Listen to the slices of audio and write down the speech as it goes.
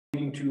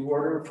Meeting to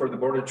order for the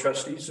Board of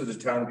Trustees of the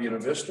Town of Buena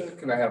Vista.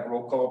 Can I have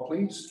roll call,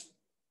 please?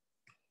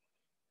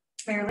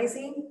 Mayor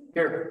Lacy?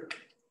 Here.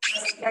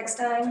 Trustee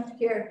Eckstein?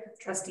 Here.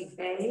 Trustee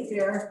Fay?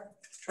 Here.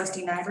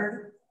 Trustee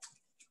Nyberg?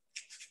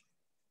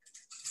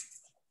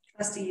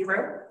 Trustee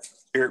Rowe?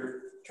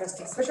 Here.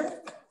 Trustee Swisher?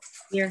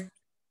 Here.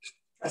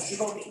 Trustee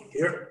Volpe?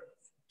 Here.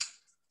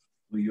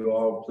 Will you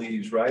all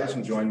please rise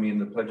and join me in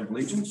the Pledge of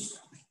Allegiance?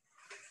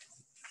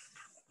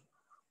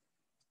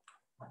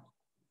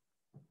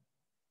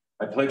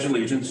 I pledge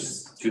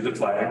allegiance to the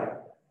flag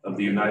of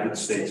the United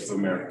States of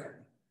America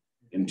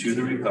and to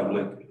the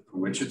republic for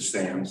which it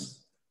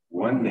stands,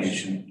 one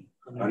nation,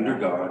 under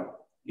God,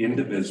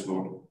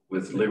 indivisible,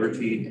 with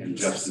liberty and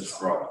justice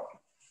for all.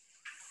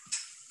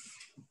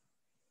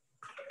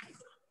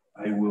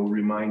 I will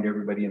remind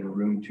everybody in the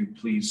room to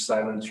please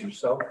silence your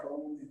cell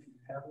phone if you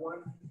have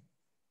one.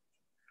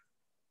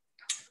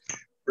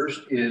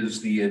 First is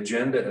the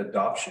agenda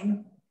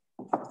adoption.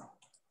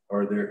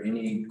 Are there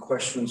any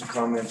questions,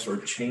 comments, or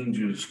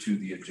changes to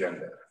the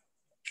agenda?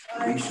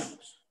 Yes.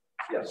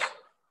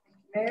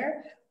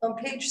 Mayor, on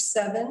page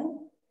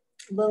 7,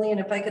 Lillian,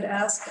 if I could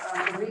ask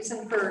the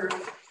reason for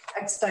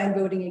Eckstein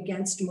voting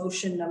against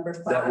motion number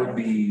 5. That would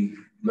be,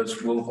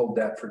 we'll hold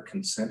that for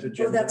consent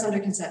agenda. Oh, that's under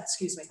consent,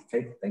 excuse me.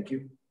 Okay, thank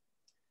you.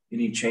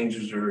 Any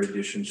changes or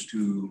additions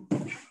to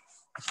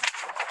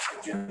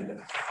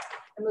agenda?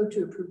 I move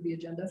to approve the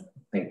agenda.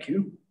 Thank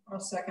you.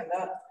 I'll second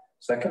that.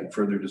 Second,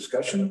 further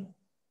discussion?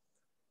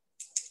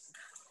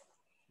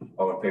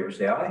 All in favor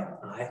say aye.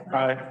 Aye.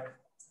 Aye.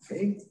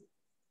 Okay.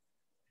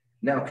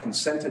 Now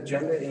consent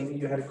agenda. Amy,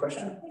 you had a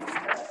question?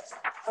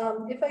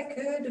 If I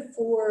could,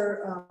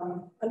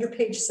 for under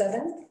page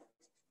 7,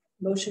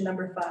 motion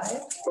number 5,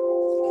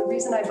 the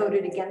reason I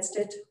voted against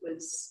it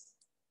was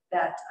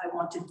that I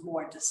wanted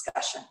more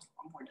discussion,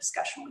 or more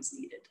discussion was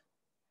needed.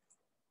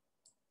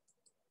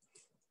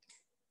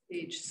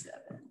 Page 7.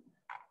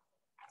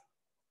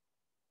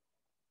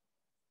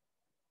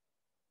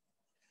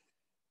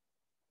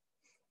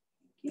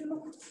 Thank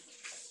you.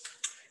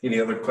 Any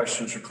other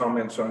questions or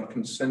comments on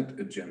consent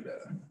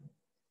agenda?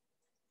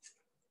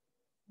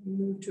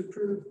 Move to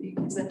approve the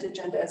consent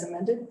agenda as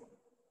amended.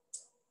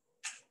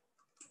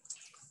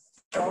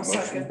 I'll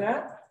second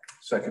that.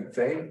 Second,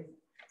 Faye.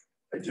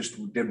 I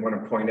just did want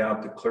to point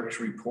out the clerk's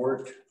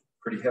report,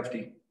 pretty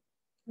hefty.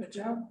 Good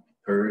job.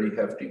 Pretty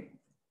hefty.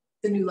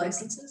 The new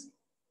licenses?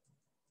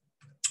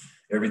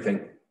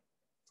 Everything.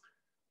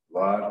 A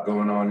lot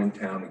going on in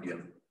town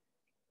again.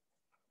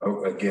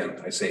 Oh,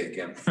 again, I say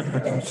again.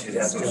 It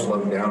hasn't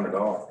slowed down at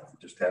all.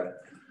 Just haven't.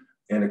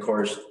 And of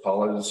course,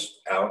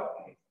 Paula's out.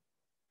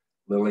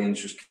 Lillian's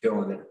just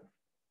killing it.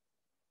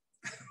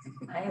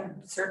 I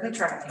am certainly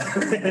trying.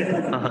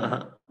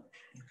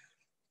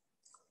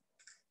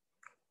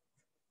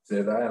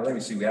 Did I? Let me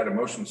see. We had a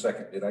motion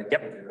second. Did I?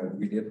 Yep.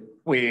 We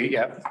did.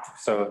 Yeah.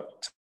 So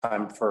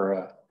time for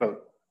a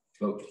vote.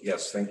 Vote.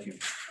 Yes. Thank you.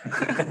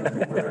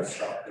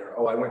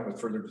 Oh, I went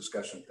with further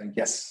discussion. Thank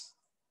you. Yes.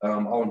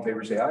 All in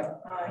favor say aye.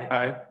 Aye.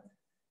 Aye.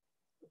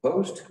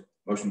 Opposed?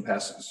 Motion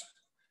passes.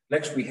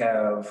 Next, we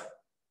have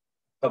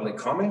public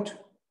comment.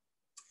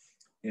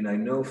 And I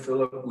know,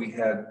 Philip, we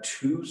had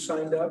 2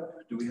 signed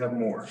up. Do we have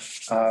more?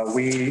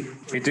 We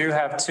do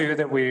have 2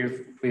 that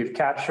we've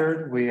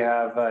captured. We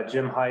have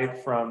Jim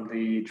Height from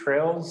the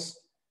Trails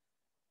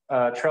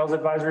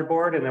Advisory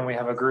Board, and then we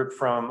have a group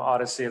from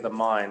Odyssey of the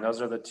Mind.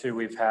 Those are the 2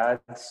 we've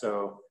had.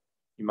 So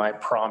you might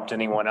prompt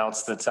anyone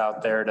else that's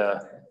out there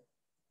to.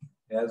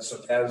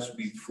 As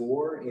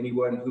before,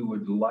 anyone who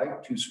would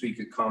like to speak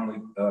at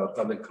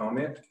public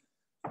comment,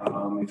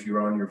 if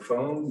you're on your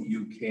phone,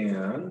 you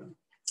can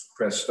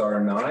press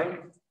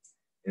 *9,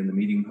 and the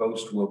meeting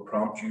host will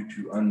prompt you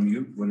to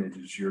unmute when it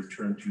is your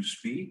turn to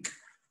speak,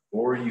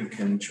 or you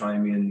can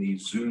chime in the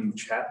Zoom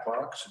chat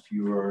box if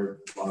you are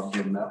logged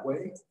in that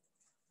way.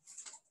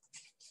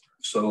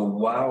 So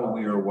while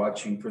we are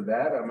watching for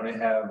that, I'm going to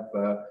have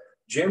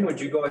Jim,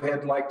 would you go ahead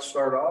and like to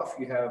start off?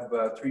 You have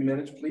 3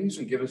 minutes, please,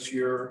 and give us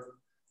your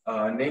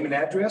name and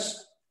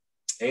address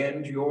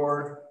and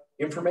your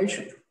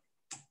information.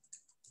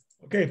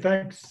 Okay,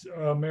 thanks,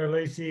 Mayor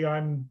Lacy.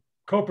 I'm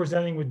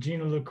co-presenting with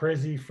Gina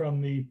Lucrezi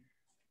from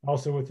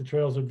also with the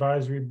Trails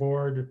Advisory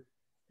Board,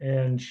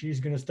 and she's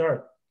going to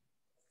start.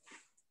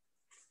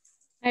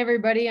 Hi,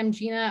 everybody. I'm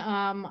Gina.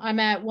 I'm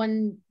at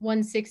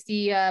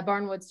 160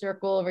 Barnwood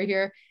Circle over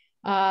here.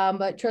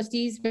 But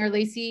trustees, Mayor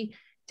Lacy,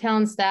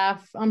 town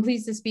staff, I'm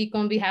pleased to speak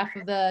on behalf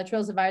of the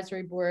Trails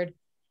Advisory Board.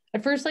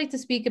 I'd first like to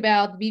speak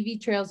about the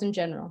BV trails in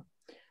general.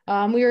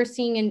 We are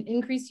seeing an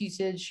increased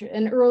usage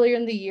and earlier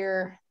in the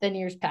year than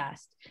years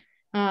past.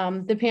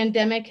 The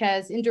pandemic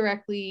has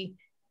indirectly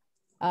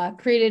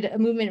created a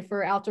movement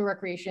for outdoor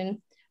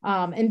recreation,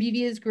 and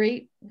BV is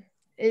great.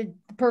 It's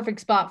the perfect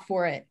spot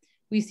for it.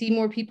 We see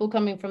more people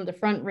coming from the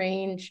Front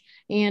Range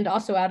and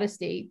also out of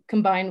state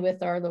combined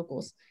with our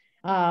locals.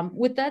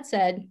 With that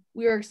said,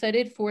 we are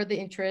excited for the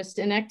interest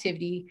and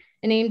activity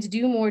and aim to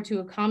do more to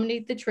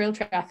accommodate the trail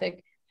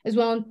traffic as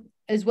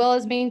well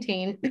as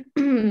maintain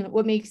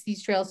what makes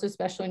these trails so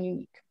special and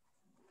unique.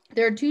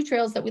 There are 2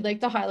 trails that we'd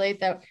like to highlight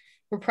that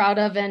we're proud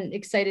of and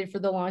excited for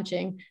the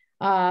launching.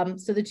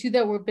 So the 2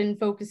 that we've been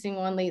focusing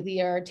on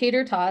lately are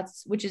Tater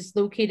Tots, which is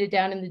located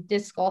down in the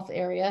disc golf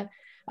area,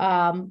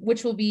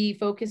 which will be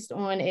focused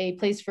on a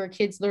place for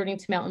kids learning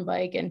to mountain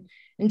bike and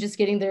just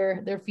getting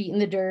their feet in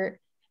the dirt.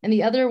 And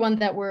the other one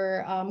that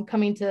we're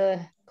coming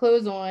to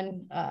close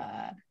on,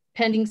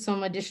 pending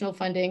some additional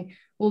funding,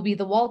 will be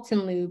the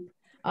Walton Loop.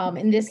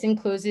 And this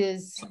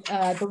encloses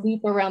the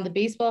loop around the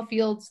baseball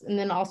fields and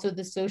then also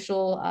the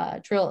social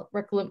trail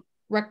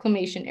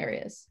reclamation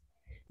areas.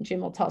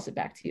 Jim, I'll toss it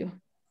back to you.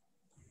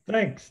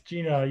 Thanks,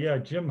 Gina. Yeah,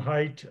 Jim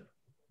Height,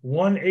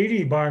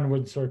 180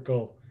 Barnwood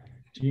Circle,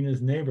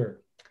 Gina's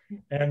neighbor.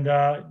 And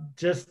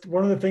just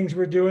one of the things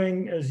we're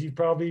doing, as you've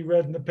probably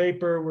read in the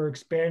paper, we're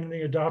expanding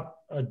the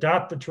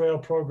Adopt the Trail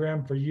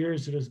program. For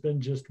years, it has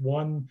been just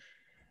one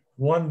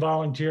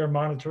volunteer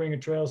monitoring a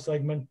trail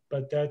segment,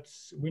 but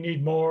we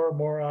need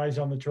more eyes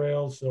on the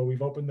trails. So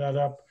we've opened that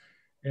up,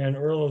 and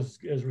Earl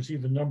has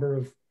received a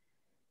number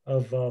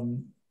of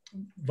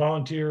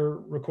volunteer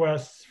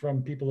requests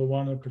from people who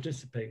want to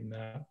participate in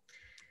that.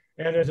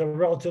 And as a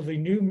relatively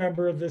new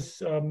member of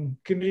this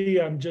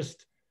committee, I'm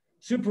just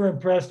super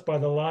impressed by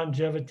the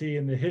longevity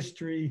and the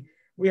history.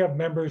 We have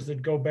members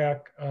that go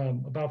back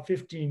about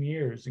 15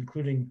 years,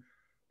 including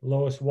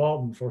Lois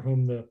Walton, for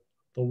whom the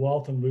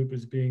Walton Loop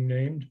is being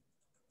named.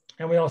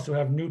 And we also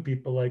have new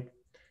people like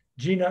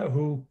Gina,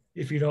 who,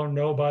 if you don't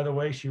know, by the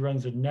way, she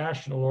runs a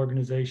national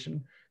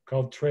organization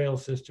called Trail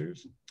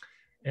Sisters,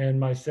 and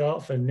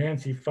myself and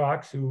Nancy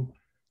Fox, who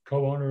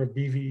co-owner of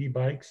BVE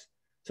Bikes.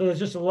 So there's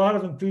just a lot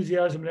of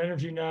enthusiasm and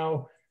energy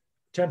now,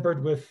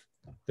 tempered with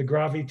the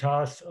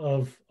gravitas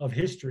of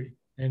history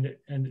and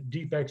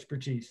deep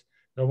expertise.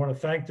 So I want to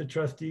thank the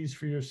trustees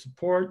for your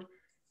support,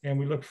 and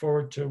we look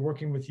forward to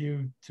working with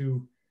you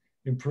to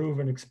improve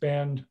and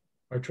expand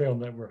our trail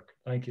network.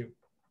 Thank you.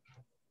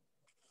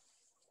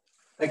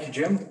 Thank you,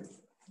 Jim.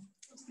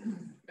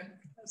 That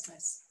was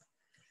nice.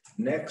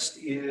 Next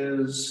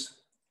is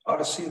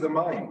Odyssey of the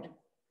Mind.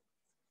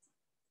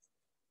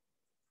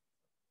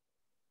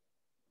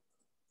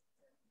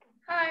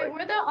 Hi,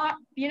 we're the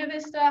Buena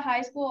Vista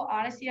High School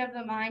Odyssey of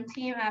the Mind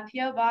team at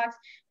PO Box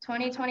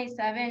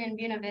 2027 in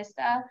Buena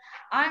Vista.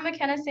 I'm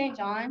McKenna St.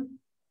 John.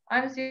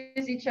 I'm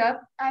Susie Chupp.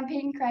 I'm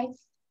Peyton Kreitz.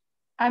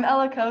 I'm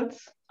Ella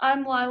Coates.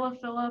 I'm Lila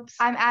Phillips.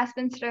 I'm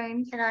Aspen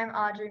Stearns. And I'm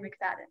Audrey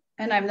McFadden.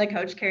 And I'm the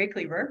coach, Carrie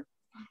Cleaver.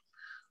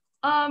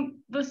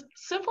 The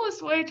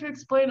simplest way to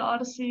explain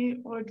Odyssey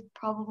would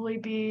probably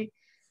be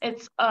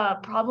it's a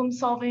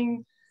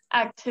problem-solving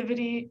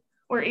activity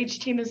where each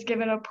team is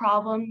given a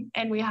problem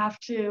and we have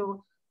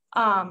to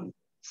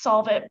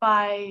solve it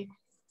by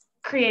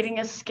creating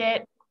a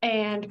skit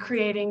and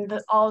creating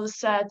all the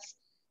sets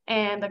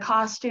and the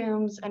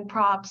costumes and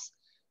props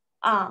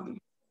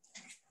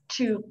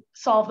to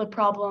solve the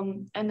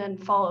problem and then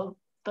follow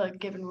the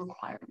given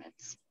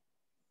requirements.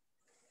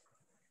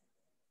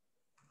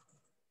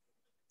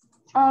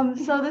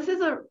 So this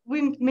is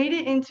we made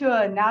it into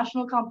a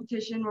national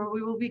competition where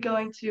we will be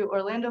going to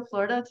Orlando,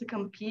 Florida to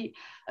compete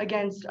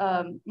against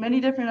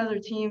many different other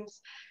teams.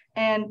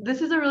 And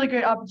this is a really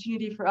great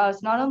opportunity for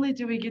us. Not only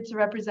do we get to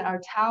represent our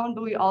town,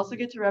 but we also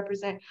get to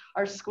represent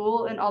our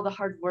school and all the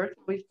hard work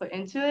that we've put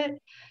into it.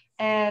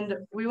 And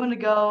we want to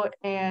go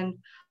and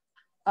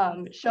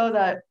show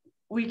that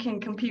we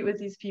can compete with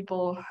these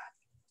people.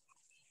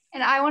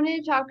 And I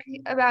wanted to talk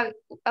about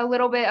a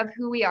little bit of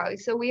who we are.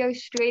 So we are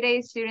straight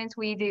A students.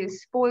 We do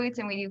sports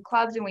and we do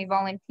clubs and we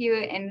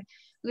volunteer, and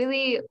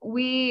really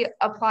we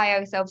apply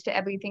ourselves to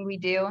everything we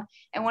do.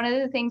 And one of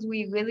the things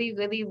we really,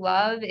 really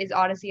love is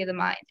Odyssey of the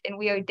Mind. And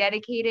we are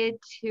dedicated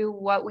to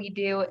what we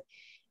do.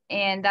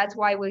 And that's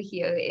why we're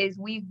here, is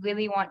we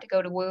really want to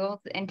go to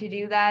Worlds. And to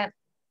do that,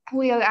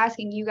 we are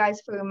asking you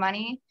guys for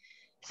money.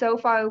 So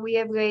far, we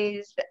have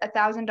raised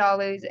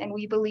 $1,000, and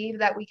we believe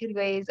that we could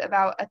raise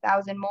about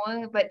 1,000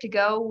 more. But to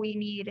go, we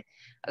need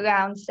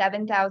around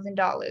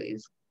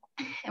 $7,000,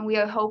 and we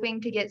are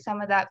hoping to get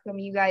some of that from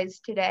you guys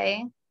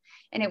today.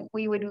 And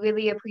we would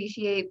really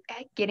appreciate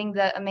getting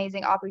the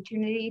amazing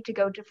opportunity to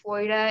go to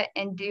Florida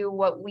and do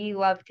what we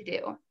love to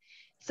do.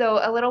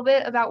 So a little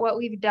bit about what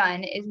we've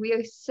done is we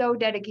are so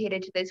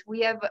dedicated to this.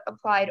 We have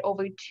applied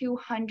over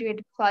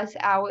 200 plus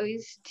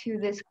hours to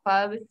this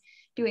club,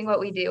 doing what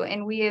we do.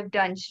 And we have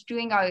done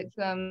string art,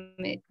 from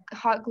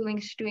hot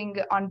gluing string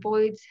on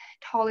boards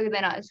taller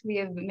than us. We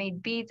have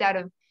made beads out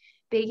of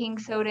baking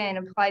soda and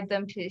applied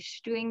them to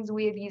strings.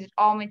 We have used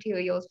all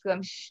materials,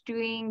 from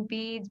string,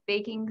 beads,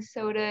 baking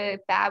soda,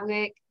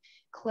 fabric,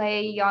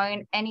 clay,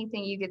 yarn,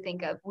 anything you could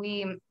think of.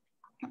 We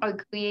are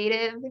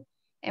creative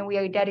and we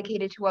are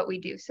dedicated to what we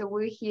do. So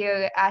we're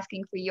here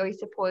asking for your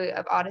support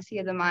of Odyssey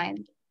of the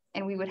Mind,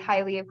 and we would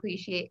highly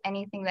appreciate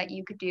anything that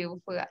you could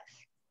do for us.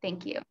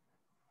 Thank you.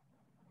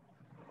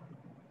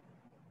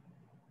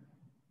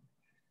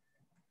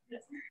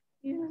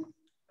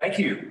 Thank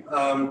you.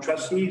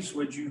 Trustees,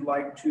 would you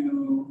like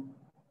to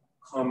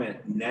comment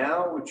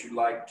now? Would you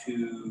like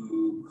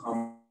to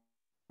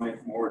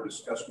comment more,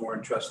 discuss more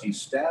in trustee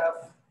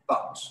staff?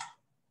 Thoughts?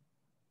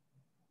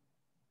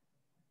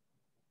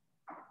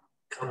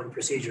 common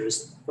procedure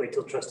is wait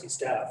till trustee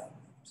staff.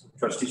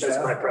 Trustee That's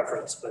staff? my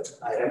preference, but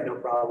I have no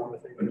problem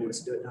if anybody wants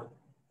to do it now.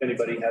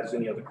 Anybody has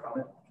any other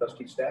comment?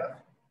 Trustee staff?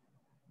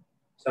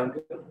 Sound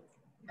good?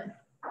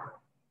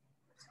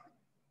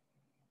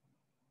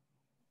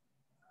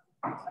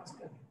 That's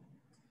good.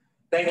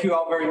 Thank you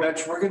all very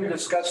much. We're going to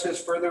discuss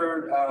this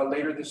further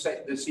later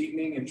this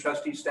evening in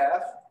trustee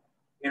staff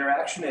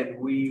interaction, and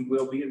we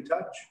will be in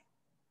touch.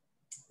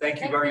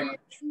 Thank you very much.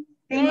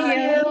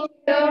 Thank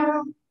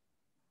you.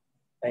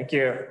 Thank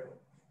you.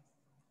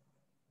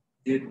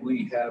 Did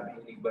we have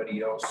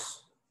anybody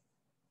else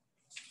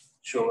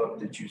show up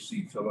that you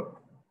see, Philip?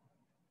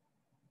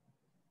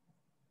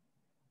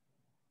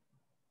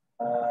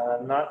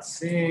 Not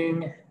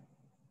seeing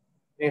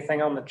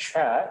anything on the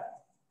chat.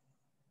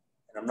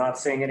 And I'm not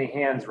seeing any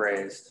hands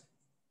raised.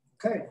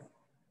 Okay.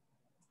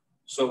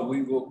 So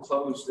we will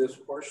close this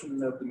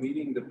portion of the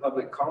meeting to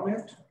public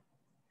comment.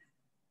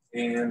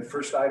 And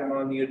first item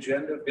on the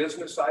agenda,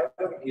 business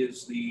item,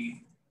 is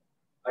the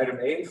item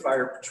A,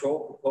 Fire Patrol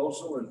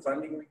proposal and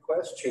funding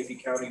request. Chaffey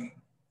County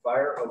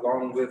Fire,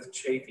 along with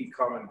Chaffey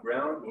Common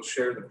Ground, will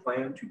share the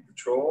plan to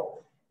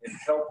patrol and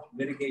help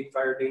mitigate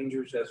fire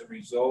dangers as a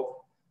result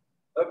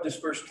of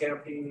dispersed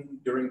camping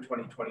during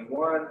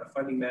 2021. A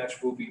funding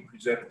match will be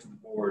presented to the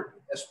board.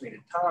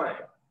 Estimated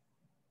time.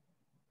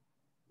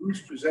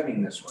 Who's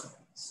presenting this one?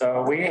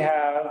 So we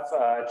have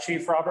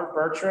Chief Robert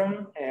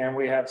Bertram and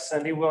we have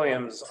Cindy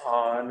Williams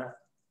on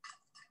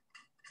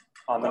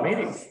the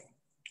meeting.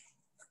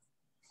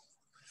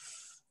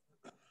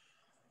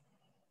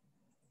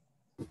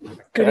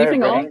 Good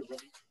evening, all.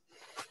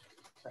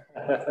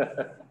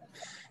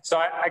 So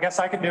I guess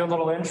I could do a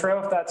little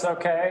intro if that's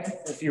okay,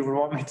 if you would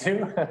want me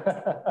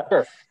to.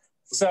 Sure.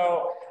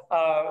 So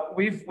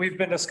we've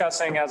been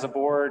discussing as a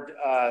board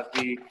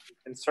the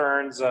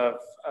concerns of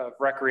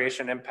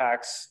recreation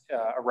impacts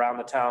around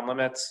the town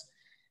limits,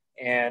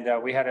 and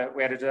we had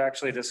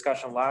actually a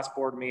discussion last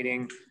board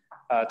meeting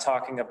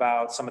talking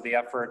about some of the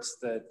efforts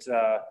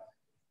that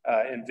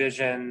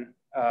Envision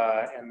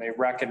and the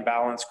Rec and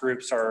Balance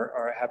groups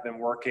have been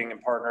working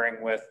and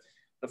partnering with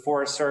the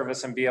Forest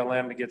Service and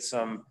BLM to get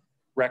some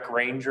rec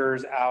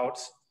rangers out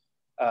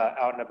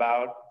and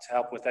about to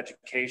help with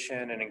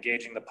education and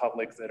engaging the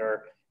public that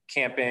are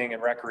camping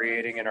and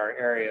recreating in our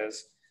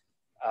areas.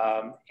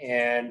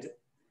 And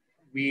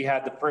we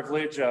had the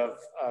privilege of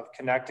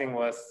connecting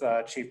with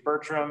Chief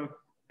Bertram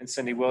and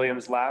Cindy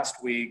Williams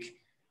last week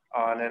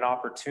on an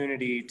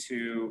opportunity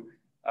to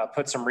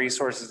put some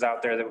resources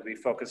out there that would be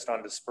focused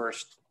on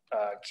dispersed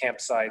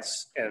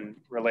campsites and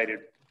related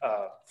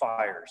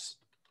fires,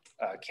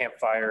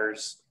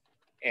 campfires.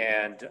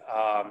 And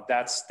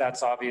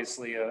that's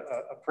obviously a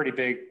pretty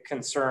big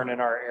concern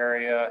in our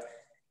area,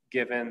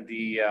 given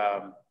the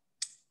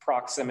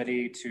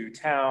proximity to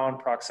town,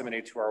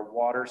 proximity to our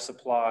water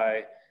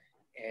supply,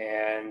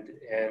 and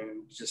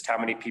just how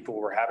many people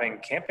were having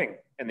camping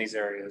in these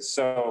areas.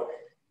 So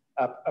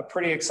a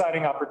pretty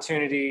exciting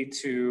opportunity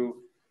to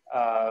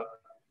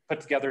put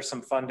together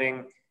some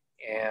funding,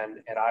 and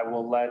I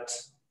will let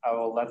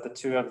the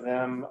two of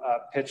them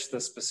pitch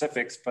the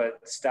specifics,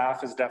 but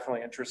staff is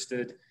definitely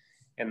interested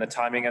in the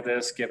timing of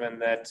this, given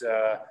that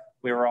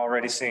we were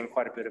already seeing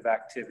quite a bit of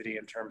activity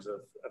in terms of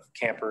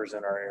campers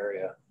in our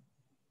area.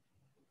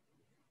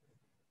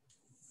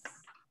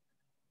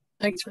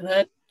 Thanks for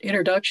that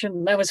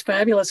introduction. That was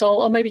fabulous.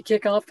 I'll maybe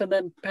kick off and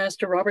then pass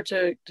to Robert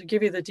to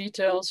give you the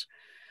details.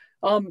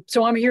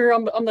 So I'm here,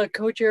 I'm the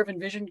co-chair of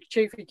Envision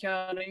Chaffey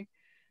County.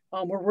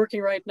 We're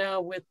working right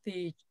now with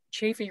the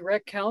Chaffey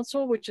Rec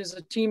Council, which is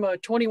a team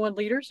of 21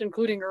 leaders,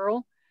 including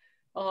Earl,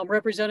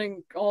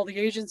 representing all the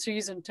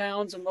agencies and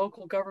towns and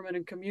local government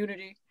and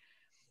community.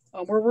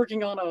 We're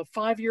working on a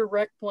 5-year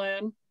rec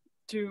plan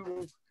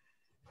to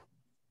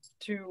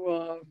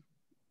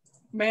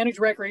manage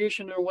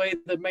recreation in a way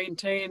that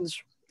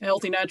maintains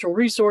healthy natural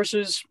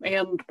resources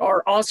and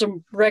our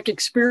awesome rec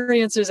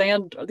experiences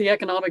and the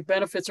economic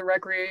benefits of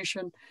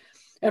recreation.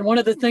 And one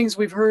of the things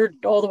we've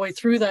heard all the way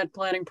through that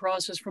planning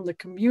process from the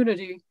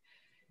community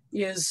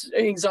is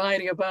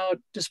anxiety about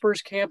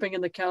dispersed camping in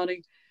the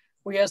county.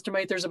 We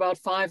estimate there's about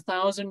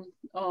 5,000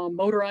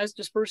 motorized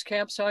dispersed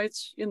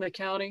campsites in the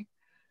county.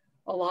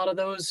 A lot of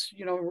those,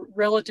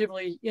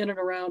 relatively in and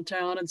around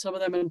town, and some of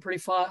them in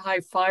pretty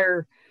high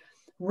fire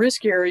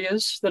risk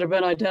areas that have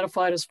been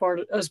identified as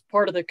part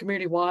of the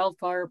community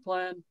wildfire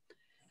plan.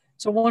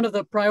 So one of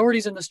the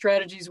priorities and the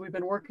strategies we've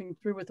been working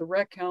through with the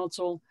Rec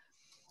Council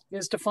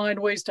is to find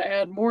ways to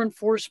add more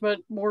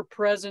enforcement, more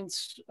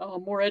presence,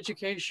 more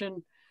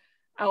education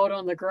out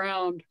on the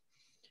ground.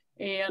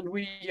 And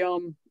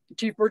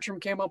Chief Bertram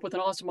came up with an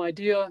awesome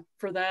idea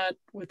for that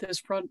with this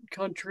front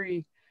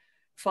country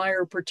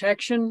fire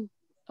protection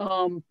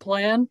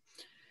plan.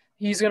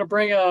 He's going to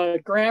bring a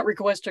grant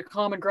request to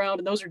Common Ground,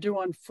 and those are due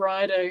on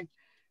Friday.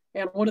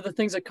 And one of the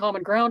things that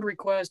Common Ground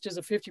requests is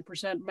a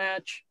 50%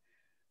 match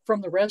from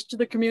the rest of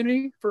the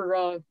community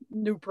for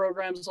new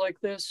programs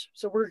like this.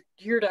 So we're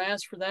here to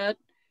ask for that.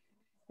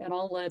 And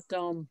I'll let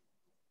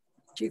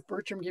Chief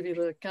Bertram give you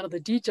the kind of the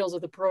details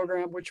of the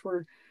program, which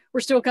we're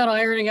we're still kind of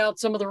ironing out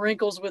some of the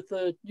wrinkles with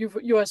the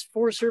U.S.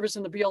 Forest Service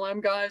and the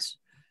BLM guys.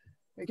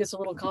 It gets a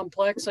little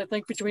complex, I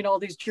think, between all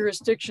these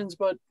jurisdictions,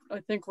 but I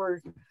think we're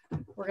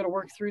going to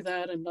work through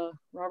that, and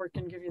Robert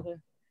can give you the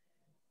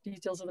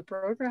details of the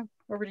program.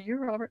 Over to you,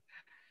 Robert.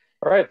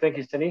 All right, thank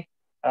you, Cindy.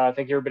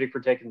 Thank you, everybody, for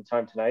taking the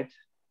time tonight.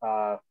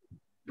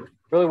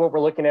 Really, what we're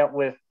looking at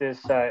with this,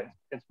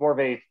 it's more of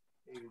a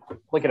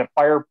looking at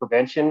fire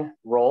prevention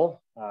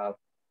role.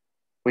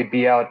 We'd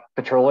be out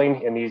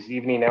patrolling in these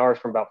evening hours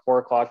from about 4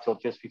 o'clock till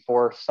just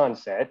before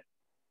sunset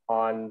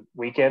on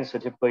weekends. So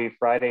typically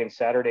Friday and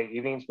Saturday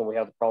evenings when we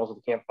have the problems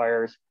with the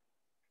campfires,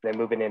 then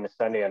moving into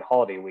Sunday and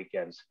holiday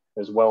weekends,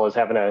 as well as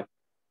having a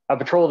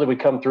patrol that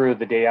would come through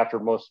the day after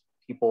most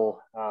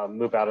people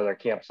move out of their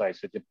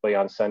campsites. So typically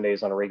on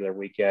Sundays on a regular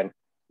weekend,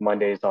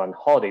 Mondays on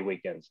holiday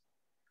weekends.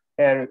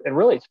 And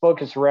really it's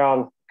focused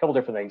around a couple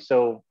different things.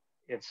 So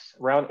it's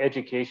around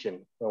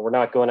education. We're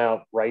not going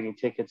out writing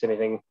tickets,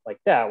 anything like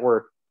that.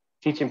 We're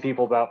teaching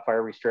people about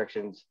fire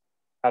restrictions,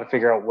 how to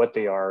figure out what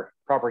they are,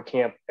 proper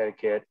camp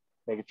etiquette,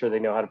 making sure they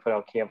know how to put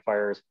out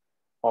campfires,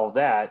 all of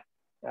that,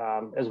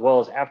 as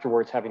well as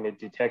afterwards having a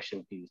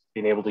detection piece,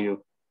 being able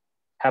to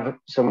have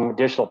some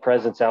additional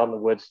presence out in the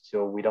woods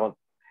so we don't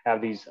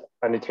have these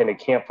unattended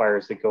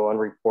campfires that go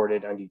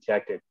unreported,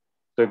 undetected.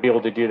 So to be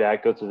able to do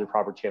that, go through the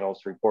proper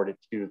channels to report it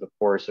to the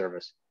Forest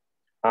Service.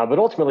 But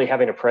ultimately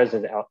having a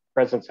presence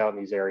out in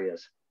these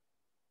areas.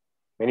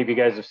 Many of you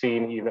guys have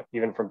seen,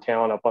 even from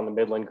town up on the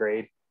Midland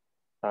grade,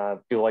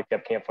 people like to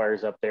have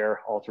campfires up there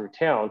all through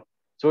town.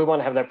 So we want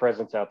to have that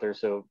presence out there.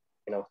 So,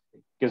 it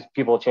gives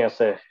people a chance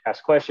to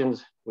ask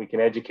questions. We can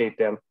educate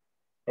them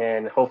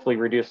and hopefully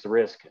reduce the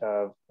risk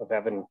of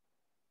having,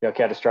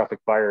 catastrophic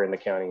fire in the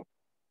county.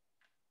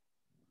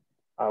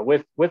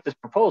 With this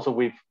proposal,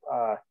 we've,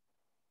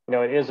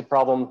 it is a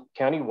problem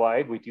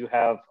countywide. We do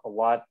have a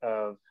lot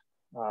of,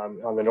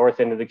 on the north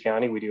end of the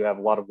county, we do have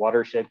a lot of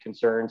watershed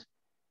concerns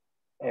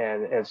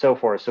and so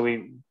forth. So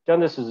we've done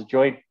this as a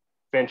joint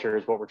venture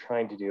is what we're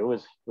trying to do.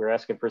 Is we're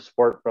asking for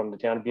support from the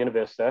town of Buena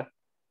Vista.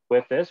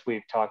 With this,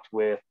 we've talked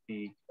with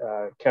the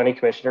county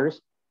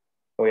commissioners.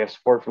 We have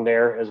support from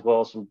there, as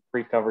well as some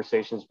brief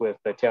conversations with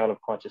the town of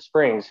Poncha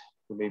Springs,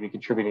 who may be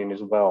contributing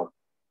as well.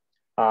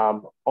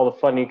 All the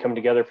funding coming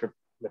together for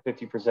the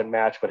 50%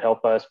 match would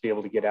help us be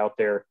able to get out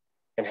there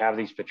and have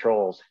these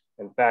patrols.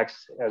 In fact,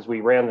 as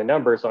we ran the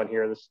numbers on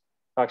here, this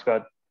talks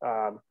about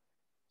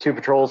 2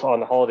 patrols on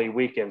the holiday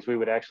weekends. We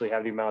would actually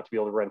have the amount to be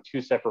able to run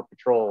 2 separate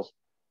patrols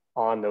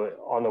on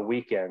the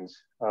weekends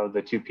of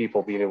the 2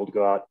 people being able to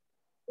go out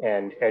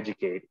and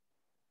educate.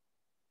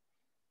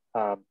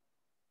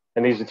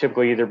 And these would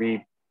typically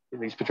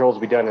these patrols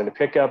will be done in a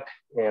pickup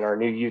and our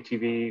new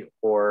UTV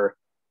or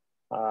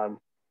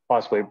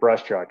possibly a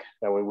brush truck.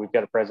 That way we've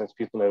got a presence,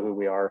 people know who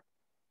we are,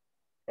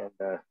 and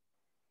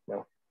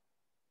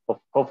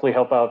hopefully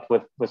help out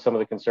with some of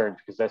the concerns,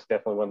 because that's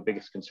definitely one of the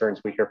biggest concerns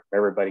we hear from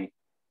everybody,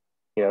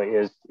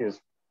 is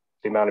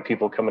the amount of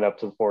people coming up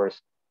to the forest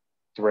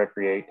to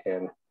recreate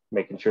and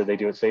making sure they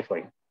do it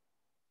safely.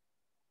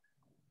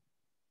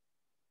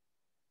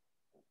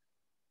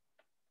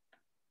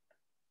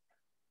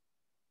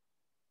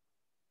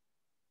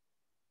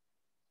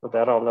 With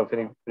that, I don't know if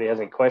anybody has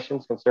any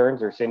questions,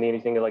 concerns, or Cindy,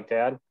 anything you'd like to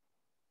add?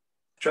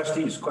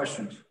 Trustees,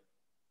 questions?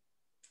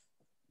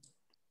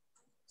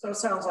 So it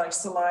sounds like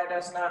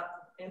Salida's not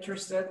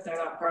interested. They're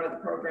not part of the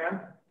program.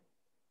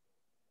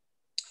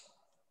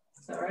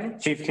 Is that right?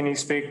 Chief, can you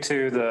speak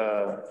to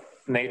the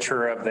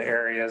nature of the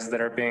areas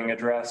that are being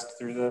addressed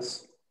through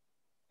this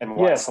and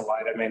why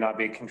Salida may not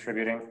be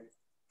contributing?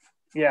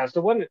 Yeah, so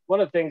one of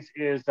the things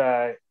is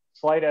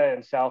Salida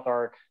and South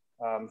Arc,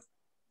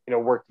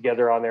 work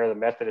together on there. The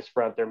Methodist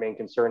Front, their main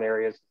concern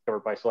areas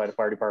covered by Salida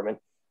Fire Department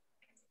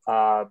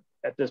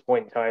at this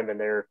point in time, and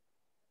they're a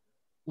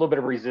little bit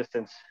of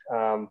resistance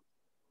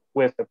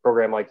with a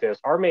program like this.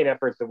 Our main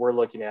efforts that we're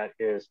looking at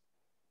is,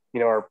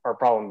 our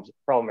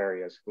problem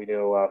areas. We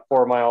do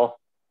 4 Mile,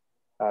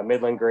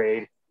 Midland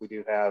grade. We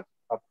do have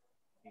up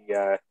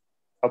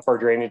our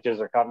drainages,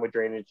 our Cottonwood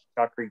drainage,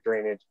 Chalk Creek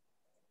drainage,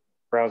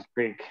 Browns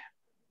Creek.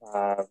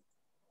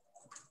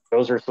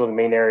 Those are some of the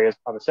main areas.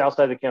 On the south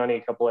side of the county,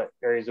 a couple of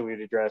areas that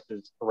we'd address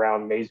is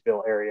around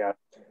Maysville area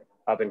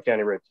up in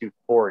County Road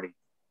 240.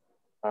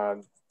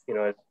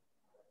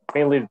 It's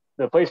mainly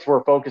the place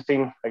we're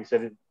focusing. Like I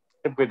said,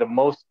 typically the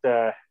most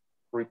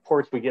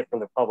reports we get from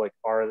the public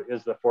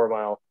is the 4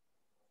 Mile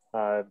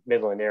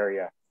Midland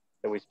area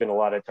that we spend a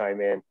lot of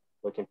time in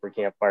looking for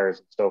campfires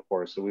and so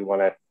forth. So we want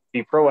to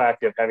be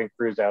proactive, having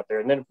crews out there.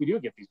 And then if we do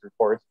get these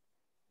reports,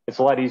 it's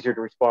a lot easier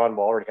to respond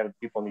while already having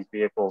people in these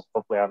vehicles,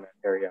 hopefully out in that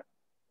area.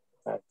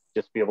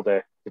 Just be able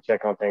to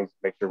check on things,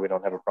 make sure we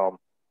don't have a problem.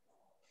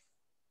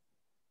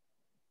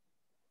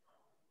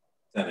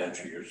 That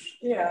answer yours?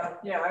 Yeah,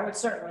 I would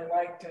certainly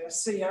like to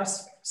see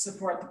us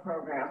support the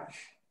program.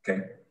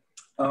 Okay.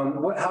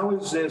 How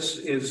is this?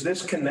 Is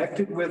this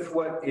connected with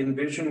what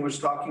Envision was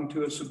talking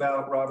to us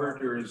about,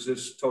 Robert, or is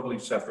this totally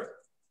separate?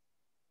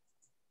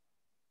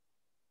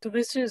 So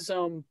this is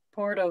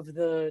part of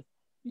the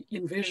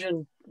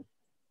Envision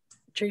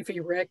Chafee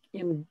Rec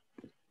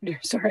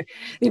sorry,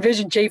 the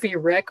Envision Chafee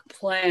Rec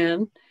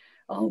Plan,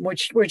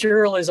 which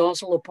Earl is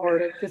also a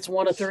part of. It's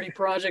one of 30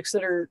 projects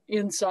that are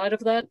inside of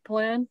that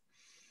plan.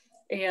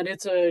 And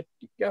it's I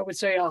would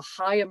say, a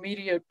high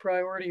immediate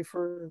priority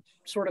for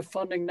sort of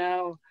funding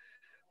now.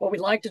 What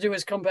we'd like to do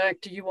is come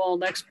back to you all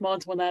next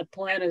month when that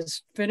plan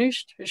is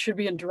finished. It should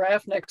be in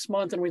draft next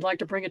month, and we'd like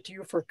to bring it to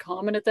you for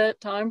comment at that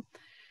time.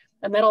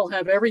 And that'll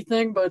have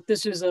everything, but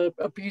this is a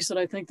piece that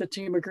I think the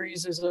team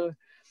agrees is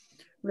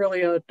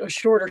really a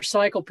shorter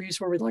cycle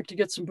piece where we'd like to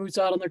get some boots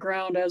out on the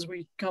ground as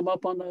we come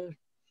up on the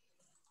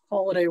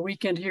holiday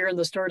weekend here and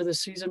the start of the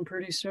season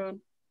pretty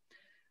soon.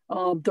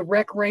 The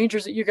rec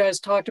rangers that you guys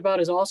talked about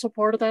is also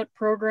part of that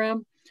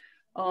program.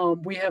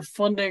 We have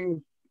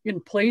funding in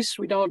place.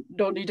 We don't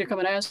need to come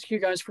and ask you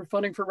guys for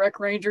funding for rec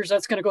rangers.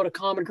 That's going to go to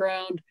Common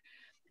Ground,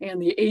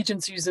 and the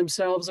agencies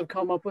themselves have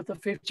come up with a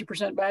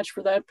 50% match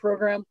for that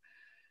program.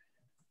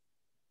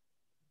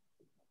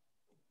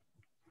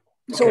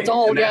 So it's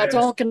all, it's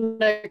all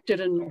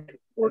connected and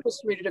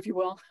orchestrated, if you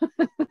will.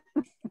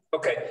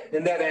 Okay,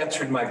 and that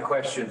answered my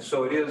question.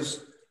 So it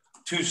is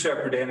two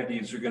separate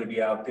entities are going to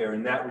be out there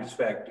in that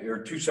respect,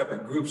 or two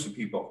separate groups of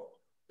people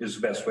is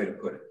the best way to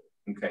put it.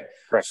 Okay,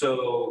 correct.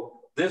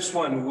 So this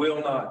one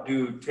will not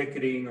do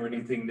ticketing or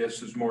anything.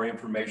 This is more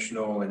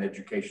informational and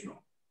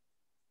educational.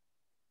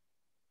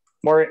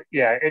 More,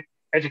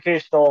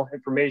 educational,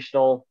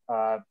 informational,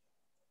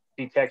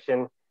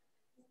 detection,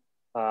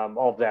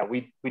 all of that.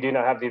 We do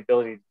not have the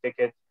ability to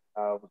ticket.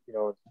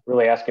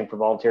 Really asking for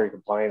voluntary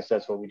compliance.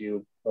 That's what we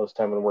do most of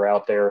the time when we're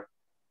out there.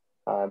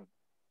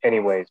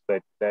 Anyways,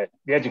 but the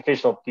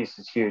educational piece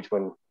is huge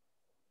when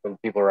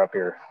people are up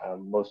here.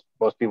 Most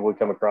people we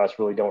come across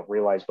really don't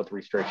realize what the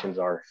restrictions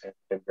are and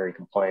been very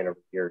compliant over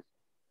the years.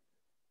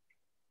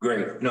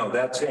 Great. No,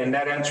 that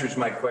answers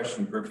my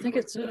question perfectly. I think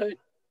it's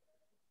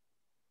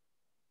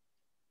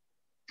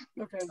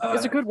okay.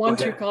 It's a good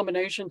 1-2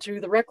 combination too.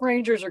 The rec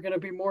rangers are going to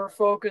be more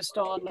focused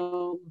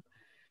on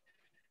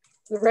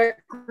the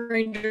rec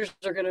rangers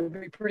are going to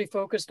be pretty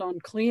focused on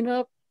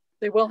cleanup.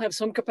 They will have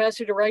some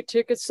capacity to write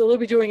tickets, so they'll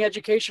be doing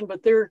education,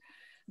 but they're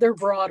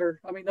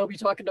broader. I mean, they'll be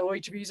talking to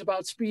OHVs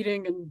about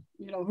speeding and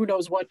who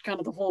knows what, kind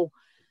of the whole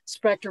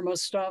spectrum of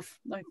stuff.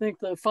 I think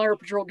the fire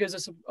patrol gives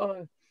us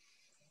a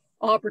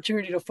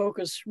opportunity to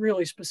focus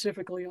really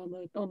specifically on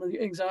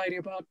the anxiety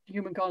about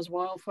human-caused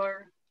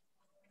wildfire.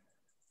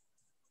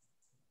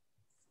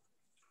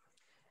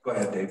 Go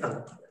ahead, Dave.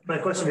 My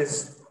question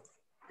is,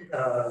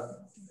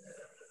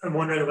 I'm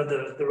wondering about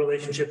the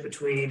relationship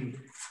between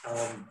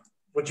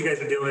what you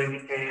guys are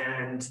doing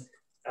and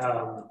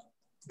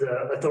the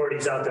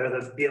authorities out there,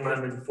 the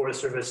BLM and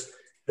Forest Service,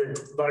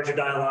 the larger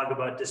dialogue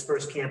about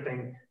dispersed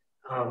camping.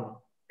 Are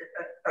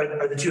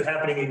the two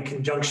happening in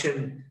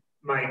conjunction?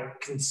 My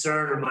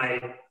concern or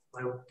my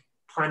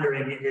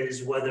pondering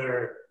is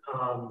whether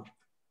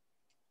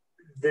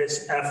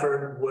this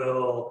effort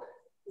will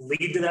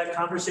lead to that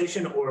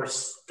conversation or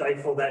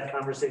stifle that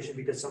conversation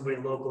because somebody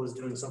local is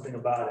doing something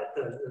about it.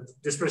 The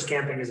dispersed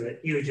camping is a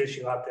huge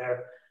issue out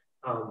there.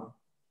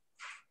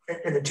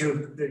 And the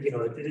two,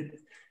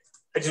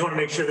 I just want to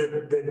make sure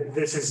that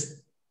this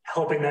is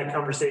helping that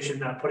conversation,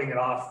 not putting it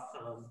off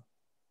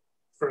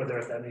further,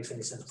 if that makes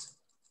any sense.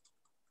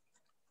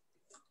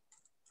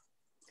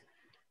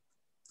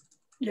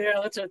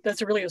 Yeah,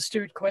 that's a really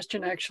astute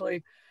question,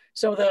 actually.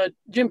 So the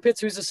Jim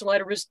Pitts, who's the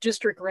Salida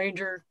District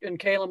Ranger, and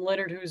Caleb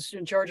Leonard, who's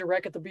in charge of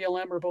rec at the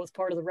BLM, are both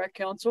part of the rec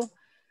council.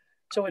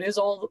 So it is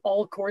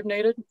all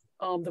coordinated.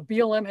 The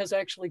BLM has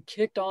actually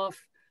kicked off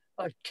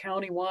a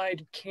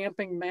countywide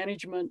camping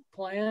management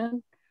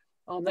plan.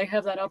 They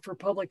have that up for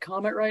public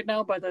comment right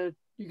now.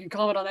 You can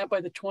comment on that by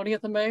the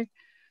 20th of May.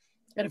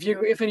 And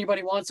if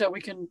anybody wants that,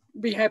 we can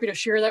be happy to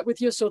share that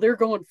with you. So they're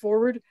going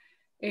forward,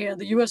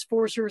 and the U.S.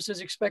 Forest Service is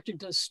expected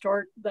to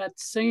start that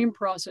same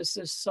process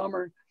this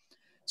summer.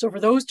 So for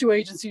those two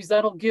agencies,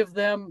 that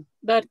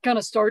kind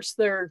of starts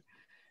their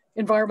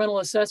environmental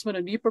assessment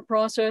and NEPA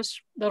process.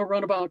 That'll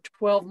run about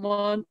 12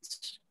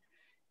 months.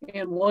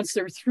 And once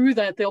they're through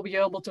that, they'll be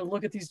able to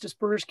look at these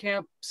dispersed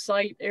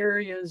campsite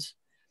areas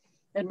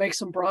and make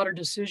some broader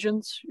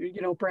decisions,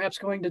 perhaps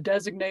going to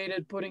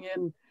designated, putting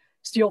in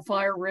steel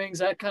fire rings,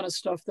 that kind of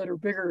stuff that are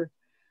bigger,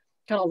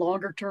 kind of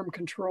longer term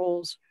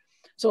controls.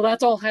 So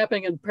that's all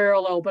happening in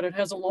parallel, but it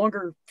has a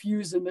longer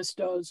fuse than this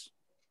does.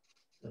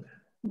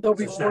 They'll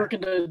be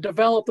working to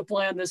develop the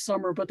plan this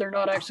summer, but they're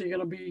not actually going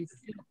to be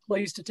in a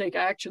place to take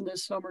action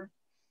this summer.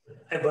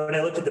 But when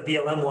I looked at the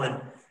BLM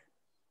one,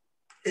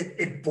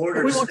 it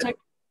borders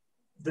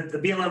the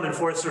BLM and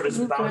Forest Service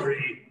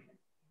boundary.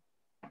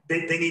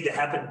 They need to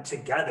happen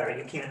together.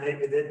 You can't.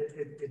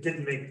 It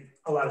didn't make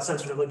a lot of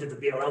sense when I looked at the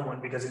BLM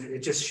one because it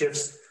just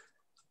shifts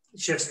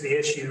the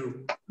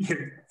issue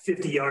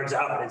 50 yards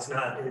out. It's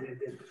not.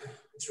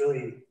 It's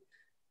really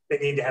they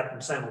need to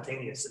happen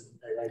simultaneous.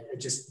 And I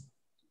just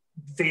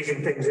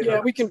phasing things in.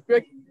 Yeah, we can.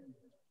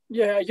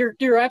 Yeah,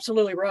 you're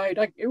absolutely right.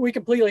 We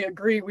completely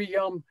agree. We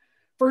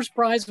first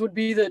prize would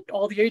be that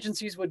all the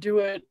agencies would do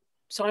it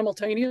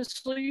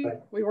simultaneously. Right.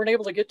 We weren't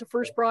able to get to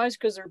first prize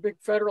because they're big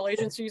federal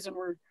agencies, and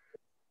we're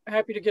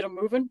happy to get them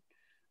moving.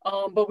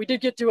 But we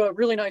did get to a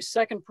really nice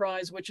second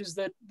prize, which is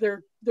that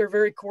they're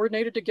very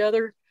coordinated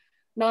together.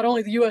 Not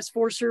only the U.S.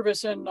 Forest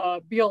Service and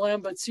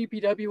BLM, but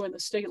CPW and the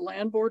State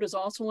Land Board is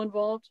also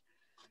involved.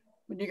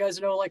 When you guys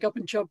know, like up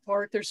in Chubb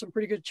Park, there's some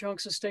pretty good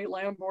chunks of State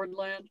Land Board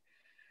land.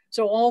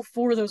 So all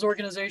four of those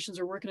organizations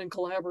are working in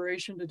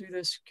collaboration to do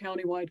this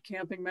countywide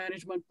camping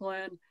management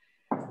plan.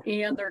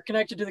 And they're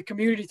connected to the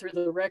community through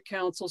the rec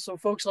council. So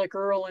folks like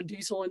Earl and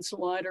Diesel and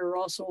Salida are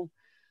also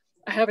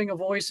having a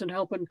voice in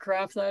helping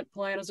craft that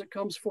plan as it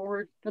comes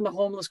forward, and the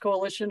Homeless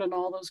Coalition and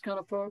all those kind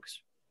of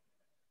folks.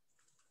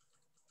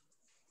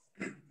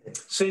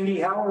 Cindy,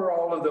 how are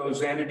all of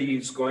those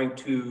entities going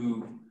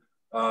to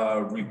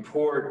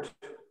report,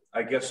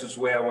 I guess is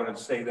the way I want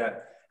to say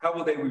that, how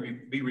will they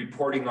be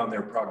reporting on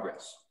their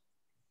progress?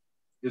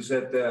 Is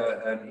that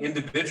an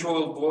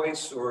individual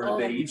voice, or are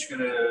they each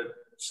going to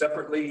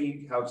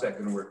separately? How's that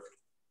going to work?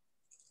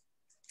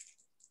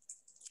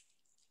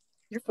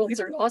 These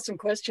are awesome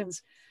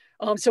questions.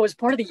 So as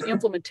part of the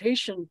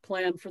implementation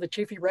plan for the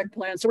Chaffee Rec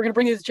Plan, so we're going to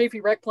bring you the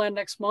Chaffee Rec Plan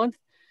next month.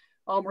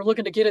 We're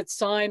looking to get it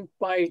signed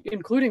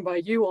including by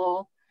you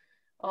all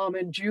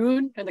in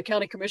June, and the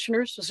county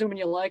commissioners, assuming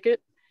you like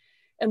it.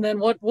 And then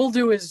what we'll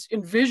do is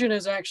Envision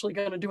is actually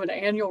going to do an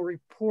annual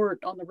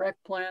report on the rec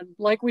plan,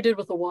 like we did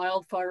with the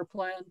wildfire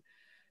plan.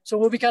 So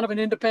we'll be kind of an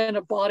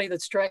independent body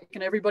that's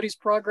tracking everybody's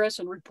progress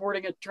and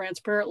reporting it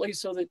transparently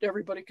so that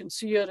everybody can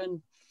see it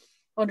and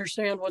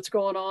understand what's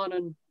going on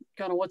and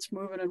kind of what's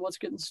moving and what's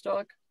getting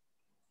stuck.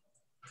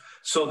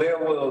 So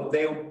they'll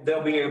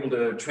be able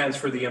to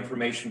transfer the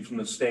information from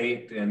the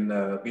state and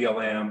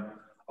BLM.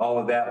 All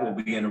of that will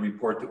be in a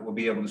report that we'll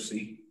be able to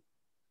see.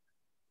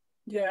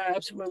 Yeah,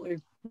 absolutely.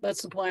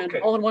 That's the plan. Okay.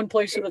 All in one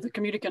place so that the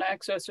community can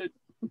access it.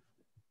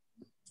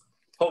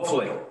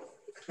 Hopefully.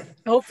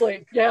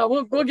 Hopefully. Yeah,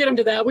 we'll get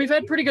into that. We've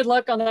had pretty good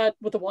luck on that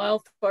with the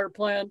wildfire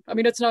plan. I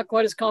mean, it's not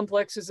quite as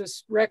complex as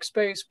this rec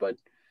space, but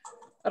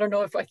I don't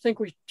know if I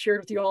think we shared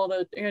with you all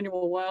the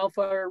annual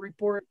wildfire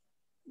report,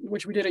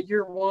 which we did at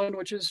year one,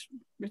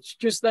 it's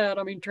just that.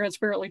 I mean,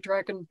 transparently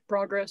tracking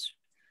progress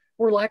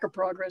or lack of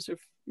progress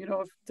if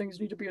things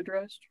need to be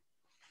addressed.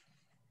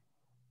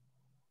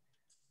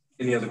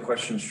 Any other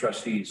questions,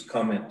 trustees,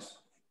 comments,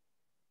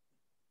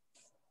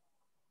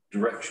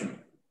 direction?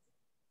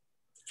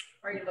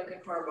 Are you looking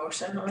for a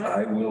motion on it?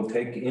 I will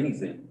take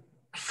anything.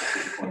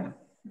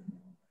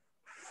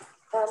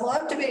 Well,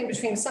 I'm debating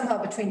between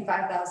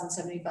 5,000 and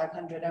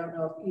 7,500. I don't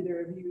know if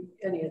either of you,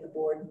 any of the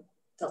board,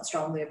 felt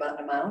strongly about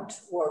an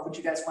amount, or would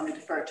you guys want to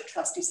defer to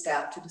trustee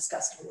staff to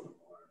discuss it a little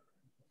more?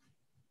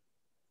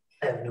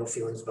 I have no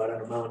feelings about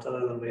an amount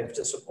other than we have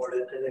to support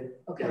it. I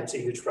think that's a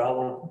huge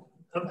problem.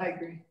 I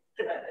agree.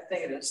 I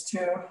think it is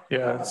too.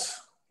 Yeah,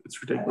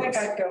 it's ridiculous. I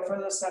think I'd go for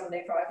the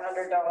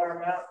 $7,500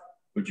 amount.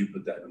 Would you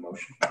put that in a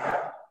motion?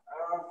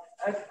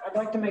 I'd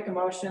like to make a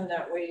motion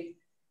that we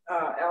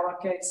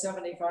allocate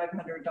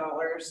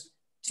 $7,500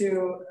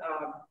 to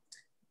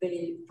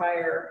the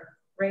fire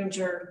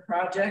ranger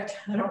project.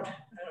 I don't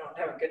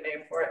have a good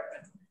name for it.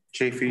 But...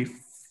 Chaffee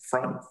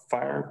Front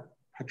Fire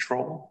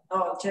Patrol.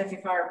 Oh, Chaffee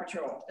Fire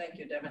Patrol. Thank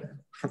you, Devin.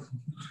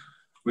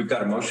 We've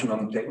got a motion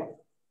on the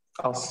table.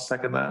 I'll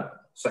second that.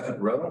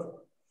 Second row.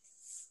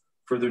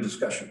 Further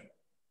discussion.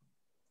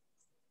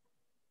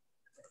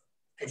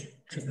 I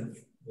just have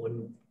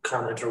one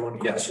comment or one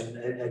question.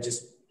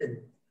 Yes.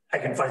 I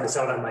can find this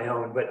out on my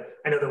own, but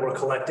I know that we're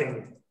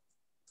collecting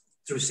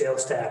through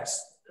sales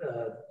tax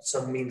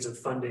some means of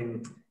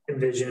funding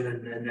Envision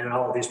and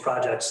all of these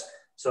projects.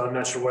 So I'm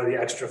not sure where the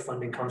extra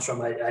funding comes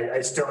from.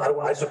 I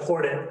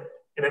support it,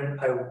 and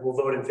I will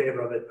vote in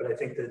favor of it. But I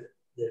think that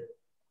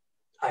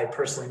I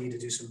personally need to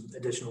do some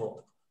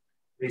additional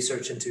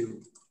research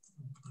into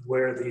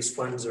where these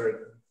funds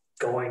are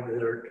going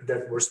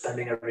that we're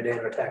spending every day in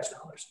our tax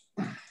dollars.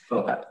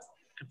 Well,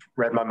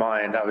 read my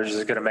mind. I was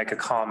just going to make a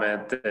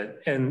comment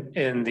that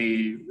in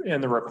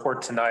the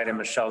report tonight, in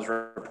Michelle's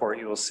report,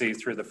 you will see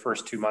through the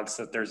first 2 months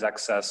that there's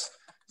excess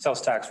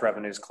sales tax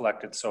revenues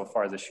collected so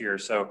far this year.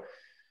 So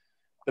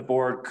the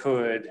board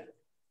could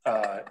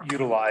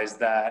utilize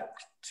that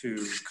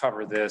to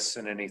cover this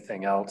and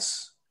anything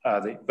else.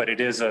 But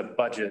it is a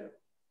budget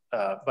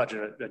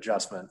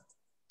adjustment.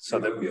 So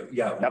that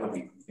yeah, that would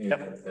be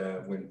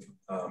when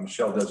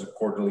Michelle does it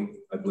quarterly,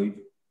 I believe.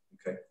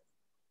 Okay.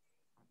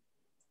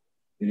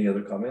 Any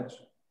other comments?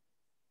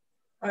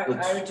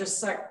 I would just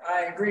say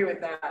I agree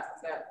with that.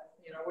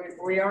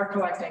 We are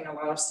collecting a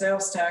lot of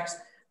sales tax.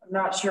 I'm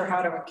not sure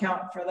how to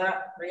account for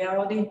that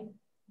reality,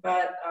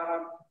 but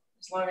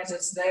as long as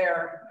it's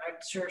there,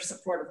 I'd sure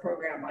support a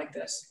program like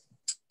this.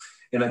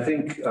 And I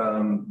think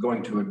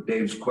going to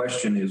Dave's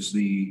question is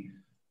the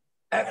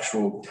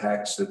actual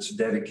tax that's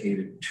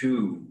dedicated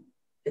to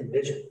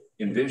Envision.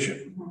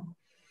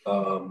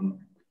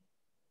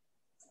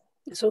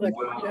 So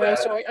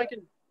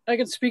I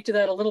can speak to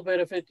that a little bit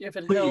if it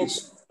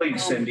helps.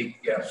 Please, Cindy.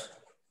 Yes.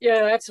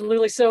 Yeah,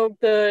 absolutely. So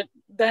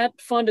that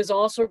fund is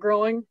also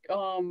growing.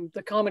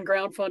 The Common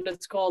Ground Fund,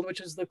 it's called, which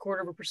is the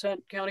 0.25%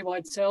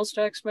 countywide sales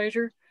tax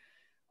measure.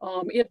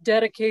 It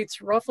dedicates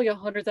roughly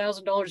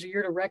 $100,000 a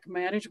year to rec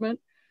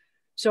management.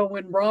 So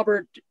when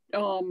Robert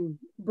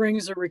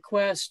brings a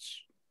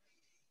request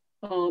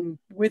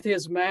with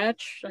his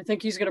match, I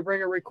think he's going to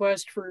bring a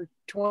request for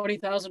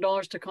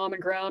 $20,000 to Common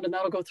Ground, and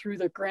that'll go through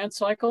the grant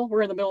cycle.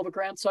 We're in the middle of a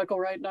grant cycle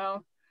right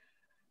now.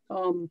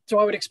 So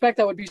I would expect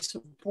that would be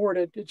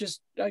supported. It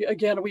just,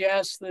 again, we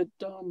ask that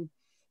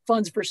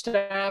funds for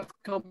staff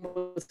come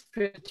with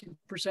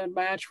 50%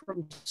 match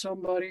from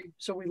somebody.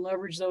 So we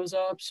leverage those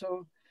up.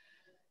 So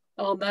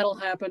that'll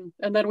happen.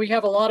 And then we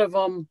have a lot of,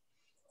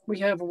 we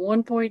have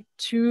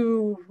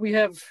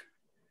 1.2,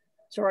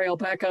 sorry, I'll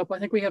back up. I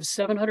think we have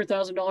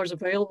 $700,000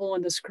 available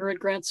in this current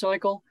grant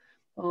cycle.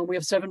 We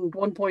have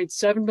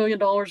 $1.7 million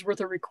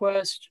worth of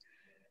requests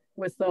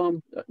with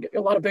a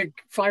lot of big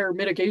fire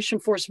mitigation,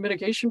 force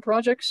mitigation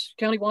projects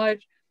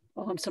countywide,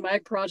 some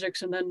ag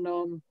projects, and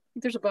then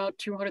there's about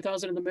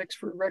 200,000 in the mix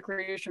for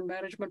recreation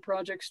management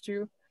projects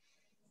too.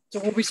 So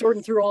we'll be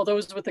sorting through all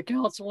those with the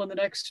council in the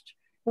next,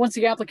 once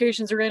the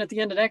applications are in at the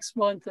end of next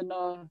month, and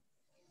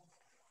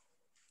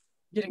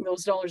getting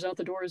those dollars out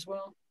the door as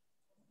well.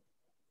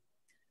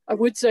 I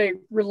would say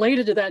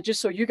related to that,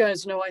 just so you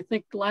guys know, I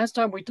think last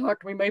time we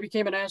talked, we maybe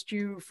came and asked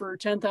you for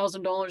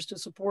 $10,000 to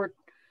support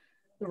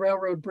the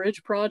railroad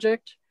bridge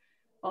project.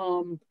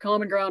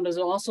 Common Ground is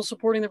also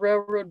supporting the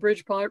railroad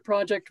bridge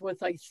project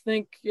with, I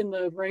think, in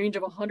the range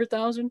of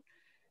 100,000.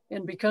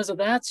 And because of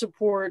that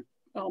support,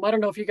 I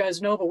don't know if you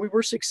guys know, but we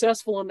were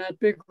successful in that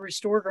big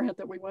restore grant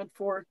that we went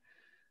for.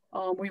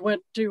 We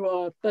went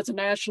to, that's a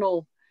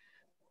national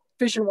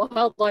Fish and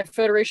Wildlife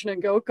Federation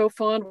and GOCO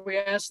fund. We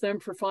asked them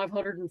for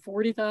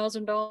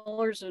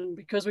 $540,000. And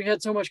because we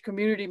had so much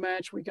community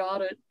match, we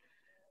got it,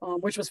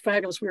 which was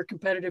fabulous. We were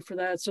competitive for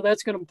that. So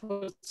that's going to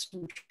put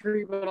some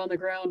treatment on the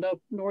ground up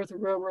north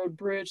of Railroad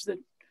Bridge that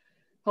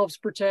helps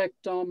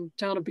protect town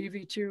of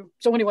BV2.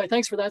 So anyway,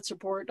 thanks for that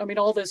support. I mean,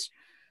 all this,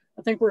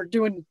 I think we're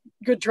doing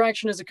good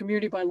traction as a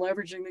community by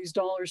leveraging these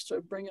dollars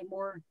to bring in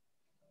more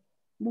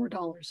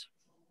dollars.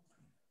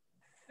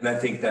 And I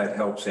think that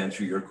helps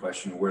answer your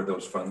question, where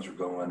those funds are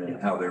going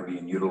and how they're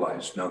being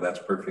utilized. No, that's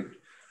perfect.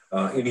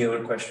 Any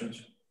other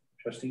questions,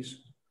 trustees?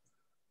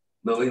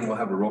 Lillian, we'll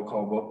have a roll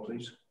call vote,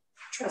 please.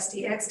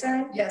 Trustee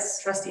Eckstein? Yes.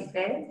 Trustee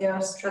Fay?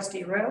 Yes.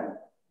 Trustee Rowe?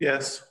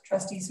 Yes.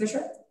 Trustee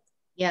Fisher?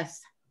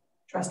 Yes.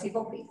 Trustee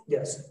Volpe?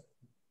 Yes.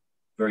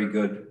 Very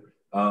good.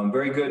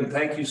 Very good. And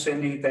thank you,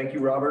 Cindy. Thank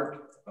you, Robert.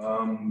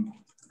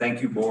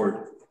 Thank you,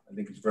 board. I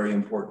think it's very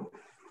important.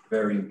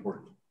 Very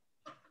important.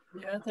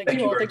 Yeah, thank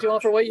you all. Thank you all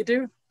for what you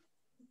do.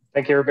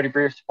 Thank you, everybody,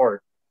 for your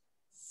support.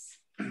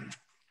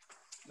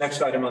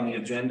 Next item on the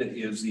agenda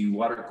is the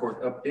water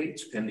court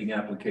updates, pending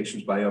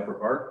applications by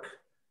Upper Ark.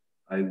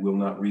 I will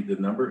not read the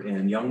number.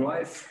 And Young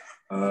Life,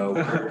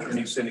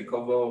 Attorney Cindy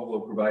Koval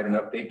will provide an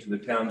update to the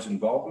town's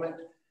involvement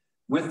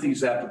with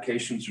these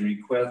applications and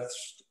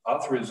request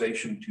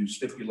authorization to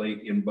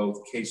stipulate in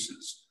both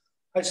cases.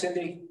 Hi,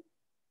 Cindy.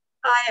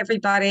 Hi,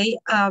 everybody.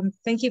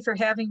 Thank you for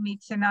having me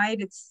tonight.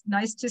 It's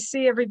nice to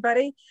see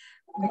everybody.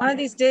 One of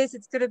these days,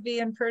 it's going to be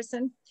in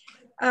person.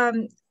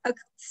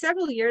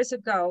 Several years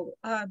ago,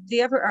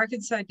 the Upper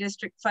Arkansas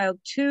District filed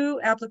 2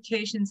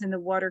 applications in the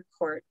water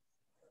court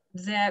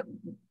that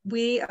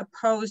we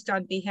opposed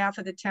on behalf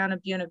of the town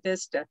of Buena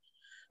Vista.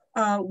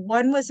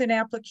 One was an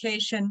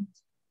application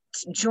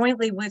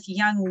jointly with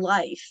Young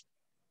Life,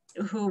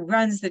 who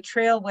runs the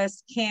Trail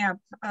West Camp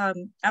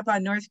up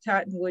on North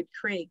Cottonwood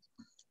Creek.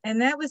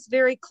 And that was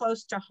very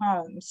close to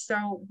home.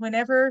 So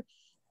whenever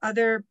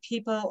other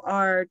people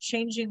are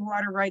changing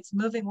water rights,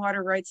 moving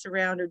water rights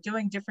around, or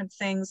doing different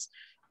things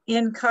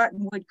in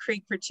Cottonwood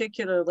Creek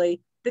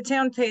particularly, the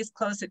town pays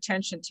close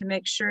attention to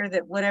make sure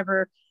that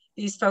whatever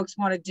these folks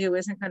want to do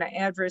isn't going to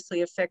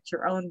adversely affect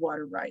your own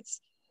water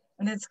rights.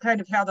 And that's kind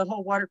of how the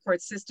whole water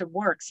court system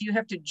works. You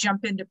have to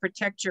jump in to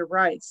protect your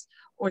rights,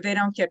 or they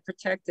don't get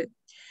protected.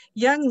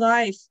 Young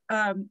Life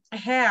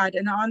had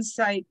an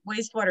on-site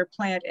wastewater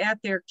plant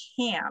at their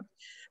camp,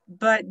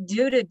 but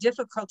due to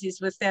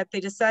difficulties with that, they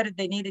decided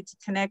they needed to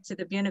connect to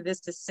the Buena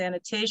Vista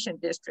Sanitation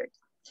District.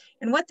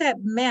 And what that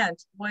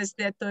meant was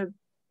that the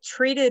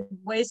treated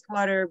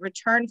wastewater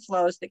return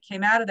flows that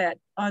came out of that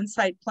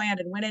on-site plant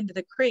and went into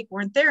the creek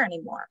weren't there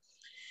anymore.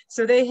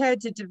 So they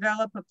had to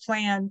develop a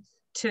plan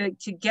to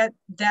get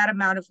that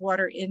amount of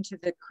water into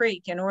the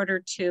creek in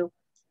order to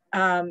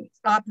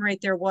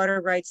operate their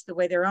water rights the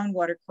way their own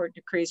water court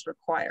decrees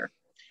require.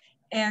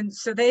 And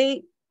so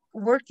they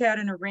worked out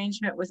an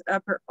arrangement with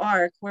Upper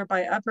Ark,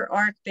 whereby Upper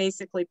Ark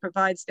basically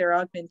provides their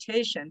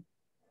augmentation,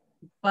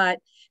 but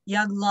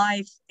Young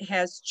Life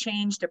has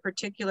changed a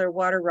particular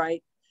water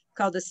right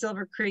called the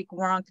Silver Creek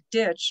Wronk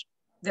Ditch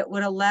that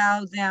would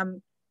allow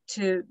them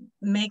to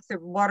make the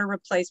water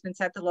replacements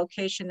at the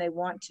location they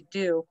want to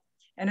do.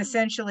 And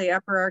essentially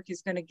Upper Ark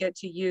is going to get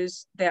to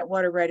use that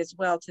water right as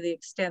well, to the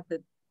extent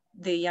that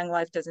the Young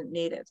Life doesn't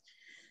need it.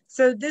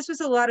 So this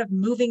was a lot of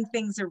moving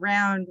things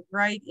around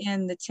right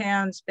in the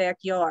town's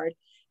backyard.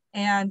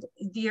 And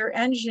your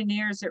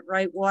engineers at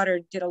Right Water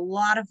did a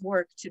lot of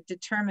work to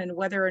determine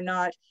whether or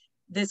not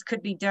this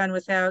could be done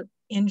without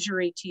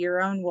injury to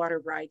your own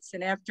water rights.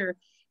 And after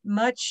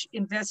much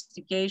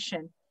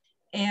investigation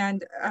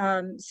and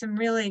some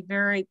really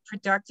very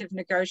productive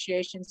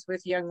negotiations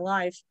with Young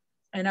Life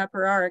and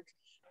Upper Ark,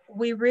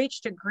 we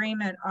reached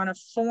agreement on a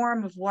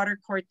form of water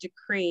court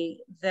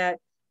decree that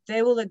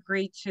they will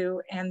agree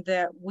to and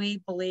that we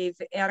believe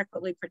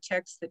adequately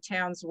protects the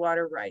town's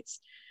water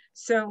rights.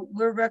 So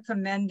we're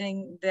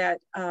recommending that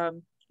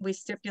we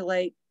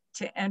stipulate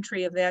to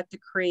entry of that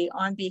decree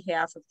on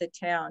behalf of the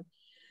town.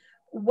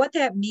 What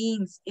that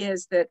means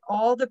is that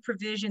all the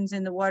provisions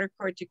in the water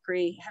court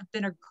decree have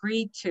been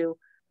agreed to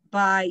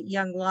by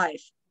Young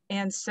Life.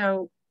 And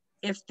so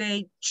if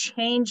they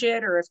change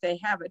it, or if they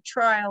have a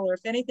trial, or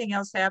if anything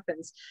else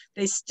happens,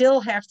 they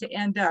still have to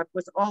end up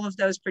with all of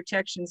those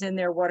protections in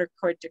their water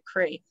court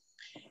decree.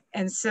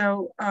 And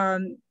so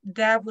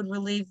that would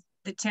relieve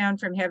the town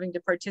from having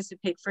to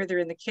participate further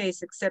in the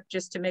case, except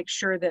just to make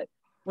sure that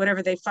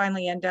whatever they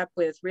finally end up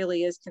with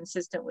really is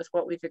consistent with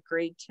what we've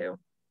agreed to.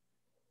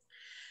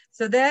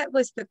 So that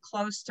was the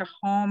close to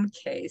home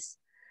case.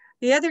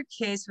 The other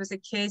case was a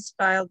case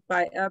filed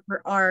by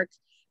Upper Ark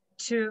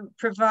to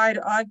provide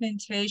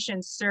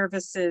augmentation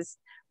services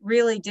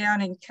really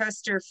down in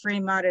Custer,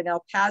 Fremont, and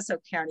El Paso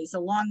counties, a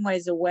long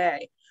ways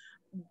away.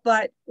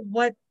 But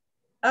what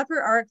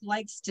Upper Ark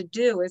likes to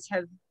do is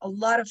have a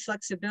lot of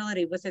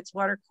flexibility with its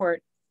water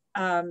court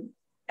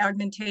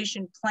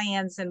augmentation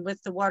plans and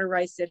with the water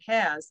rights it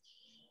has.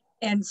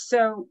 And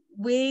so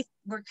we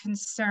were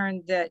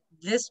concerned that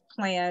this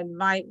plan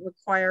might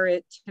require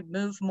it to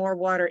move more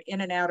water in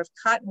and out of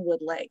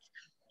Cottonwood Lake,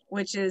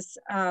 which is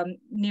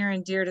near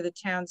and dear to the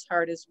town's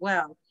heart as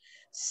well.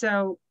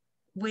 So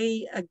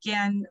we,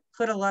 again,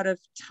 put a lot of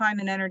time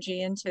and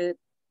energy into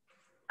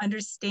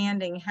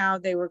understanding how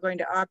they were going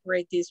to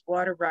operate these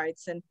water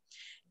rights. And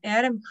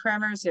Adam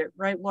Kremers at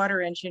Right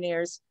Water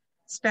Engineers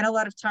spent a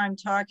lot of time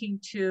talking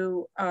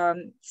to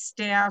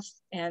staff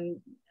and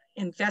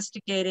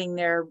investigating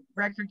their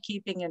record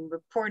keeping and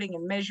reporting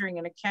and measuring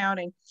and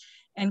accounting,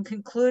 and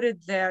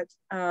concluded that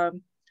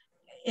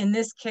in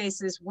this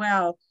case as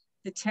well,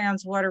 the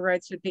town's water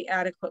rights would be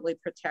adequately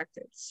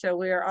protected. So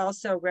we are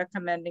also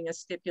recommending a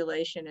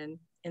stipulation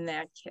in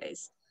that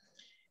case.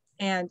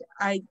 And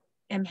I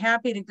am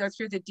happy to go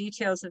through the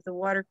details of the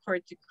water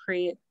court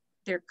decree.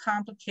 They're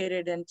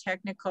complicated and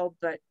technical,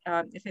 but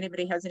if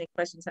anybody has any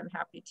questions, I'm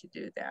happy to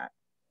do that.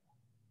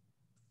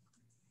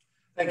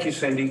 Thank you,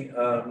 Cindy.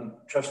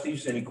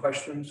 Trustees, any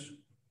questions?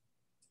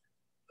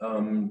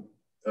 The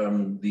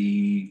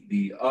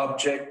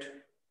object,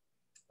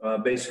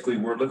 basically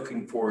we're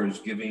looking for is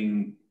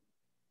giving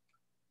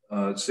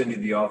Cindy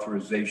the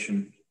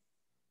authorization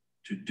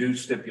to do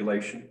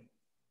stipulation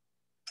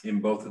in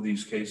both of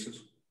these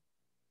cases.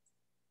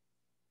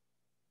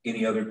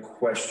 Any other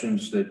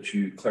questions that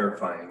you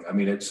clarifying? I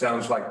mean, it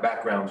sounds like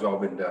background's all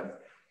been done.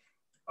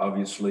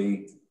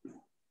 Obviously,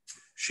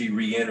 she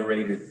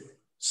reiterated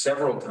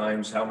several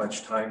times how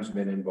much time's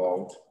been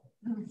involved.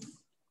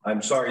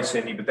 I'm sorry,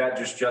 Cindy, but that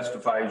just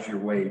justifies your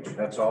wage.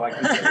 That's all I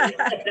can say.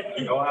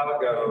 You know how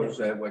it goes.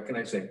 What can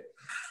I say?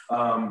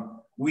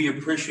 We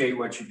appreciate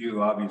what you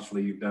do.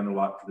 Obviously, you've done a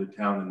lot for the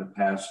town in the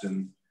past,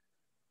 and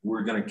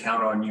we're going to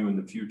count on you in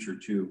the future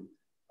too.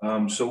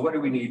 So what do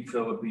we need,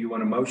 Philip? You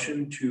want a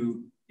motion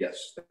to?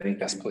 Yes, thank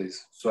you. Yes,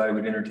 please. So I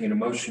would entertain a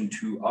motion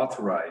to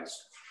authorize.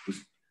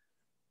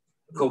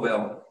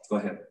 Cobell, go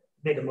ahead.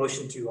 Make a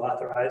motion to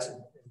authorize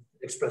and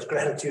express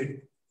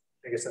gratitude.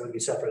 I guess that would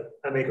be separate.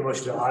 I make a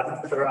motion to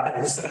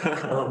authorize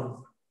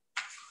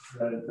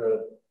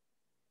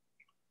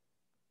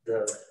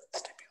the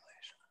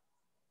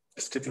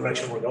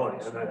stipulation we're going.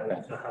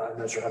 I'm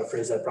not sure how to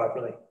phrase that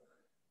properly.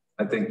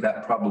 I think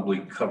that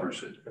probably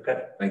covers it.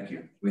 Okay. Thank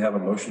you. We have a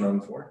motion on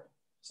the floor.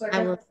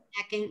 I will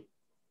second.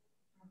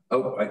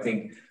 Oh, I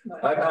think,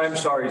 I'm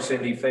sorry,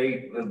 Cindy.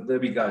 Faye,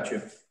 Libby got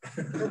you.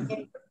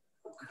 Okay.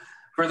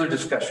 Further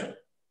discussion.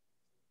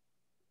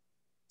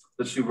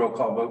 Let's do roll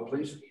call vote,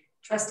 please.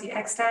 Trustee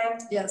Eckstein?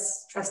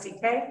 Yes. Trustee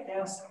Kay?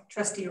 Yes.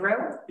 Trustee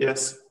Rowe?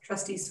 Yes.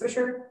 Trustee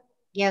Swisher?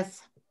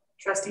 Yes.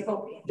 Trustee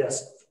Volpe?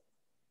 Yes.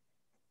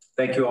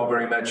 Thank you all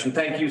very much. And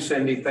thank you,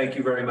 Cindy. Thank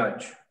you very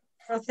much.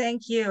 Well,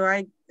 thank you.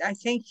 I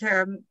think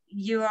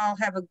you all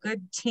have a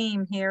good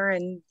team here,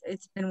 and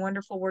it's been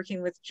wonderful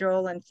working with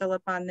Joel and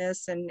Philip on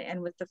this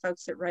and with the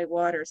folks at Right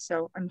Water.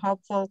 So I'm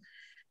hopeful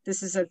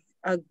this is a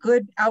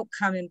good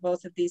outcome in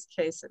both of these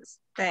cases.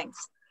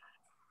 Thanks.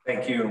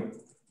 Thank you.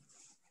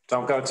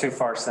 Don't go too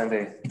far,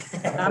 Cindy.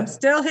 I'm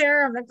still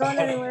here. I'm not going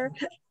anywhere.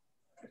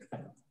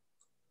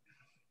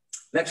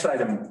 Next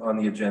item on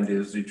the agenda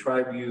is the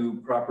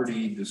Triview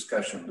property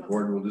discussion. The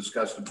board will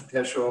discuss the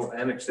potential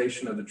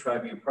annexation of the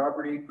Triview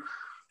property,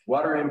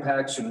 water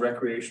impacts and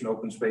recreation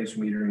open space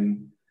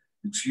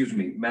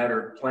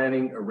matter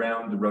planning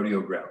around the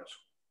rodeo grounds.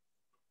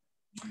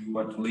 Do you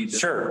want to lead this?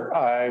 Sure,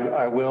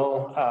 I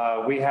will.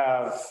 We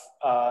have,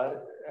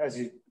 as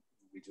we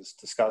just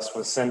discussed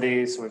with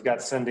Cindy, so we've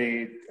got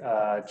Cindy,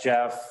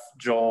 Jeff,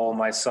 Joel,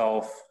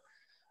 myself,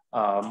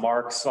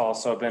 Mark's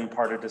also been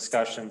part of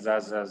discussions,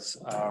 as has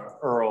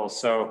Earl.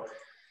 So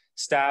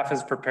staff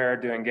is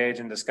prepared to engage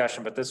in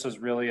discussion, but this was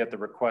really at the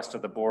request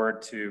of the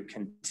board to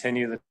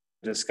continue the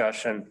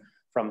discussion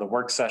from the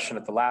work session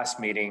at the last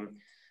meeting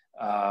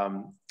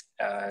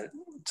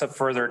to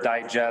further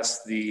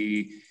digest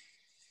the,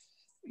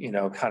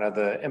 kind of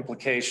the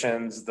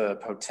implications, the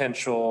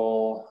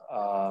potential,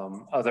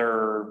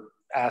 other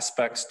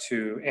aspects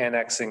to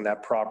annexing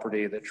that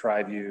property that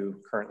TriView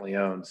currently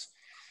owns.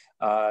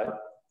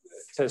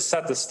 To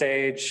set the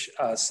stage,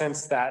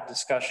 since that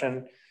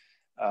discussion,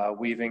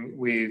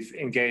 we've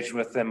engaged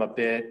with them a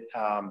bit.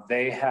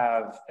 They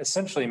have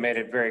essentially made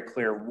it very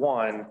clear,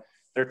 one,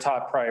 their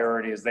top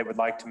priority is they would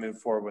like to move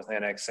forward with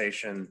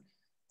annexation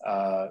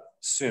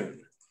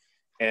soon.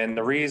 And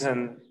the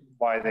reason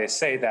why they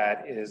say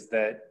that is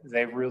that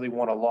they really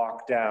want to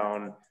lock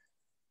down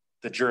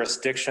the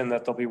jurisdiction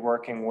that they'll be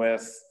working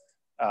with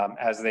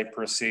as they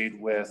proceed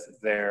with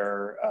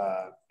their,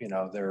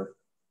 their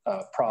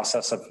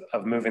process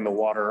of moving the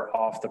water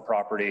off the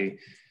property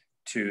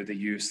to the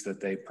use that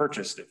they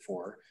purchased it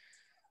for.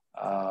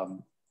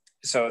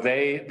 So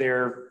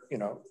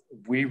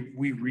we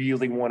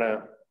really want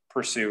to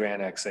pursue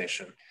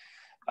annexation.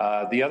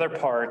 The other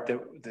part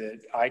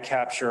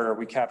that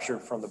we captured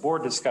from the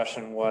board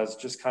discussion was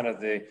just kind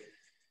of the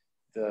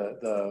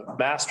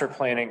master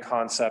planning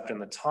concept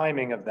and the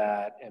timing of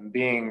that, and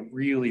being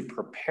really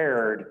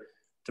prepared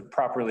to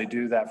properly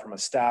do that from a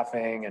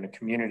staffing and a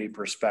community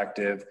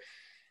perspective.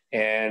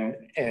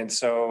 And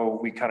so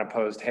we kind of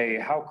posed, hey,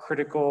 how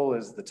critical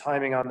is the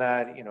timing on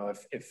that?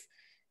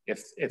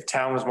 If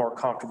town was more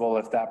comfortable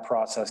if that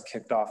process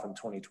kicked off in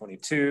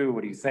 2022,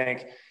 what do you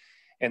think?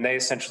 And they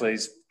essentially,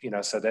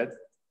 said that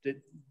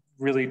it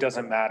really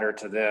doesn't matter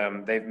to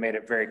them. They've made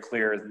it very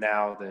clear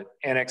now that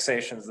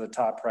annexation is the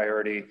top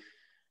priority.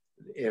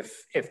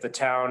 If the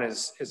town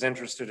is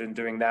interested in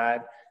doing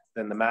that,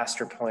 then the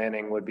master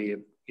planning would be,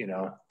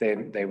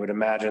 they would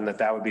imagine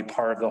that would be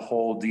part of the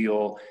whole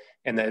deal,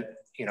 and that,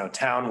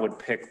 town would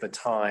pick the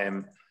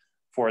time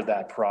for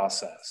that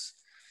process.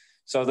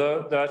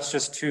 So that's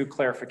just two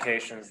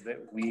clarifications that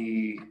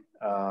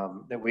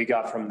we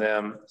got from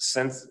them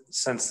since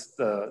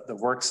the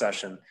work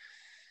session.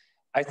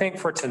 I think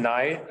for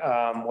tonight,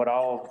 what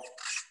I'll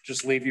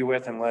just leave you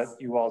with and let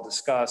you all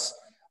discuss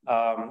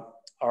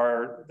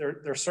are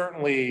there's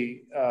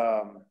certainly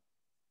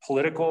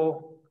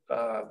political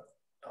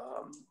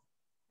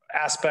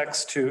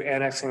aspects to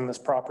annexing this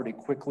property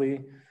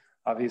quickly.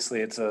 Obviously,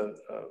 it's a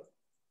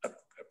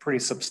pretty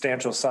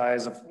substantial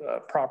size of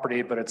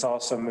property, but it's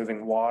also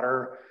moving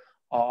water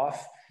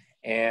off.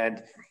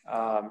 And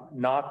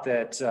not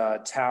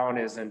that town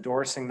is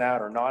endorsing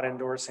that or not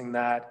endorsing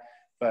that,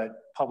 but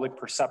public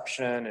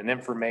perception and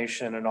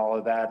information and all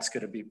of that's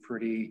going to be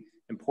pretty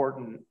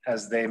important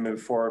as they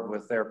move forward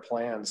with their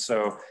plans.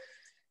 So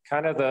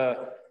kind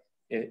of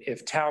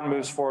if town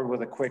moves forward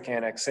with a quick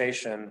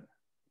annexation,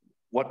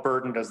 what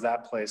burden does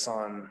that place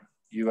on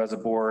you as a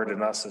board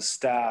and us as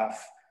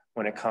staff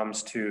when it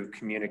comes to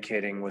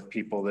communicating with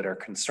people that are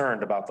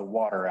concerned about the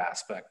water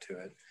aspect to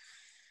it?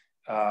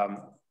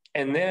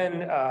 And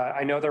then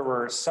I know there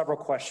were several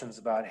questions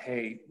about,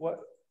 hey, what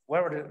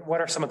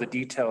are some of the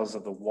details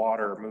of the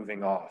water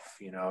moving off?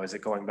 Is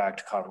it going back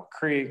to Cottonwood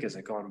Creek? Is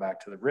it going back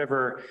to the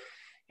river?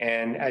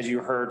 And as you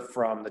heard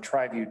from the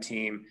TriView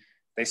team,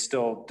 they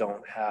still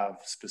don't have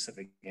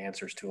specific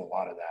answers to a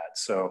lot of that.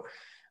 So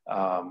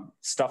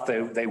stuff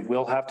they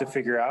will have to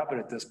figure out, but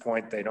at this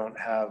point, they don't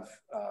have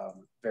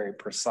very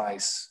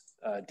precise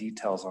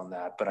details on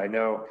that. But I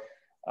know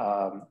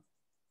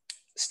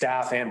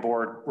staff and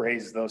board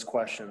raised those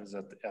questions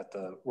at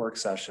the work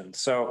session.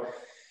 So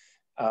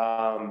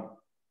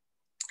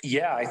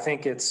yeah, I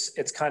think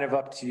it's kind of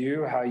up to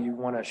you how you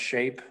want to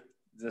shape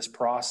this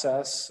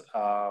process.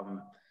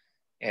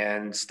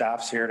 And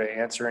staff's here to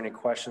answer any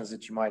questions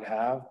that you might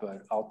have,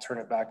 but I'll turn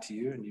it back to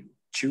you and you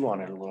chew on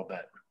it a little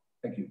bit.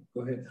 Thank you.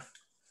 Go ahead.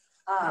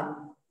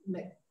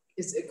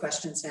 Is it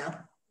questions now?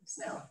 It's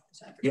now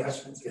time for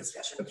questions and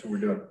discussion. That's what we're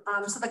doing.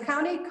 So the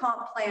county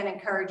comp plan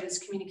encourages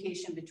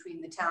communication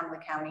between the town and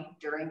the county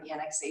during the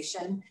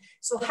annexation.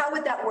 So how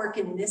would that work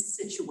in this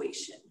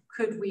situation?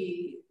 Could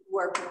we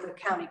work with the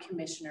county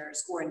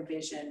commissioners or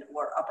Envision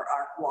or Upper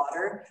Ark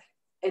Water?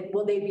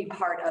 Will they be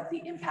part of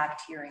the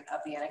impact hearing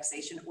of the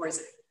annexation, or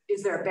is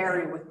there a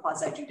barrier with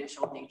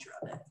quasi-judicial nature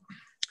of it?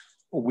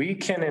 We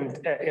can,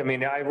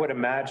 I would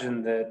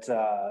imagine that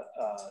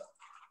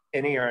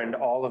any and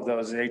all of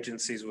those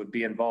agencies would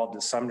be involved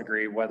to some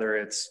degree, whether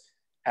it's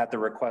at the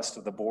request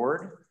of the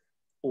board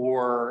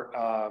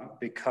or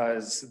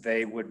because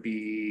they would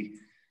be,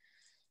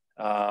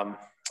 a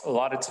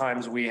lot of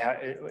times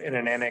in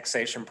an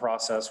annexation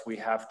process,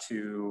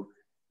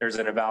 there's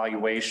an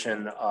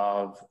evaluation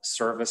of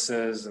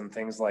services and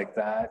things like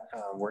that,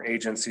 where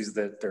agencies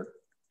that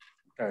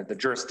the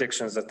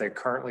jurisdictions that they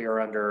currently are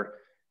under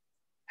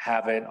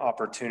have an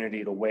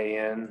opportunity to weigh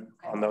in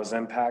on those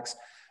impacts.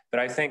 But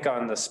I think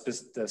on the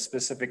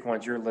specific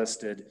ones you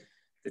listed,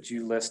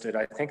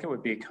 I think it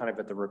would be kind of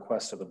at the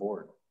request of the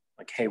board.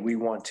 Like, hey, we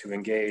want to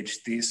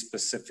engage these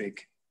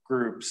specific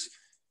groups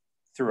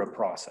through a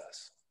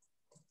process.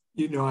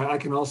 I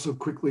can also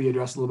quickly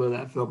address a little bit of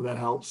that, Phil, but that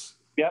helps.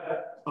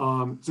 Yep.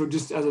 So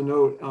just as a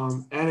note,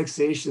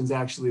 annexation is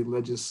actually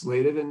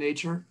legislative in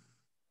nature.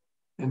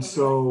 And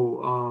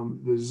so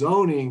the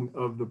zoning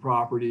of the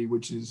property,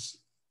 which is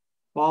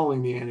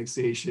following the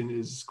annexation,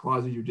 is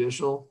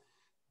quasi-judicial.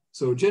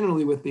 So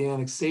generally with the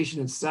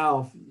annexation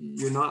itself,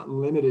 you're not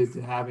limited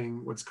to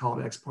having what's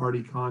called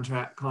ex-parte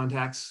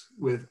contacts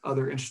with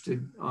other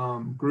interested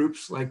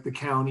groups like the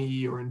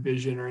county or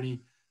Envision or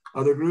any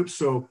other groups.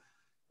 So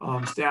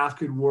staff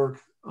could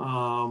work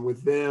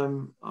with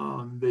them.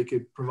 They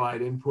could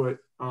provide input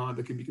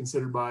that could be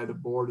considered by the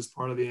board as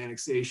part of the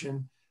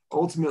annexation.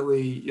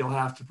 Ultimately, you'll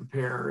have to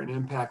prepare an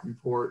impact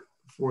report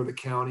for the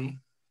county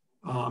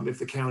if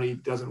the county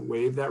doesn't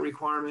waive that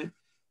requirement.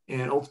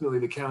 And ultimately,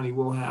 the county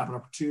will have an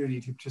opportunity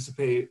to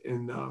participate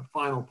in the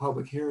final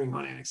public hearing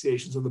on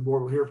annexation. So the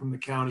board will hear from the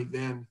county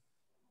then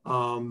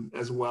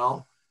as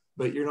well.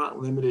 But you're not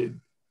limited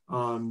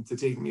to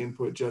taking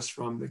input just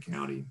from the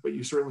county, but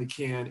you certainly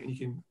can, and you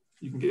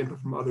can get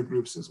input from other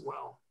groups as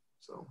well.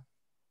 So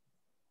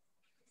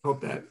hope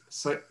that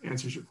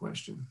answers your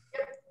question.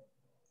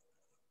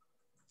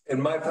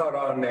 And my thought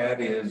on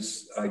that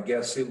is, I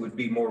guess it would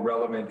be more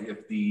relevant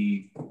if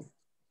the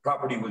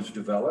property was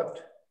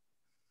developed.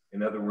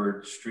 In other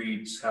words,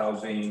 streets,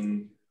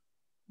 housing,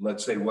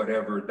 let's say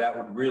whatever, that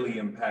would really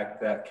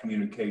impact that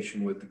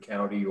communication with the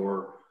county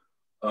or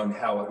on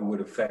how it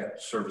would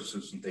affect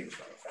services and things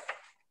like that.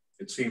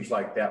 It seems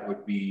like that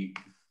would be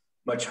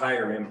much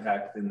higher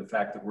impact than the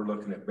fact that we're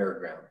looking at bare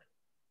ground.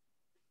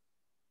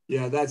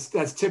 Yeah, that's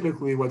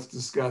typically what's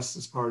discussed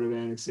as part of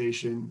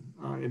annexation,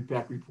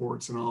 impact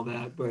reports and all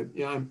that. But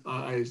yeah,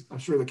 I'm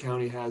sure the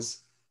county has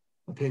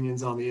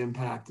opinions on the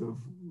impact of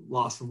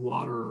loss of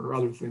water or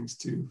other things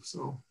too.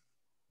 So,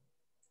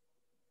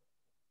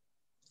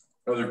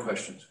 other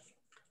questions?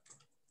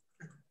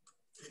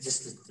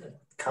 Just a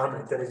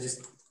comment that there's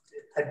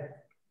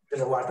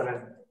a lot that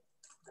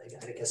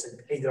I guess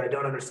either I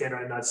don't understand or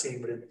I'm not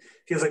seeing, but it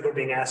feels like we're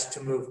being asked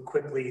to move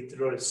quickly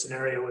through a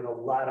scenario with a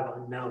lot of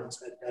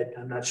unknowns.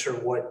 I'm not sure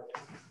what,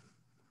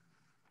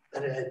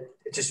 and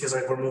it just feels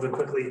like we're moving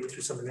quickly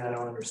through something that I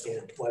don't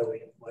understand. Why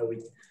we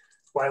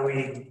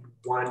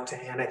want to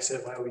annex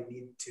it, why we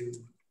need to.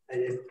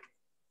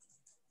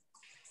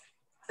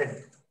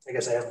 I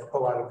guess I have a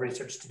lot of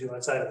research to do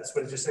outside of this,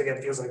 but it just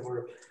again feels like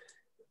we're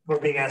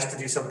being asked to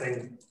do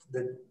something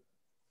that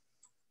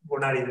we're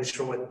not even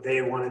sure what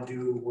they want to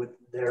do with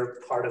their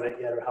part of it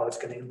yet, or how it's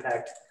going to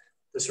impact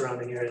the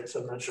surrounding area.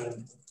 So I'm not sure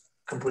I'm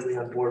completely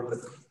on board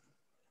with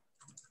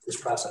this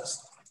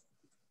process.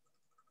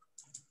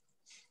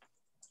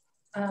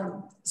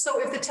 So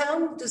if the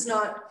town does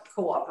not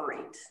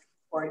cooperate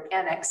or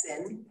annex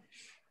in,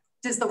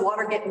 does the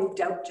water get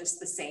moved out just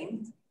the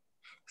same?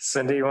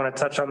 Cindy, you want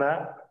to touch on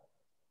that?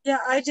 Yeah,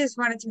 I just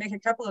wanted to make a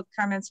couple of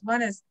comments.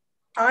 One is,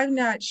 I'm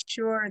not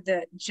sure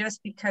that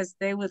just because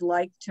they would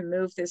like to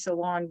move this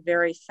along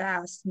very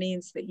fast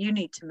means that you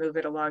need to move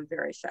it along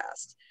very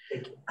fast.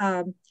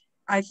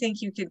 I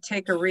think you could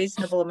take a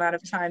reasonable amount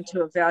of time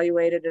to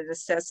evaluate it and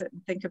assess it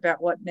and think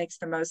about what makes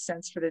the most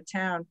sense for the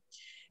town.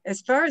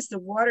 As far as the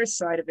water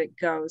side of it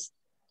goes,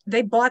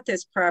 they bought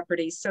this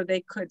property so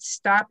they could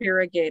stop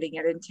irrigating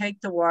it and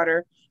take the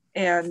water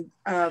and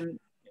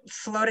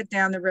float it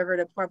down the river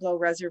to Pueblo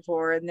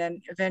Reservoir, and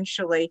then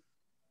eventually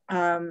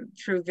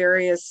through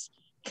various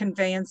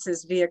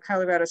conveyances via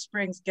Colorado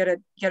Springs, get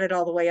it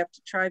all the way up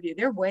to Triview.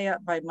 They're way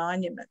up by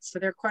Monument, so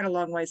they're quite a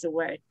long ways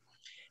away.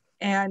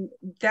 And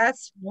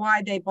that's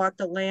why they bought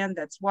the land,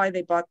 that's why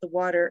they bought the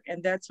water,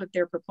 and that's what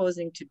they're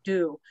proposing to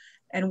do.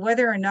 And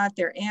whether or not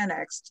they're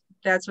annexed,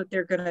 that's what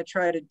they're gonna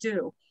try to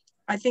do.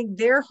 I think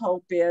their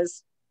hope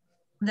is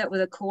that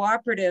with a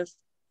cooperative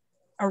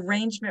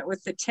arrangement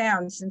with the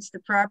town, since the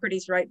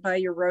property's right by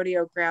your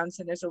rodeo grounds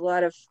and there's a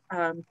lot of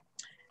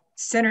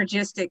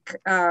synergistic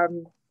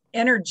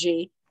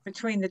energy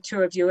between the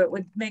two of you, it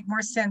would make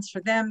more sense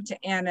for them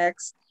to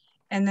annex,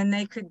 and then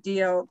they could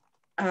deal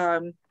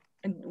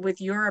with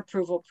your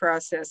approval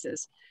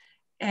processes.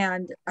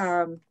 And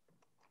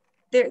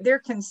they're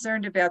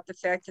concerned about the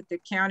fact that the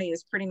county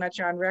is pretty much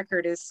on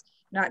record as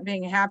not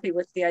being happy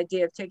with the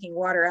idea of taking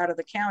water out of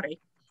the county.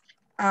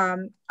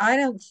 I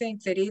don't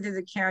think that either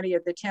the county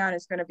or the town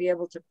is going to be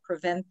able to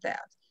prevent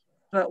that.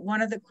 But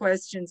one of the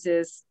questions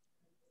is,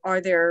 are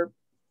there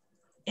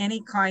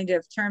any kind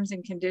of terms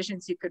and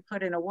conditions you could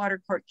put in a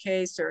water court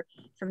case, or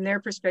from their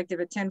perspective,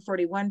 a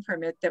 1041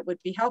 permit that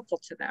would be helpful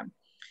to them?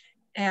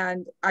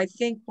 And I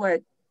think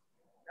what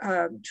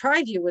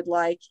Triview would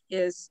like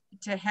is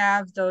to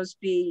have those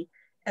be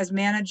as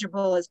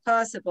manageable as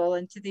possible.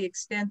 And to the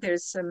extent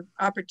there's some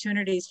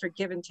opportunities for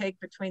give and take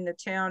between the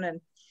town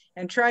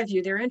and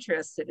Triview, they're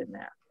interested in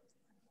that.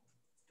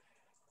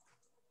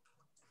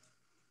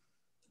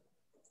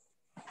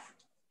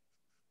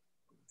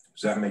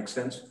 Does that make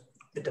sense?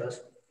 It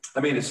does. I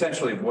mean,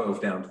 essentially it boils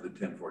down to the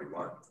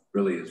 1041.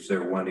 Really, is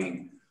they're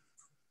wanting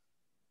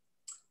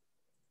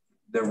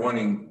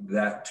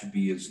that to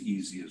be as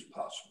easy as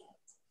possible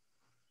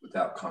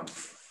without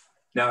conflict.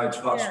 Now it's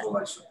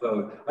possible,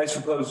 yeah. I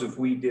suppose if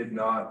we did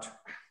not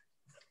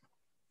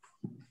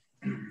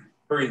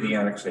hurry the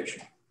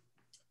annexation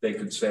they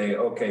could say,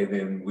 okay,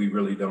 then we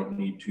really don't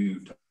need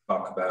to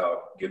talk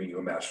about giving you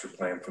a master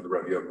plan for the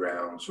rodeo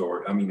grounds.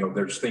 Or, I mean, you know,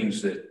 there's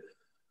things that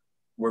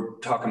we're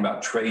talking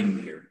about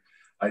trading here.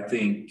 I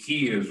think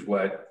key is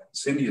what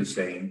Cindy is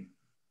saying.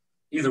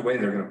 Either way,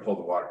 they're going to pull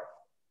the water.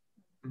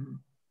 Mm-hmm.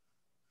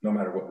 No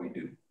matter what we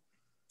do,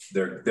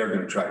 they're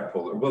going to try to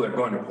pull it. Well, they're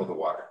going to pull the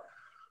water.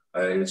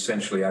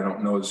 Essentially, I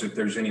don't know as if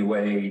there's any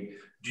way.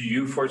 Do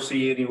you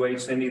foresee any way,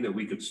 Cindy, that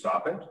we could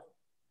stop it?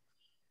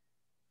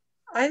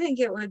 I think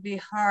it would be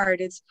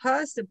hard. It's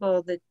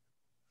possible that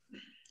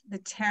the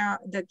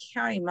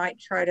county might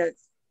try to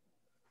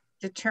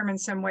determine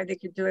some way they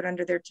could do it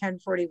under their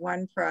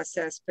 1041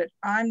 process, but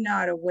I'm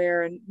not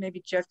aware, and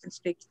maybe Jeff can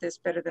speak to this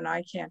better than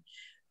I can,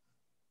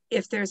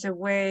 if there's a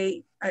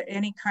way,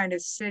 any kind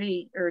of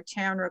city or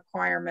town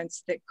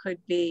requirements that could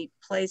be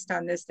placed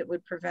on this that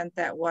would prevent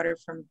that water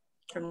from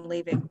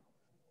leaving.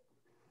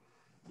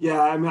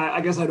 Yeah, I mean,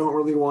 I guess I don't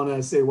really want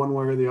to say one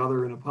way or the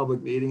other in a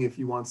public meeting. If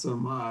you want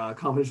some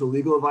confidential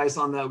legal advice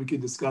on that, we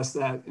could discuss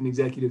that in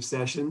executive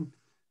session.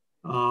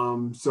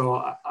 So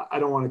I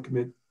don't want to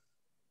commit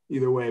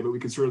either way, but we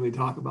could certainly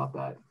talk about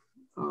that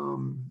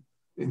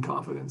in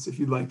confidence if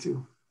you'd like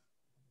to.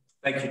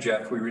 Thank you,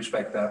 Jeff. We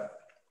respect that.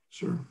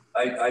 Sure.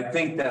 I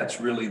think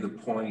that's really the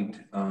point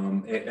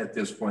at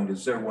this point,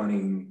 is they're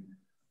wanting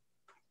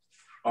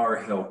our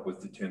help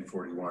with the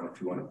 1041,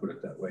 if you want to put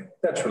it that way.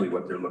 That's really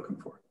what they're looking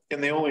for.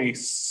 And the only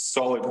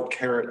solid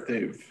carrot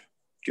they've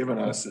given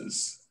us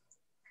is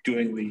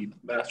doing the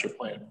master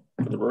plan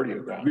for the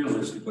rodeo ground.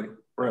 Realistically.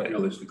 Right.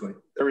 Realistically.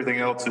 Everything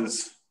else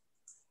is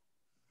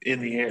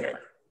in the air.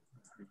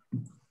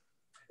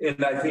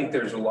 And I think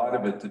there's a lot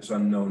of it that's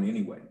unknown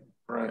anyway.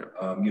 Right.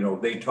 You know,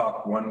 they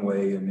talk one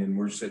way, and then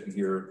we're sitting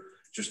here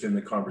just in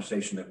the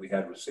conversation that we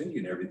had with Cindy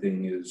and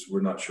everything is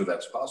we're not sure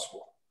that's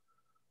possible.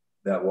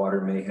 That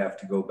water may have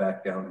to go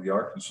back down to the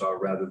Arkansas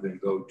rather than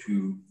go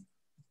to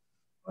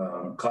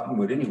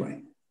Cottonwood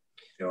anyway.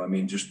 You know, I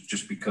mean,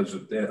 just because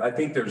of that, I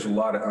think there's a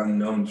lot of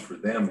unknowns for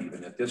them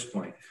even at this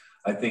point.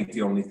 I think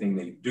the only thing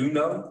they do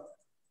know,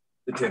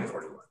 the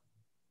 1041.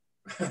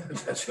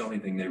 That's the only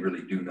thing they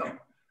really do know.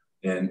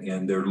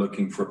 And they're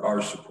looking for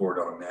our support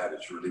on that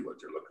is really what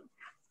they're looking for.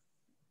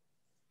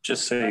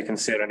 Just so you can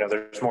see it, I know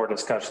there's more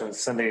discussions.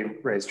 Cindy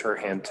raised her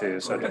hand too,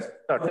 so okay.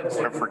 I didn't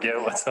want to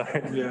forget what's on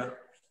it. Yeah.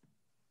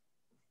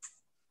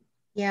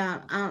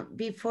 Yeah,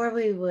 before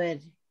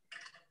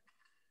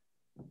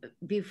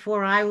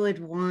I would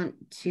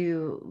want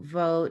to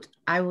vote,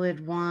 I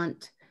would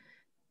want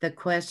the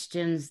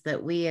questions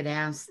that we had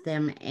asked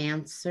them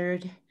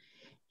answered.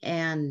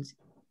 And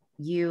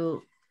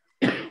you,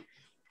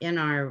 in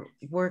our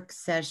work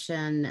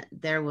session,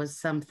 there was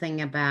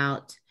something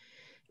about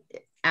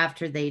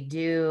after they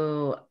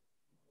do,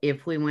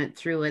 if we went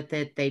through with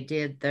it, they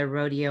did the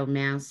rodeo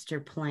master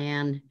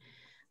plan,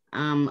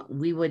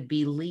 we would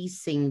be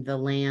leasing the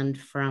land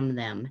from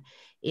them.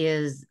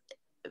 Is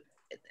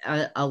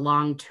a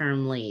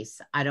long-term lease.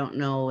 I don't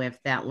know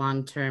if that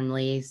long-term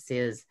lease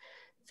is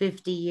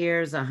 50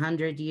 years,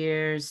 100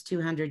 years,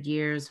 200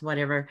 years,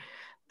 whatever,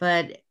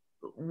 but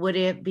would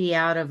it be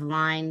out of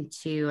line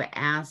to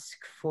ask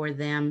for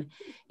them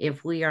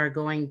if we are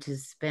going to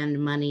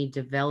spend money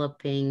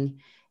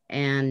developing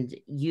and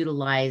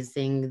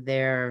utilizing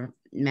their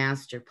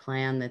master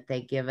plan that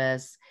they give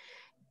us,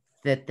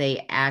 that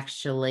they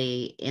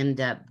actually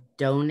end up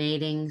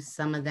donating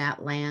some of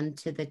that land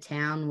to the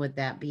town? Would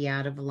that be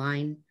out of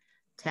line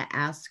to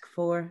ask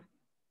for?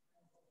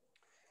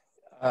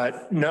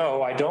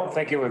 No, I don't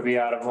think it would be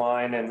out of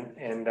line.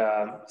 And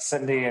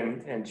Cindy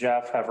and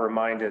Jeff have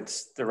reminded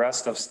the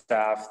rest of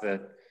staff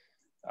that,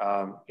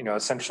 you know,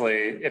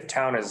 essentially if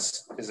town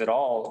is at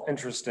all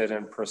interested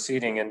in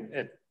proceeding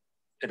in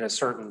a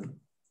certain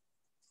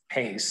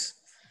pace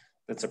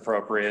that's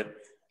appropriate,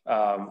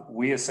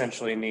 we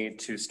essentially need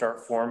to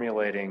start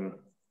formulating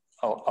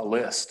a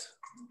list,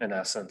 in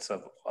essence,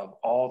 of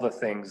all the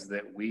things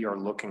that we are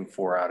looking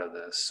for out of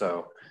this.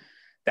 So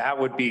that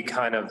would be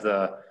kind of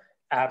the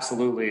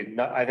absolutely,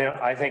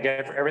 I think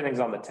everything's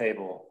on the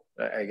table,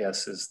 I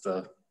guess, is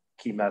the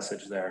key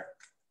message there.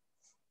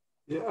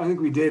 Yeah, I think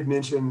we did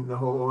mention the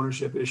whole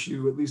ownership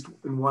issue, at least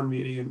in one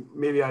meeting, and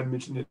maybe I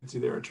mentioned it to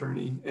their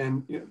attorney.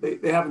 And you know,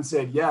 they haven't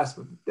said yes,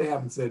 but they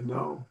haven't said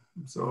no.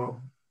 So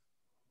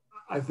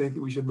I think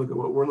that we should look at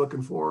what we're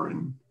looking for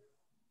and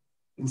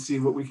see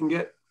what we can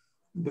get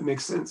that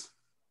makes sense.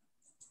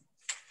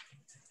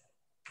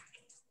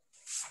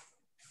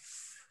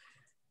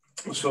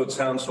 So it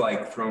sounds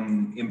like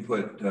from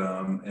input,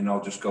 and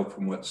I'll just go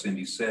from what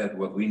Cindy said,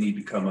 what we need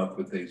to come up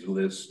with is a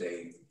list,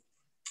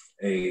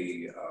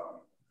 a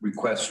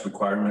request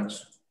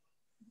requirements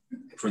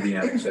for the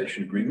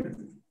annexation agreement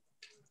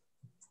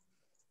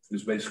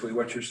is basically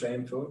what you're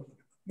saying, Philip?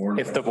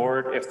 If the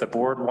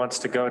board wants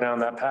to go down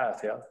that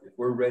path, yeah. If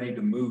we're ready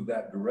to move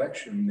that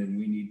direction, then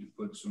we need to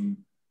put some,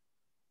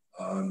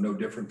 no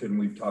different than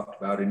we've talked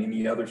about in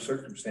any other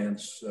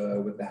circumstance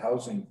with the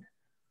housing.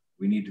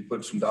 We need to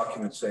put some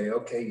documents, say,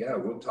 okay, yeah,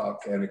 we'll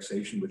talk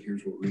annexation, but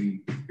here's what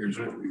we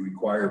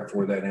require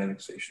for that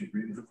annexation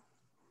agreement.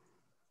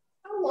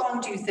 how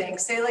long do you think,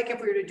 say like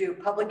if we were to do a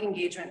public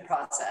engagement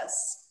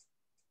process,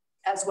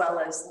 as well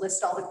as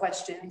list all the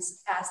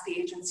questions, ask the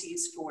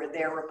agencies for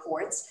their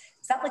reports,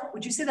 is that like,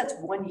 would you say that's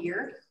 1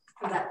 year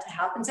for that to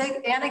happen?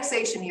 Say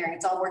annexation hearing,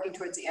 it's all working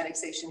towards the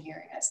annexation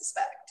hearing, I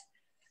suspect.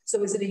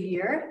 So is it a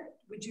year,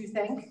 would you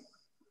think?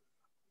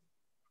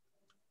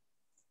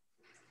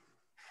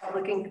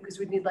 Because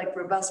we need like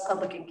robust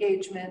public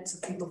engagement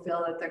so people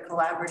feel that they're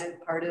collaborative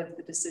part of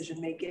the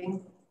decision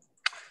making.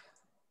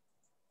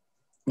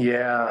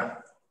 Yeah,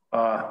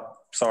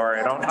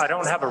 sorry, I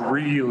don't have a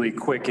really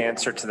quick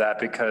answer to that,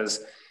 because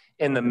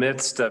in the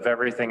midst of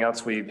everything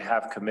else we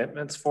have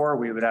commitments for,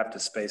 we would have to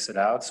space it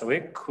out. So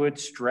it could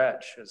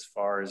stretch as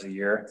far as a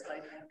year.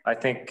 I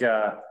think,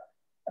 yeah,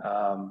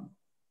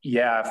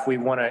 if we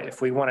want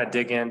to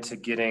dig into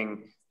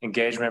getting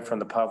engagement from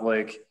the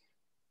public,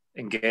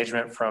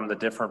 engagement from the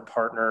different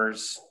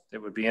partners that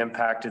would be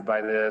impacted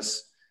by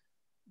this,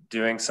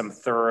 doing some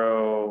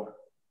thorough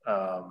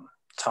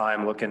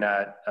time looking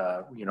at,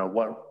 you know,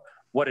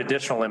 what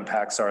additional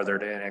impacts are there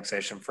to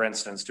annexation? For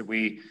instance, do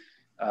we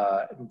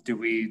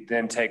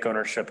then take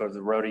ownership of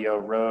the Rodeo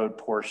Road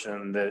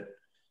portion that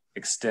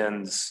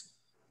extends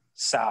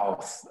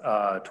south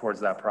towards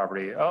that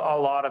property? A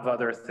lot of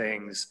other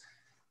things.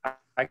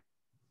 I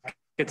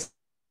could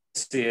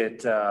see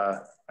it.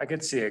 I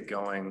could see it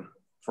going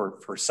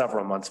for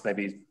several months,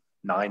 maybe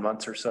 9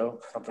 months or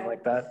so, something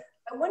like that.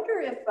 I wonder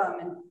if,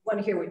 and want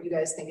to hear what you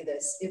guys think of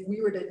this. If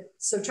we were to,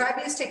 so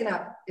Tri-B is taken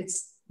up,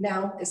 it's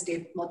now, as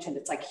Dave mentioned,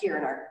 it's like here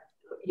in our,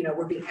 you know,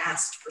 we're being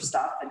asked for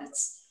stuff, and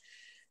it's,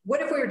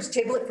 what if we were to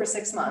table it for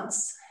 6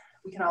 months?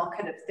 We can all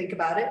kind of think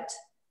about it.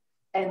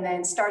 And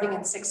then starting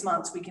in 6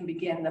 months, we can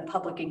begin the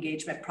public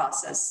engagement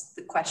process,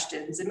 the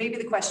questions, and maybe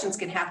the questions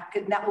can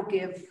happen, that will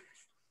give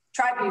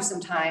Tri-B some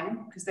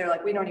time, because they're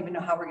like, we don't even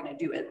know how we're going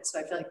to do it. So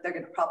I feel like they're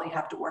going to probably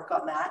have to work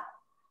on that.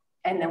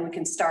 And then we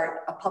can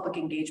start a public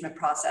engagement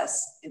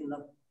process in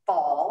the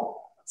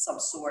fall of some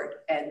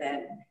sort, and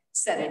then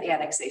set an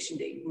annexation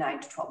date 9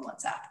 to 12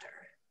 months after.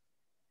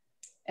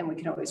 And we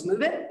can always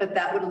move it, but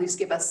that would at least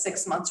give us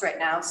 6 months right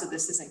now. So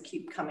this doesn't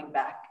keep coming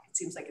back. It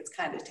seems like it's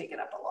kind of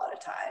taken up a lot of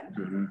time.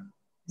 Mm-hmm.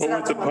 So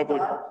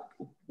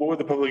what would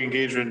the public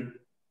engagement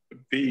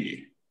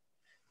be?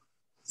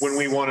 When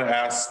we want to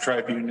ask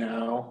Tribune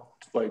now,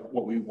 like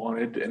what we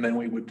wanted, and then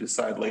we would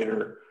decide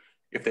later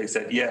if they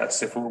said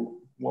yes, if we're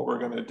what we're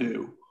going to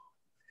do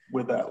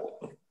with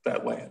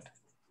that land,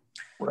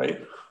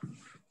 right?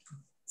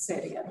 Say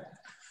it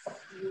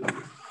again.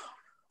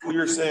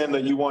 You're saying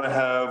that you want to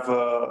have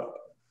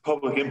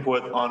public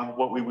input on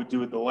what we would do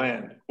with the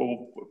land.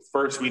 Well,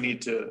 first we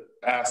need to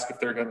ask if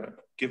they're going to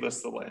give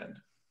us the land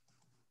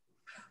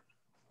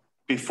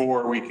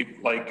before we could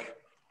like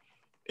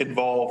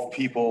involve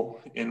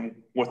people in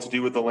what to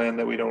do with the land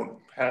that we don't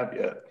have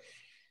yet,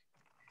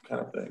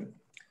 kind of thing.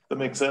 That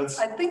makes sense?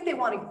 I think they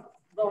want to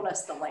loan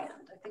us the land.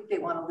 I think they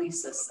want to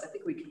lease us. I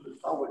think we can move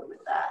forward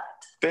with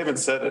that. They haven't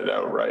said it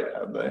outright,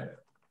 have they?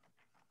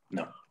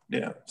 No.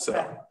 Yeah, so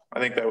okay. I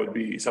think that would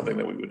be something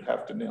that we would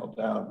have to nail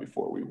down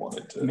before we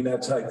wanted to. I mean, I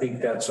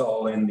think that's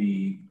all in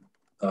the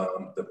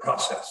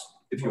process,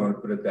 if you want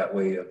to put it that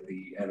way, of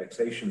the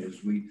annexation.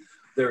 Is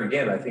there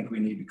again, I think we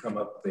need to come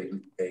up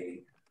with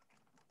a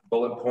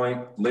bullet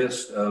point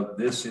list of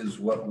this is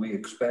what we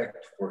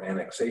expect for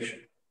annexation.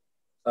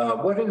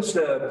 What is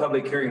the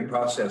public hearing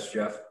process,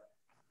 Jeff?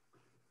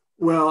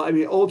 Well, I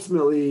mean,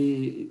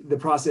 ultimately, the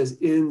process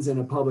ends in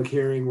a public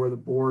hearing where the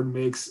board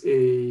makes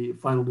a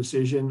final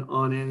decision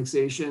on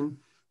annexation.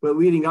 But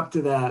leading up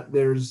to that,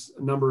 there's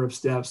a number of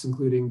steps,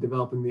 including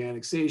developing the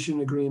annexation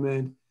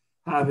agreement,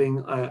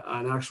 having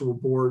an actual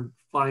board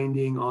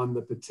finding on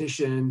the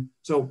petition.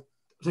 So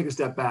take a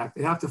step back.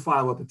 They have to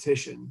file a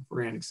petition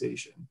for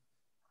annexation.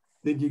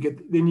 Then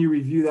you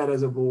review that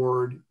as a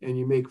board, and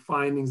you make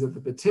findings that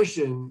the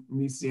petition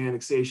meets the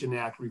Annexation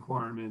Act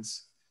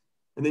requirements.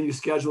 And then you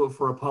schedule it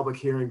for a public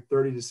hearing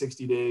 30 to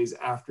 60 days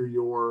after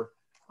your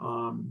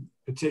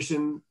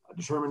petition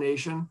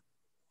determination.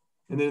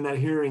 And then in that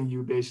hearing,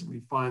 you basically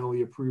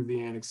finally approve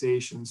the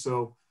annexation.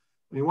 So,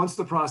 I mean, once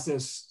the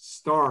process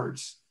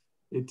starts,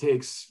 it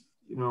takes,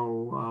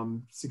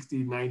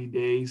 60, 90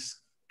 days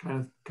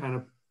kind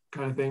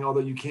of thing, although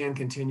you can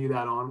continue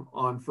that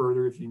on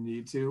further if you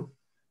need to.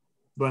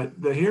 But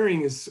the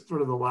hearing is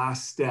sort of the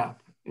last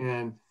step.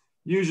 And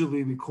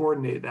usually we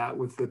coordinate that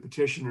with the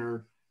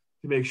petitioner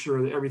to make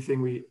sure that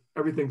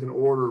everything's in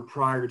order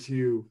prior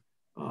to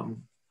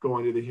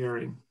going to the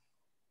hearing.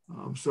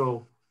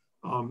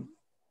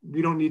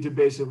 We don't need to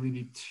basically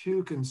be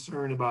too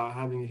concerned about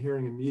having a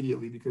hearing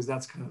immediately, because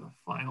that's kind of the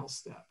final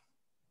step.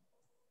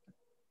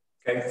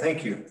 Okay,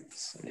 thank you.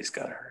 Cindy's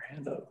got her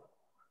hand up.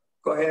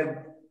 Go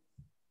ahead.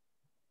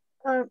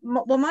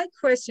 Well, my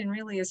question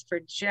really is for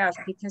Jeff,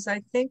 because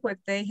I think what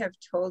they have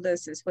told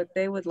us is what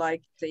they would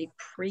like the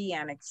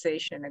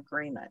pre-annexation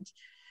agreement.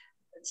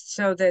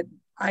 So that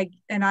I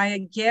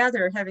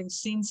gather, having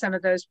seen some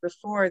of those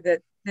before,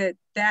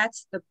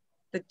 that's the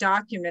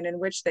document in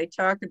which they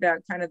talk about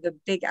kind of the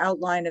big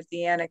outline of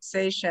the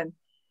annexation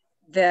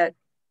that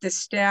the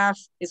staff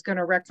is going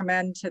to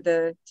recommend to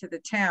the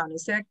town.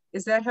 Is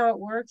that how it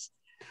works?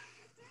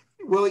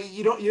 Well,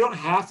 you don't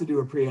have to do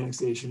a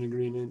pre-annexation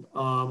agreement,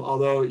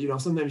 although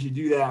sometimes you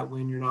do that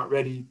when you're not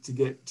ready to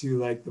get to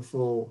like the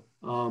full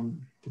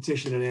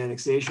petition and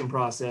annexation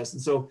process.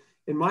 And so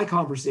in my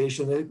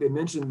conversation, they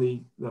mentioned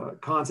the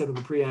concept of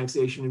the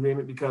pre-annexation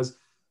agreement because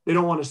they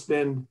don't want to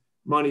spend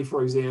money,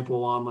 for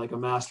example, on like a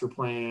master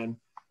plan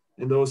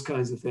and those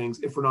kinds of things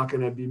if we're not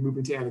going to be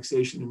moving to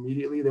annexation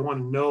immediately. They want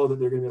to know that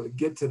they're going to be able to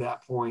get to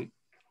that point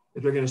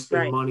if they're going to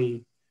spend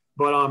money.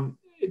 But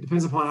it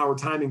depends upon how we're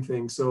timing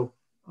things. So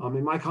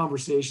in my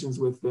conversations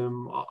with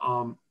them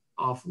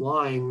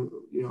offline,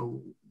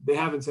 they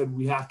haven't said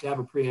we have to have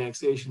a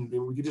pre-annexation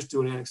agreement. We could just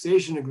do an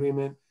annexation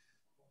agreement,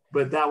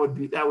 but that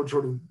would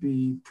sort of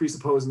be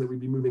presupposing that we'd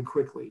be moving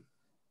quickly.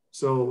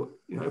 So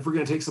if we're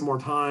going to take some more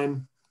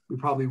time, we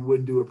probably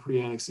would do a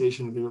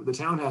pre-annexation agreement. The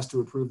town has to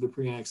approve the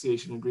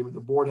pre-annexation agreement. The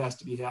board has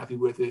to be happy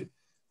with it.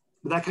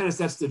 But that kind of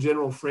sets the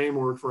general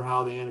framework for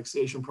how the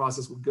annexation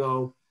process would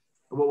go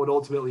and what would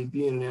ultimately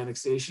be in an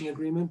annexation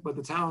agreement. But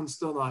the town's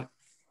still not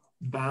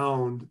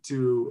bound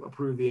to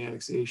approve the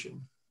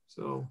annexation.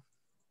 So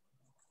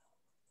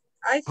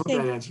I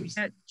think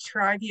that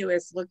TriView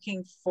is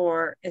looking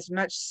for as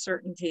much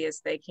certainty as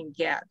they can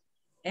get.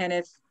 And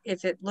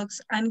if it looks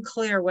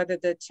unclear whether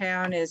the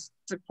town is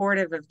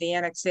supportive of the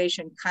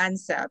annexation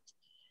concept,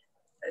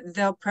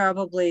 they'll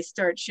probably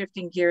start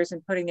shifting gears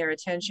and putting their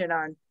attention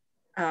on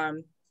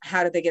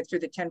how do they get through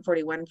the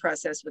 1041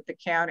 process with the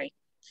county.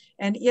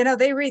 And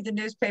they read the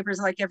newspapers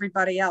like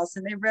everybody else,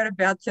 and they read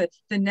about the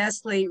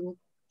Nestle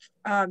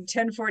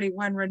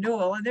 1041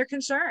 renewal, and they're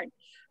concerned,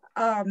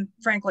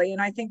 frankly.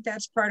 And I think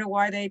that's part of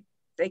why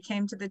they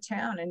came to the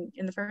town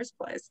in the first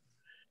place.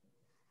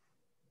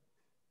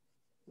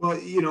 Well,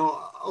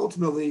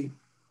 ultimately,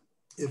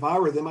 if I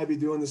were them, I'd be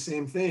doing the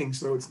same thing.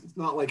 So it's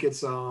not like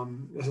it's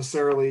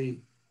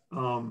necessarily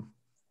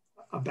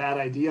a bad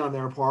idea on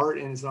their part,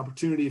 and it's an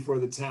opportunity for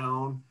the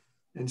town.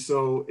 And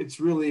so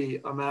it's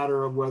really a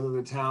matter of whether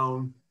the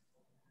town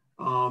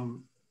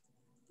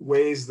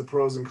weighs the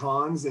pros and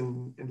cons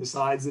and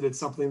decides that it's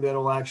something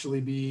that'll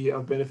actually be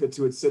of benefit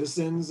to its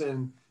citizens.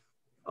 And,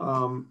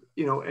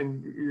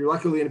 and you're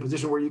luckily in a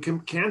position where you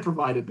can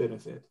provide a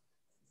benefit.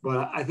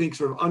 But I think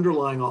sort of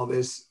underlying all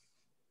this,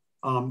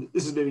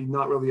 this is maybe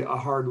not really a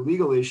hard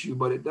legal issue,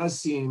 but it does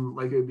seem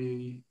like it would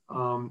be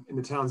in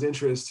the town's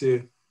interest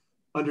to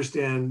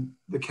understand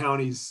the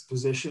county's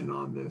position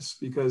on this,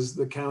 because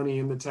the county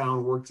and the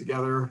town work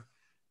together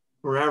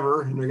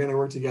forever, and they're going to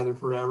work together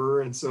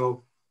forever. And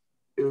so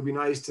it would be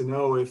nice to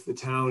know if the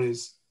town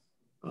is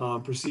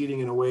proceeding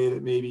in a way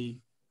that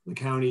maybe the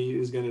county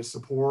is going to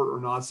support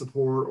or not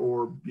support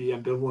or be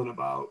ambivalent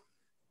about.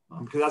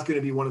 Because that's going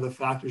to be one of the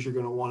factors you're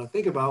going to want to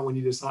think about when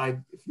you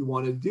decide if you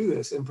want to do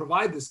this and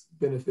provide this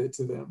benefit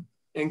to them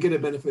and get a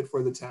benefit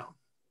for the town.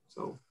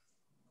 So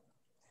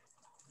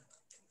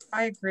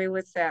I agree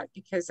with that,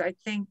 because I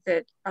think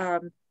that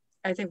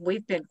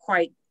we've been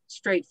quite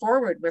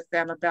straightforward with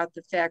them about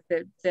the fact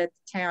that the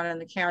town and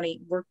the county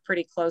work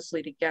pretty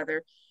closely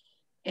together.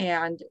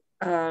 And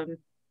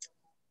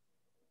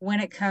when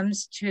it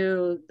comes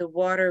to the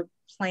water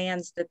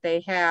plans that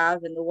they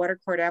have and the water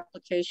court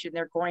application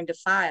they're going to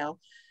file,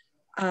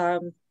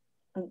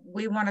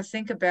 we want to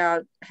think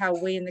about how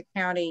we in the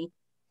county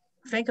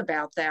think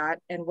about that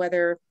and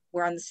whether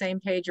we're on the same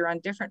page or on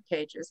different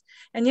pages.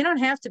 And you don't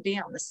have to be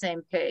on the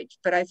same page,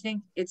 but I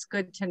think it's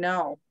good to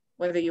know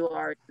whether you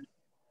are.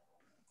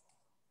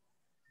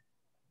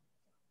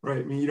 Right.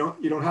 I mean, you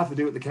don't have to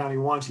do what the county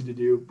wants you to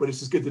do, but it's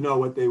just good to know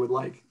what they would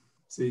like,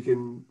 so you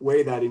can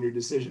weigh that in your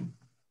decision.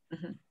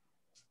 Mm-hmm.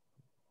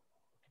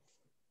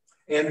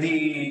 And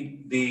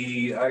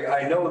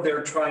I know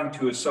they're trying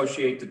to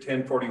associate the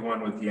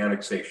 1041 with the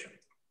annexation.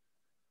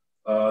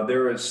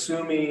 They're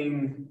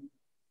assuming,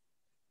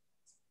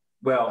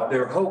 well,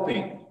 they're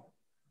hoping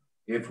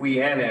if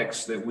we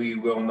annex that we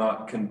will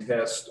not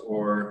contest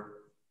or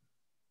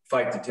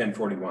fight the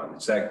 1041.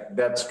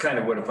 That's kind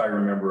of what, if I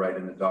remember right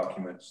in the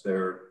documents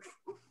there.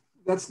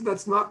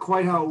 That's not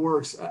quite how it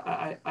works.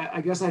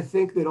 I guess I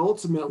think that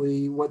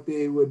ultimately what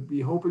they would be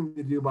hoping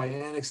to do by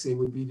annexing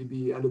would be to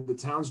be under the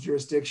town's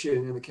jurisdiction,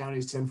 and the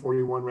county's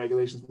 1041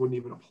 regulations wouldn't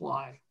even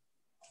apply.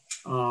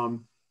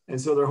 And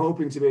so they're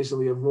hoping to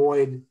basically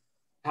avoid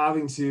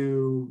having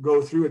to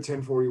go through a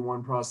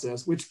 1041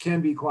 process, which can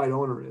be quite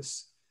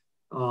onerous,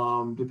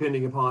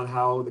 depending upon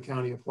how the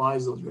county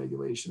applies those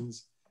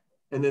regulations.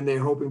 And then they're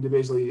hoping to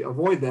basically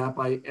avoid that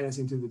by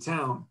annexing to the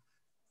town.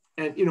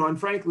 And, and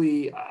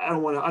frankly, I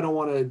don't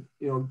want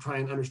to, try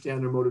and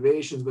understand their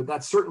motivations, but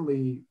that's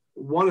certainly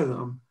one of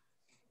them.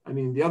 I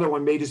mean, the other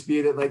one may just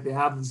be that like they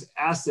have this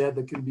asset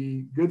that can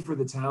be good for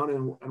the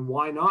town, and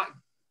why not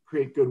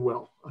create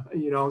goodwill?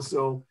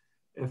 So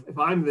if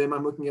I'm them,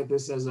 I'm looking at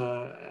this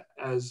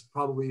as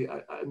probably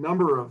a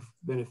number of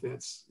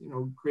benefits,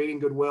 creating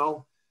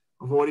goodwill,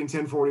 avoiding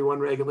 1041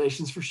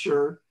 regulations for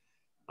sure,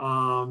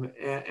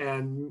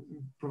 and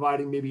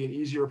providing maybe an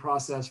easier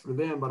process for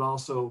them, but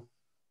also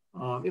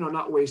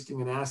not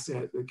wasting an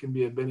asset that can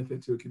be a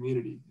benefit to a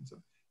community. And so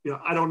you know,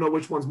 I don't know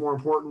which one's more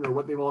important or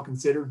what they've all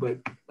considered, but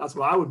that's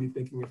what I would be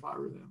thinking if I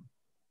were them.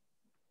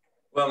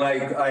 Well,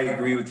 I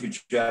agree with you,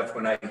 Jeff.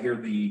 When I hear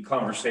the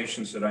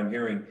conversations that I'm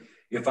hearing,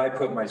 if I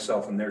put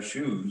myself in their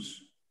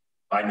shoes,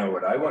 I know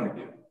what I want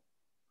to do.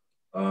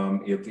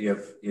 If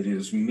it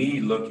is me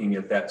looking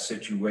at that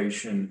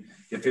situation,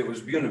 if it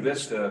was Buena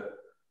Vista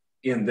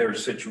in their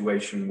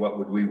situation, what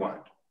would we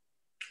want?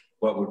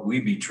 What would we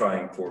be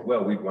trying for?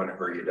 Well, we'd want to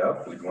hurry it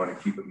up. We'd want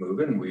to keep it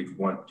moving. We'd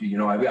want to, you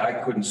know,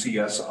 I couldn't see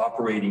us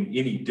operating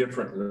any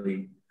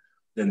differently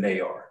than they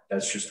are.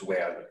 That's just the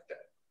way I look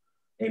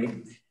at it.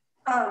 Amy?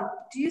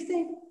 Do you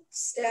think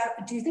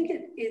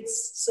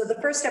it's, so the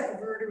first step, if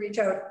we were to reach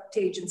out to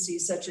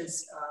agencies such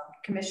as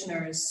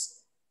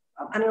commissioners,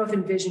 I don't know if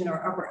Envision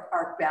or Upper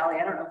Ark Valley,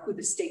 I don't know who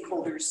the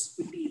stakeholders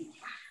would be.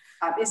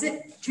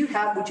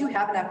 Would you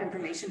have enough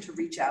information to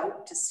reach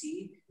out to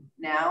see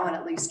now and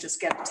at least just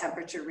get a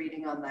temperature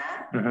reading on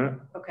that? Mm-hmm.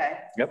 Okay.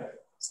 Yep.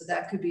 So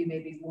that could be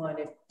maybe one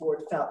if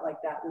board felt like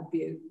that would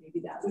be,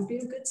 maybe that would be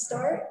a good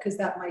start because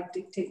that might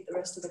dictate the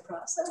rest of the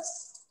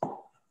process.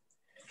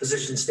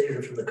 Position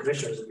statement from the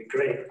commissioners would be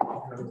great.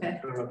 Okay.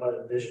 I don't know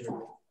about Envision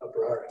or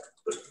Upper Ark,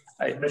 but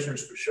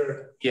commissioners for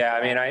sure. Yeah,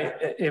 I mean,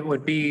 it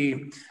would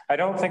be, I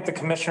don't think the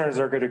commissioners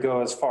are going to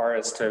go as far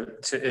as to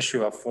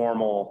issue a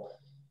formal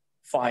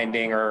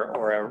finding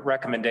or a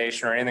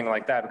recommendation or anything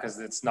like that because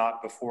it's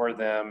not before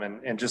them.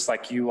 And just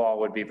like you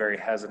all would be very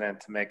hesitant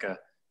to make a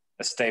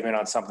statement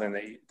on something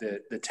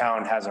that the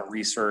town hasn't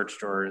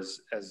researched or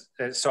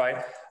so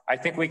I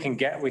think we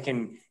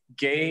can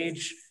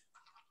gauge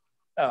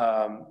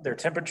their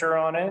temperature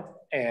on it.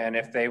 And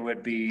if they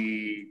would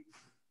be,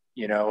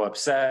 you know,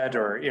 upset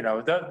or, you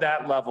know,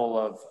 that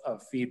level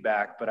of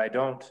feedback, but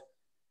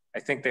I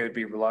think they would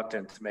be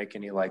reluctant to make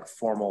any like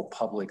formal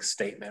public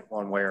statement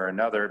one way or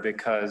another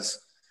because,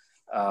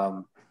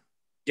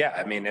 yeah,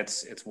 I mean,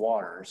 it's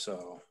water.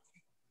 So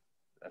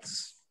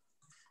that's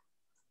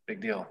a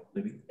big deal.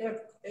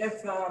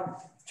 If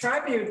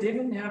Tribune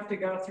didn't have to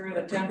go through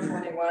the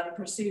 1021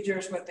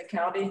 procedures with the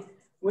county,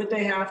 would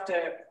they have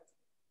to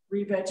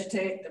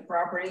revegetate the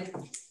property?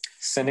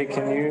 Cindy,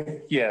 can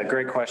you? Yeah,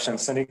 great question.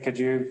 Cindy, could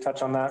you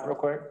touch on that real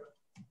quick?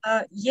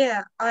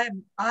 Yeah,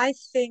 I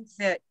think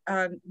that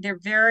they're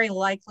very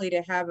likely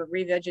to have a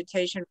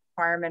revegetation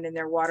requirement in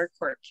their water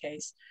court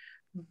case.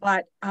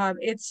 But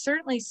it's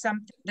certainly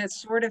that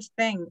sort of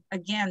thing,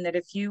 again, that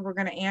if you were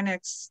going to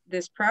annex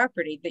this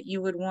property that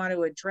you would want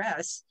to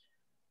address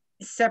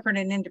separate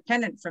and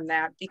independent from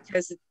that,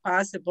 because it's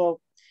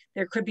possible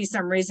there could be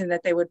some reason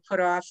that they would put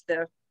off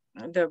the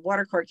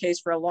water court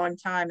case for a long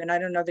time. And I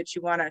don't know that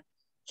you want to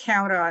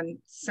count on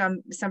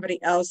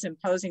somebody else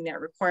imposing that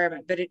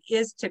requirement, but it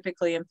is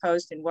typically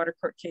imposed in water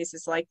court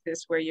cases like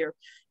this, where you're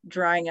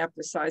drying up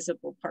a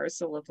sizable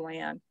parcel of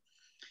land.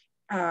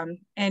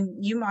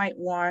 And you might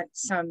want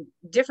some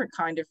different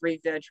kind of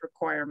re-veg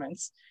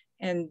requirements.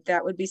 And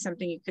that would be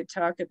something you could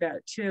talk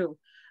about too.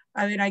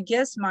 I mean, I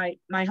guess my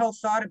whole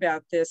thought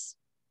about this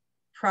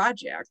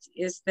project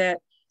is that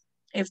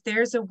if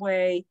there's a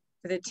way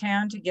for the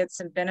town to get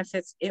some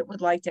benefits it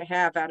would like to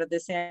have out of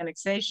this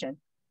annexation,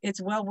 it's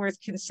well worth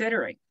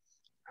considering.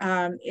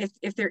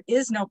 If there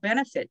is no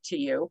benefit to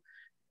you,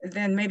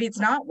 then maybe it's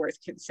not worth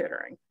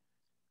considering.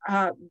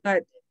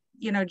 But,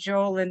 you know,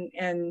 Joel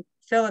and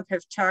Philip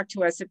have talked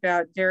to us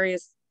about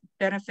various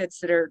benefits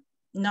that are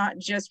not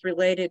just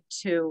related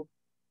to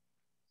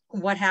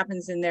what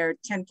happens in their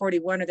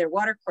 1041 or their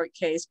water court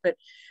case, but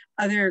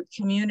other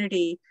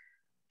community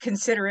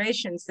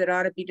considerations that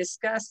ought to be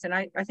discussed. And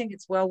I think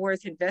it's well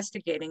worth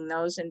investigating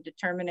those and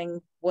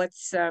determining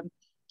what's a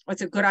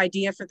good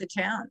idea for the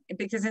town.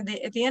 Because at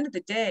the end of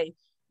the day,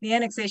 the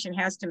annexation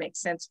has to make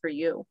sense for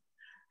you.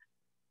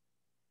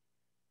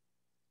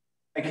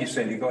 Thank you,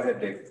 Cindy. Go ahead,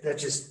 Dave. That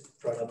just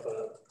brought up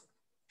a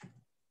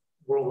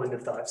whirlwind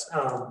of thoughts.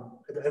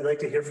 I'd like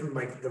to hear from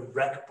like the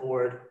rec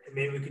board, and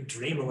maybe we could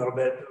dream a little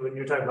bit when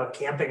you're talking about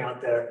camping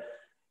out there.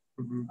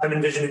 Mm-hmm. I'm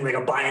envisioning like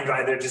a buy and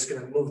dry. They're just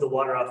going to move the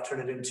water off, turn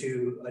it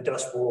into a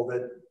dust bowl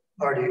that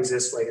already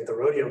exists, like at the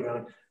rodeo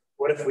ground.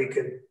 What if we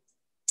could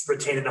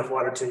retain enough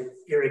water to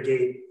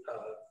irrigate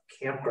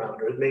a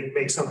campground, or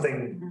make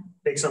something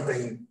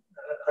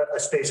a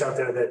space out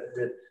there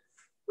that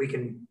we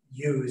can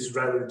use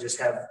rather than just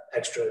have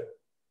extra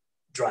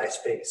dry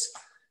space?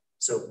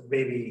 So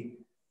maybe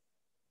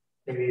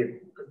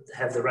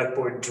have the rec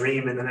board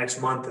dream in the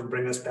next month and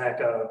bring us back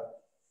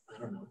I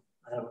don't know.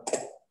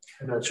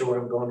 I'm not sure where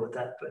I'm going with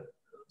that, but.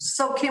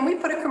 So can we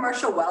put a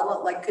commercial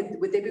well, like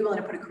would they be willing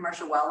to put a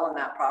commercial well on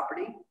that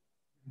property?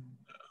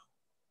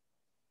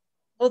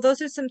 Well,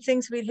 those are some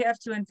things we'd have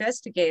to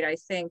investigate, I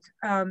think.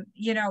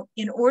 You know,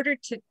 in order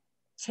to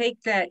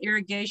take that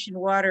irrigation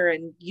water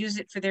and use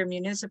it for their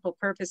municipal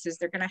purposes,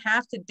 they're going to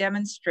have to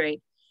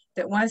demonstrate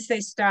that once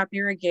they stop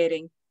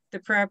irrigating, the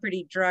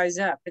property dries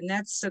up. And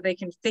that's so they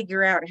can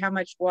figure out how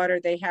much water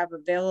they have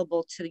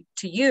available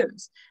to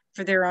use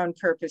for their own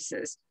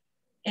purposes.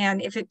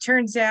 And if it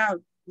turns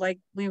out, like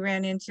we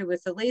ran into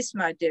with the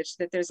Leesma ditch,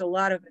 that there's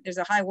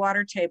a high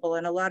water table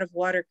and a lot of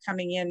water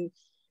coming in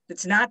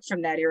that's not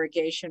from that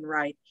irrigation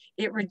right.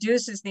 It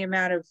reduces the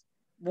amount of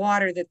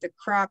water that the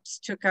crops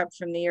took up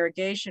from the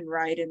irrigation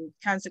right, and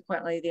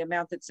consequently the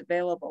amount that's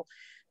available.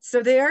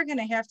 So they are going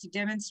to have to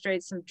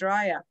demonstrate some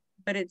dry up,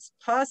 but it's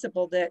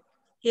possible that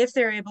if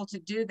they're able to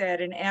do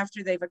that, and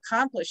after they've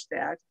accomplished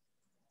that,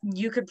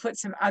 you could put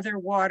some other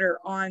water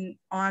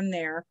on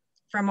there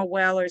from a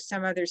well or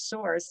some other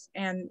source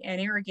and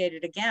irrigate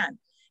it again.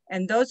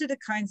 And those are the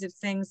kinds of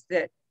things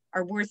that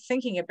are worth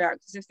thinking about,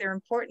 because if they're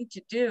important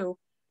to do,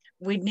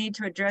 we'd need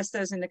to address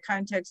those in the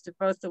context of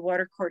both the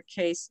water court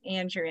case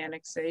and your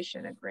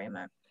annexation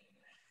agreement.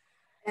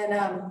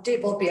 And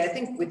Dave Volpe, I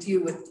think with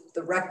you, with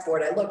the rec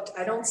board,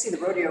 I don't see the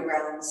rodeo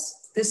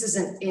grounds. This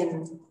isn't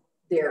in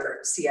their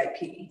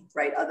CIP,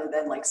 right? Other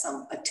than like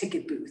a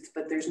ticket booth,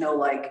 but there's no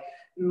like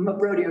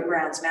rodeo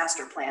grounds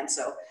master plan.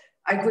 So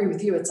I agree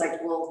with you. It's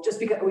like, well, just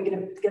because we're going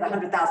to get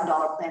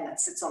 $100,000 plan that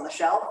sits on the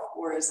shelf,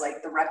 or is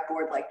like the rec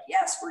board like,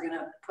 yes, we're going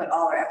to put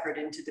all our effort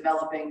into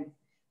developing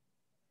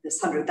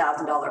this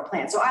 $100,000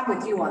 plan. So I'm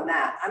with you on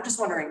that. I'm just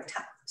wondering,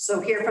 so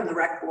hear from the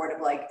rec board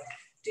of like,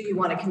 do you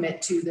want to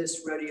commit to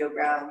this rodeo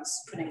grounds,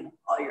 putting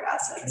all your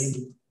assets?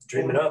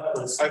 Dream it up.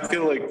 I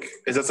feel like,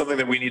 is that something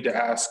that we need to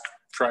ask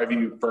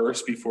TriView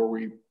first before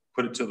we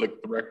put it to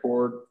like the rec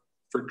board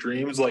for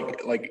dreams?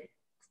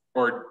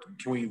 Or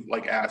can we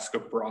like ask a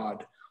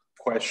broad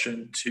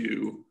question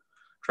to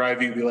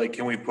TriView, be like,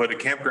 can we put a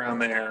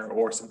campground there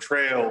or some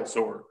trails,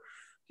 or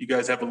you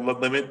guys have a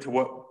limit to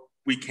what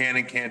we can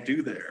and can't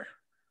do there?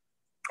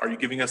 Are you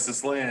giving us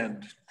this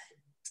land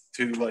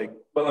to like?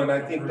 Well, and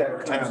I think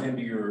that comes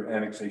into your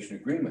annexation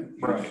agreement.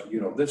 Right.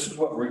 You know, this is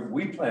what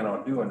we plan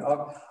on doing.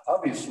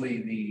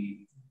 Obviously,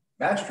 the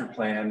master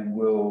plan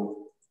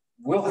will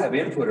have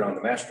input on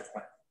the master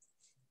plan.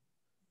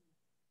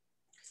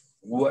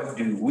 What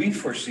do we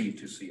foresee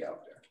to see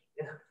out there?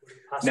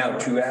 Yeah, now,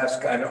 to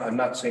ask, I'm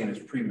not saying it's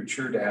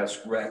premature to ask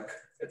rec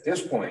at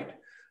this point,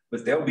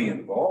 but they'll be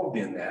involved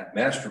in that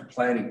master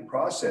planning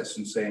process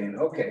and saying,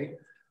 okay,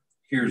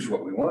 here's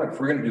what we want. If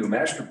we're going to do a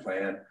master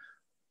plan,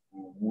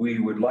 we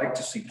would like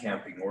to see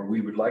camping, or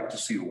we would like to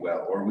see a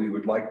well, or we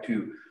would like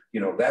to,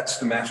 you know, that's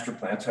the master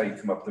plan. That's how you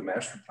come up with the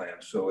master plan.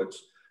 So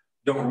it's,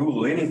 don't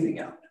rule anything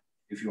out,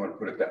 if you want to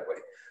put it that way.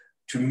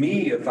 To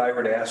me, if I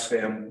were to ask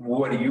them,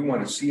 what do you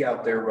want to see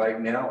out there right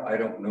now? I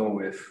don't know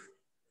if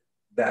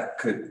that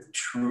could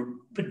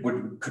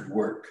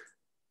work.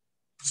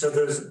 So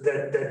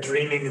that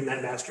dreaming and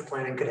that master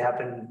planning could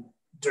happen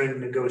during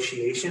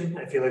negotiation.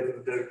 I feel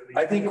like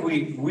I think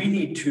we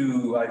need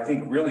to, I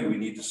think really we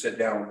need to sit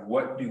down.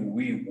 What do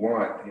we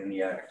want in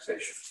the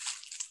annexation?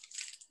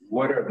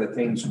 What are the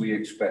things we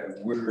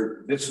expect?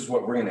 This is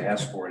what we're going to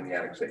ask for in the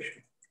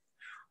annexation.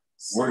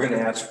 We're going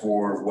to ask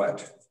for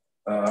what?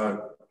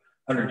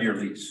 100-year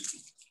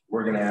lease.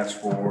 We're going to ask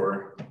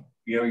for,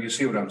 you know, you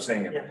see what I'm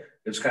saying? Yeah.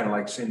 It's kind of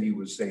like Cindy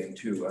was saying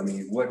too. I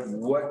mean, what,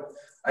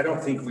 I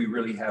don't think we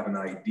really have an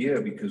idea,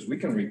 because we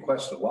can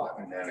request a lot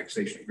in an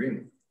annexation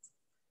agreement.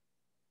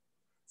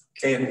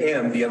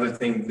 And the other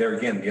thing there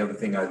again, the other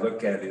thing I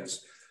look at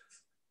is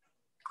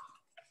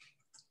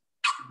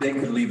they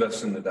could leave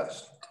us in the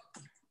dust.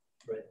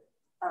 Right.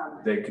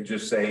 They could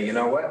just say, you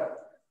know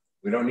what?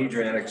 We don't need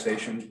your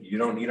annexation. You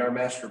don't need our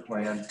master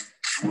plan.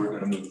 We're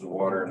going to move the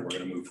water and we're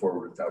going to move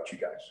forward without you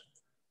guys.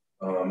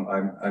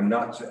 I'm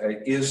not,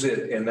 is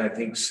it, and I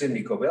think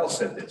Cindy Cobell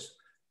said this,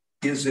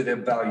 is it of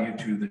value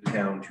to the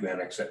town to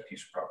annex that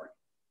piece of property?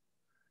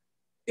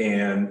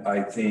 And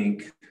I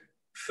think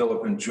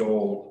Philip and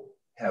Joel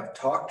have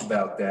talked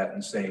about that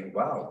and saying,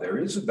 wow, there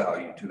is a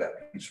value to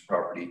that piece of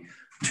property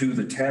to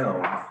the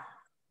town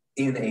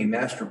in a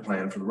master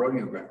plan for the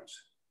rodeo grounds,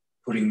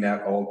 putting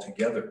that all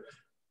together,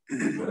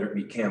 whether it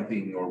be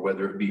camping or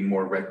whether it be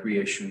more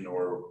recreation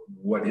or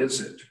what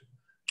is it?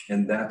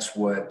 And that's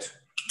where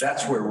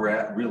we're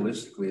at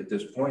realistically at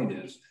this point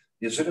is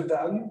it a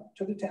value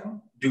to the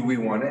town? Do we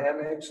want to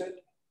annex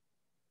it?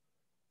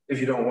 If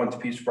you don't want the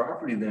piece of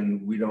property,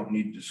 then we don't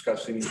need to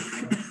discuss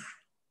anything.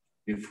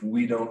 If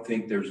we don't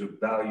think there's a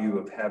value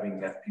of having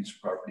that piece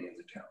of property in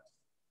the town.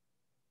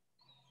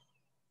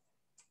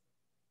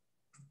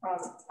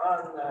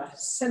 On the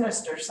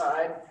sinister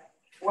side,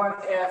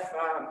 what if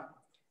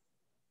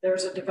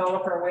there's a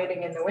developer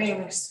waiting in the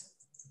wings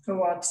who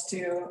wants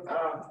to,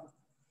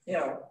 you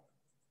know,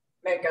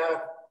 make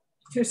a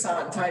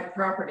Tucson type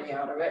property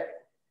out of it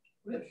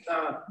with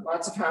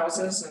lots of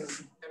houses and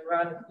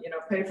run, you know,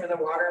 pay for the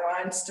water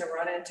lines to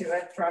run into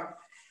it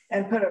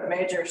and put a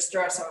major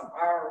stress on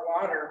our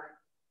water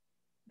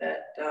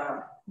that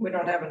we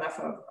don't have enough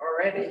of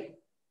already.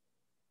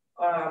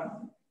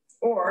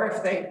 Or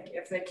if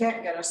they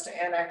can't get us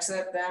to annex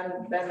it,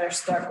 then they're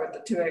stuck with the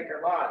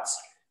 2-acre lots.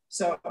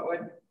 So it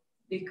would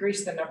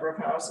decrease the number of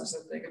houses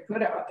that they could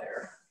put out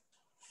there.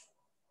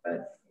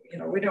 But, you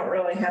know, we don't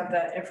really have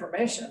that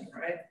information,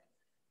 right?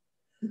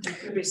 It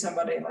could be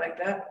somebody like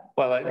that.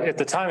 Well, at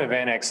the time of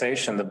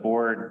annexation, the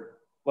board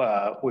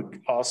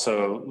would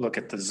also look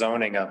at the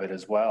zoning of it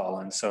as well.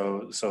 And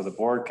so the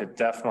board could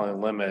definitely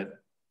limit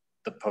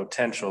the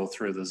potential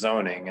through the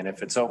zoning. And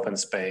if it's open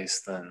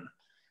space, then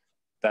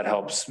that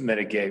helps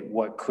mitigate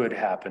what could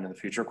happen in the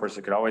future. Of course,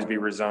 it could always be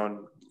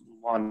rezoned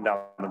on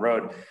down the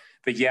road.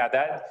 But yeah,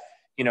 that,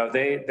 you know,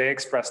 they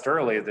expressed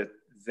early that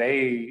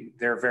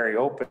they're very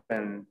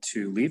open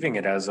to leaving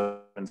it as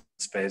open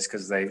space,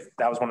 because that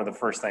was one of the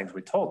first things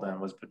we told them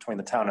was between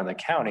the town and the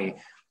county,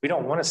 we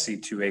don't want to see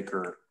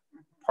 2-acre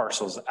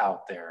parcels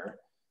out there.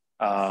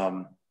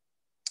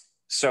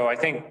 So I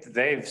think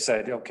they've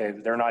said, okay,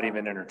 they're not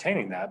even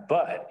entertaining that.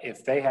 But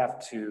if they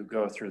have to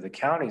go through the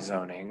county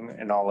zoning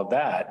and all of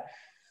that,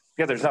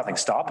 yeah, there's nothing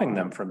stopping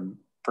them from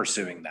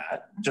pursuing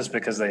that, just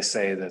because they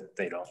say that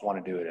they don't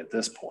want to do it at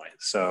this point.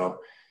 So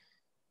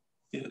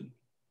yeah,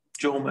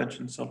 Joel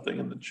mentioned something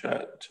in the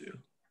chat too.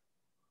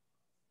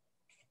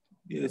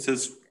 Yeah, it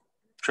says,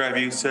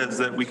 TriView says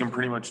that we can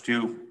pretty much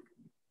do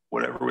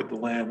whatever with the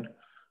land,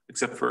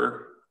 except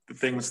for the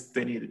things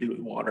they need to do with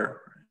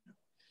water.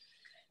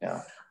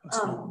 Yeah. That's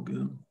all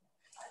good.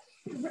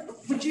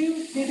 Would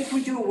you, maybe if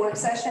we do a work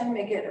session,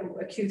 make it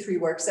a Q3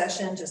 work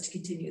session just to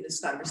continue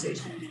this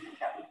conversation? Do you think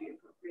that would be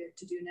appropriate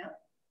to do now?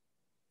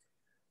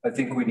 I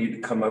think we need to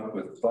come up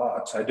with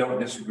thoughts. I don't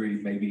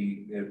disagree.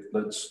 Maybe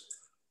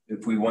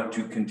if we want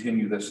to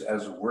continue this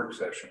as a work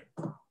session,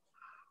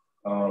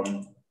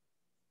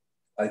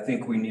 I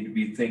think we need to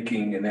be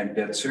thinking, and I'm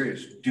dead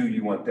serious, do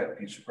you want that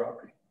piece of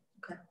property?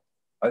 Okay.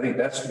 I think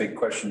that's the big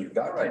question you've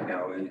got right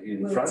now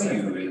in front of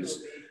you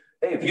is,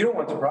 hey, if you don't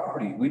want the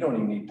property, we don't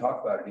even need to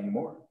talk about it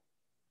anymore.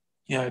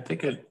 Yeah, I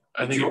think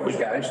yours,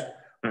 guys.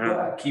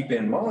 But keep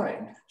in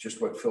mind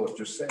just what Philip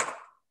just said.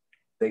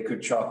 They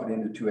could chop it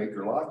into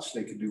 2-acre lots.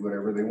 They could do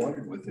whatever they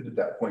wanted with it at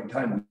that point in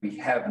time. We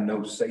have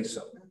no say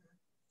so.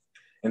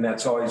 And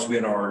that's always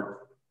been our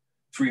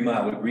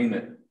 3-mile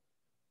agreement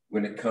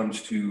when it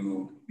comes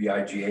to the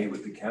IGA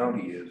with the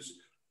county is,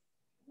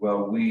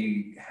 well,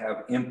 we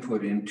have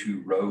input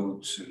into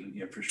roads and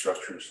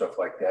infrastructure and stuff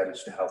like that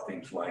as to how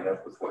things line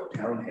up with what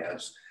town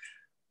has.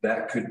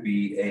 That could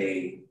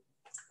be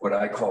what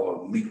I call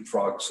a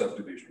leapfrog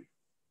subdivision.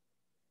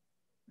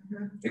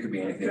 It could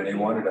be anything they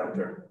wanted out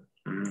there.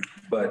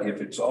 But if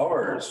it's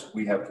ours,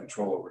 we have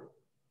control over it.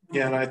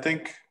 Yeah, and I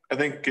think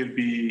it'd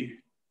be,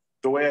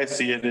 the way I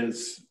see it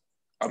is,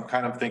 I'm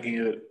kind of thinking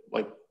of it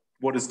like,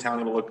 what is town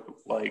gonna look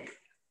like,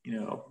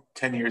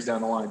 10 years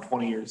down the line,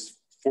 20 years,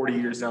 40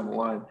 years down the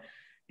line?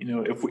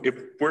 If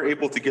we're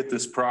able to get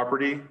this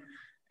property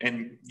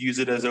and use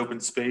it as open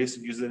space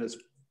and use it as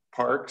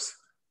parks,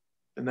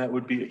 then that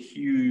would be a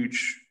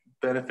huge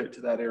benefit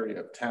to that area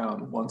of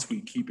town once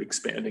we keep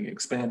expanding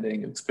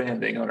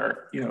on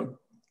our,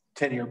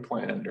 10-year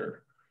plan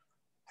or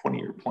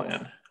 20-year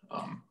plan.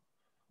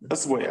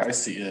 That's the way I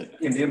see it.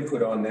 And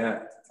input on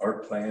that, our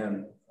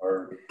plan,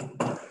 our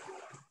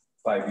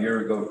 5-year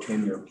ago,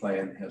 10-year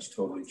plan has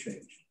totally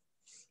changed.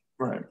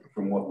 Right.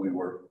 From what we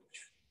were.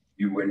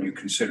 When you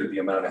consider the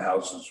amount of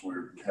houses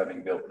we're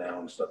having built now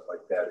and stuff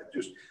like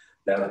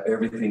that,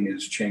 everything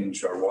has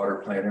changed. Our water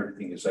plan,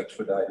 everything is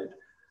expedited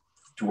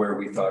to where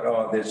we thought,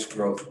 oh, this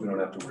growth, we don't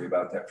have to worry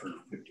about that for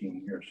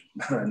 15 years,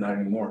 not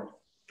anymore.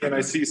 And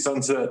I see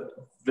Sunset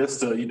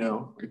Vista,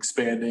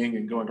 expanding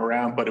and going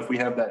around, but if we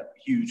have that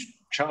huge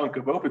chunk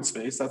of open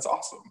space, that's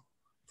awesome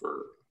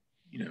for,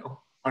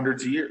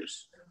 hundreds of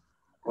years.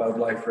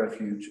 Wildlife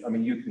refuge. I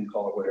mean, you can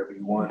call it whatever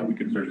you want. We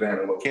could there's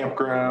antelope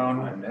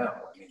campground. Now.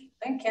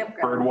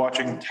 Campground. Bird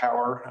watching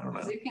tower. I don't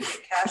know. So you can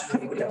get cash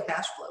flow. You can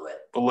cash flow it.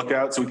 A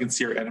lookout so we can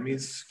see our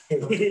enemies.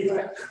 Do you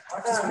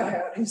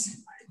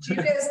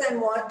guys then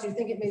do you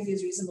think it maybe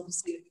is reasonable to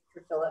see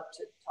for Philip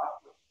to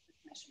talk with the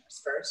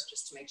commissioners first,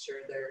 just to make sure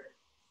they're.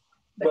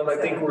 Well,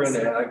 I think we're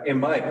in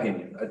my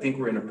opinion, I think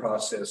we're in a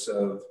process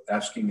of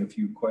asking a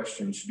few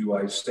questions. Do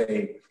I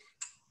say,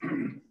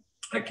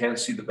 I can't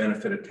see the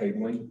benefit of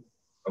tabling?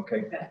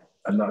 Okay.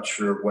 I'm not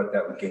sure what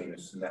that would gain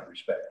us in that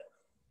respect.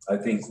 I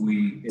think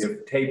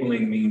if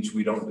tabling means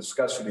we don't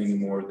discuss it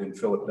anymore, then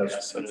Philip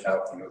doesn't reach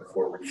out and move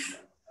forward.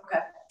 Okay.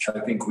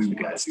 I think we would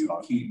have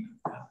to keep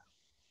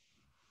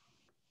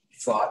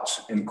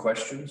thoughts and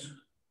questions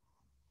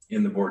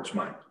in the board's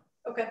mind.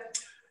 Okay.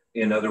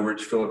 In other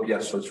words, Philip,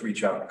 yes, let's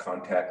reach out and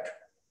contact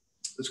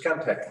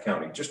the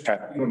county. Just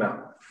tap them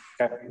out.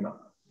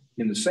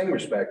 In the same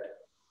respect,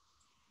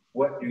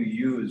 what do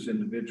you as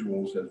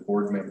individuals, as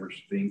board members,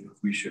 think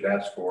we should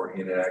ask for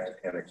in an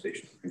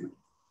annexation agreement?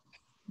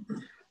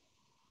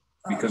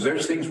 Because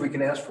there's things we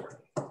can ask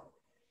for.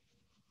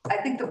 I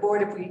think the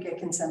board, if we get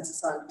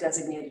consensus on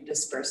designated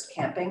dispersed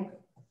camping,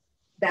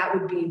 that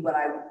would be what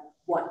I would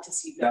want to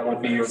see. That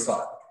would be your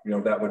thought.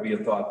 That would be a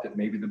thought that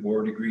maybe the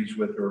board agrees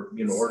with, or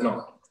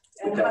not.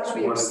 And how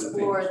do we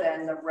explore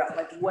then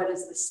what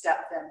is the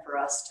step then for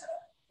us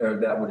to?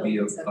 That would be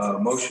a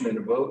motion and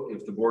a vote.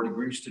 If the board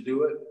agrees to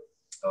do it,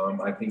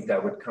 I think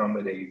that would come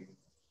at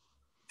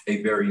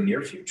a very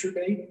near future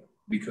date,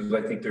 because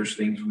I think there's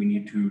things we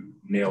need to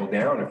nail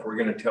down. If we're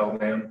going to tell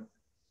them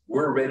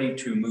we're ready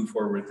to move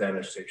forward with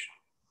annexation,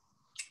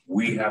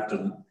 we have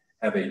to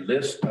have a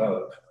list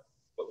of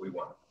what we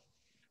want.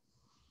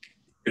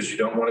 Because you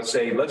don't want to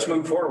say, let's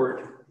move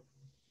forward,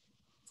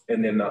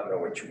 and then not know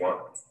what you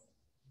want.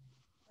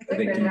 I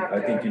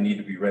think you need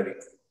to be ready.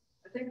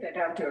 I think they'd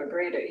have to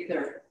agree to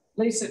either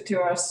lease it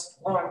to us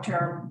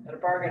long-term at a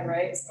bargain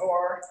rate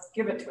or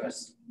give it to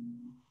us,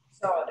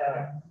 sell it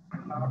at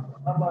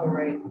a low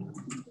rate.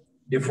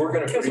 If we're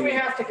going to, because we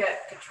have to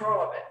get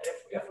control of it.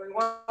 If we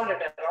want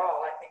it at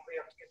all, I think we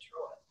have to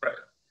control it. Right.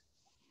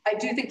 I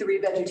do think the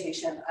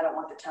revegetation, I don't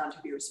want the town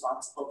to be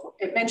responsible for.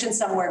 It mentioned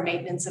somewhere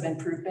maintenance of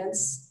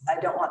improvements. I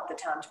don't want the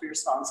town to be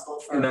responsible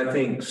for. And I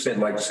think,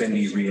 like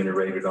Cindy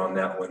reiterated on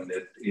that one,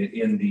 that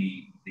in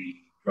the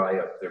dry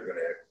up, they're going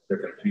to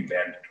be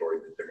mandatory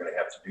that they're going to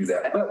have to do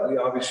that. But we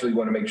obviously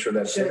want to make sure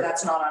that's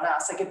that's not on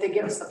us. Like if they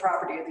give us the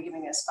property, are they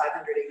giving us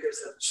 500 acres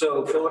of?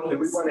 So Philip, do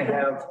we want to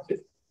have?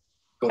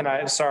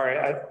 Sorry,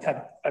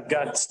 I've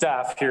got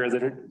staff here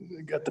that are,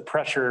 got the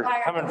pressure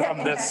coming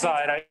from this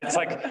side. It's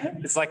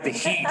like the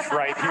heat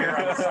right here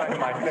on the side of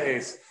my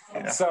face.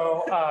 Yeah.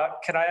 So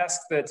can I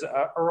ask that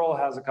Earl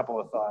has a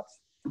couple of thoughts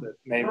that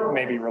may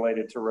be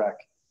related to rec?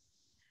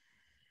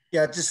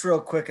 Yeah, just real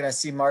quick, and I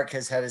see Mark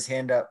has had his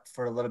hand up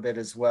for a little bit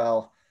as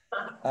well.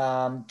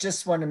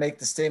 Just want to make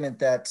the statement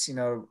that, you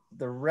know,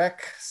 the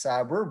rec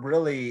side, we're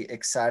really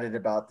excited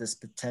about this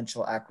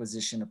potential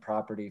acquisition of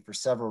property for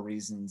several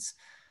reasons.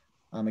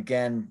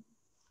 Again,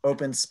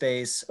 open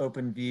space,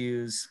 open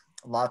views,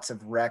 lots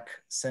of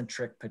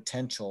rec-centric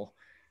potential.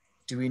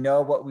 Do we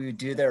know what we would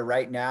do there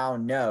right now?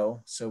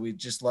 No. So we'd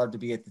just love to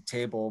be at the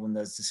table when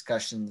those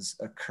discussions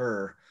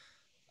occur.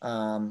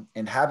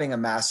 And having a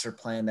master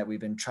plan that we've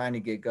been trying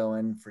to get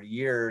going for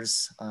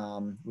years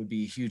would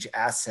be a huge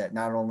asset,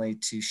 not only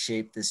to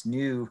shape this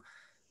new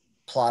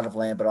plot of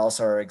land, but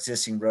also our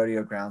existing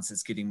rodeo grounds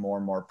that's getting more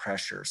and more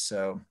pressure.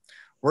 So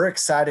we're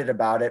excited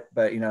about it,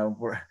 but you know,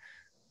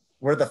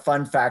 we're the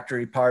fun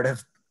factory part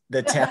of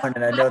the town.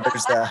 And I know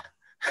there's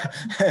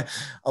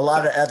a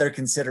lot of other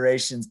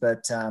considerations,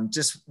 but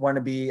just want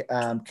to be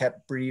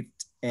kept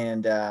briefed.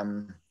 And,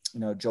 you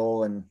know,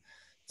 Joel and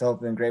Philip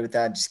have been great with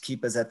that. Just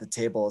keep us at the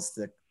table as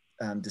the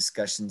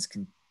discussions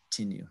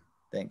continue.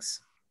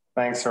 Thanks.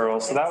 Thanks, Earl.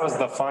 So that was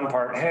the fun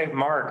part. Hey,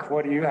 Mark,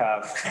 what do you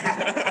have?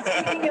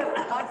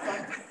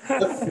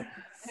 Can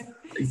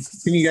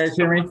you guys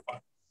hear me?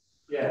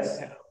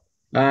 Yes.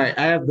 All right,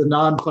 I have the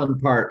non-fun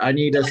part. I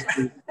need us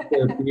to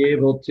be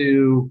able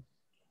to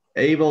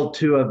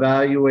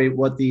evaluate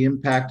what the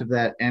impact of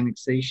that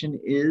annexation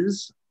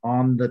is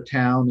on the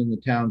town and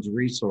the town's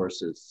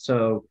resources.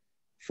 So,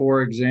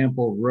 for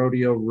example,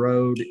 Rodeo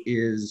Road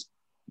is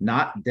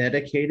not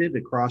dedicated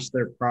across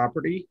their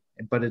property,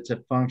 but it's a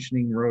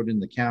functioning road in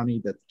the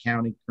county that the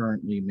county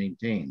currently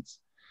maintains.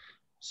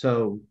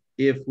 So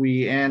if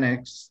we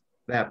annex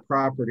that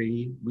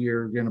property, we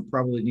are going to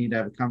probably need to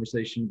have a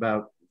conversation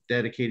about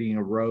dedicating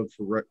a road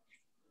for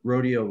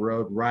Rodeo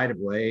Road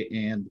right-of-way,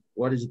 and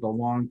what is the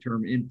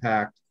long-term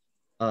impact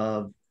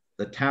of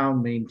the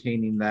town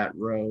maintaining that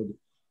road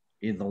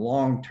in the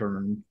long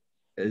term,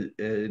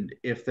 and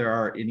if there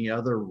are any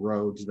other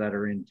roads that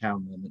are in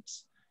town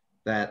limits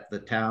that the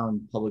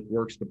town public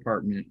works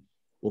department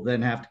will then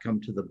have to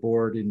come to the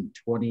board in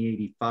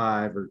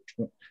 2085 or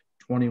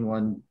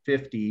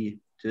 2150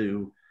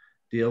 to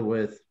deal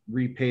with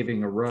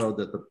repaving a road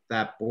that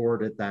that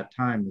board at that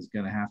time is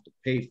going to have to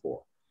pay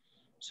for.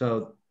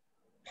 So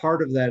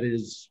part of that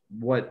is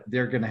what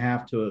they're going to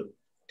have to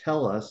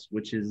tell us,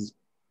 which is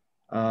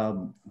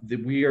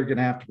that we are going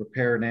to have to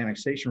prepare an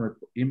annexation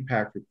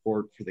impact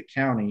report for the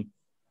county.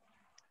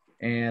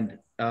 And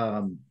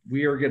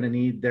we are going to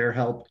need their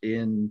help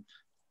in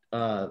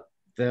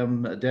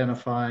them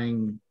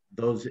identifying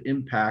those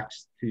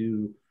impacts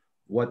to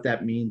what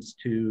that means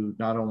to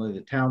not only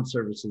the town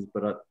services,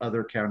 but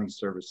other county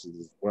services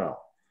as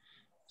well.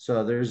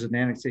 So there's an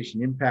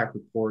annexation impact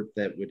report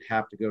that would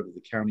have to go to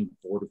the county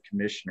board of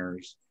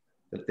commissioners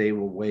that they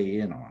will weigh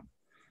in on.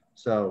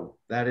 So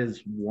that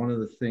is one of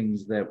the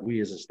things that we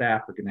as a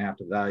staff are going to have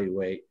to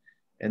evaluate.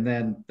 And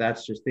then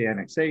that's just the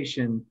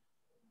annexation.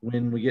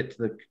 When we get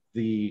to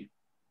the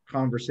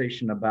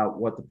conversation about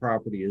what the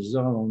property is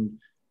zoned,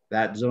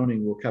 that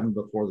zoning will come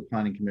before the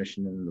planning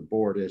commission and the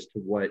board as to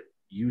what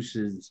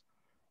uses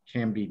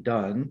can be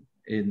done.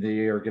 And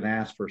they are going to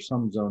ask for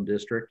some zone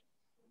district.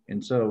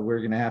 And so we're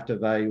going to have to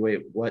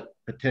evaluate what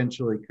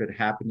potentially could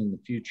happen in the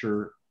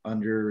future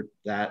under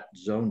that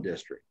zone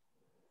district.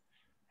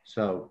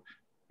 So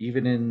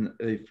even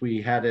if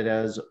we had it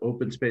as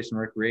open space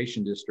and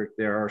recreation district,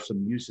 there are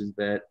some uses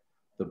that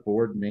the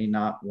board may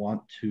not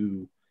want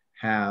to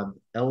have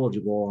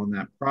eligible on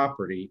that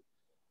property.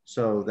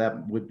 So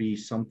that would be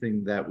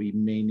something that we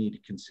may need to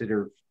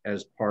consider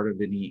as part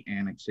of any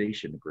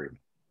annexation agreement.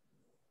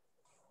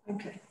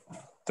 Okay.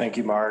 Thank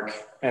you, Mark.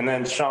 And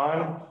then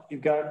Sean,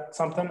 you've got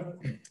something?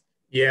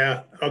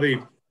 Yeah, I'll be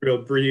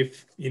real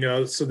brief. You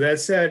know, so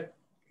that's that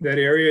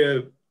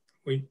area,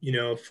 you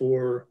know,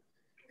 for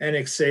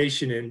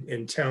annexation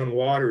in town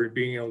water,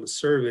 being able to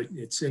serve it,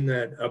 it's in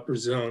that upper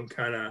zone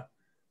kind of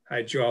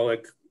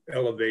hydraulic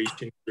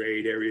elevation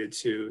grade area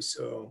too.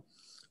 So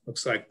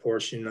looks like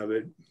portion of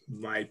it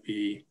might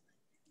be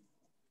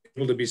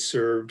able to be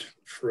served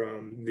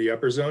from the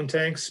upper zone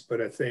tanks,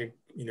 but I think,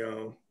 you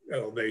know,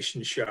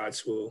 elevation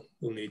shots will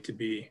need to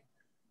be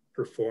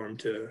perform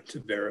to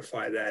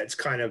verify that. It's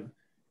kind of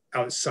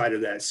outside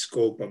of that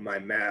scope of my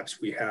maps.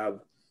 We have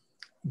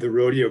the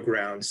rodeo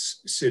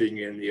grounds sitting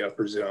in the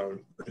upper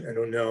zone. I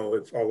don't know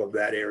if all of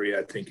that area,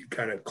 I think it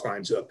kind of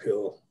climbs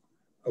uphill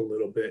a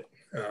little bit.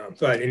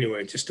 But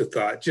anyway, just a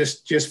thought,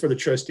 just for the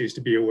trustees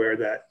to be aware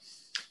that,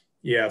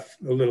 yeah,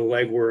 a little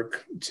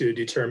legwork to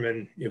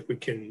determine if we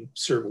can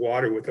serve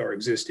water with our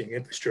existing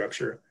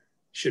infrastructure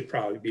should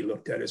probably be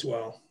looked at as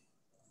well.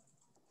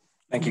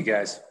 Thank you,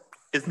 guys.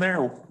 Isn't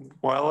there a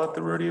well at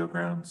the rodeo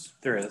grounds?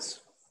 There is.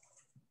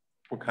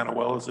 What kind of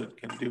well is it?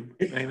 Can you do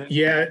anything?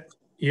 Yeah,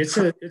 it's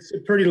a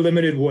pretty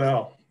limited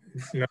well.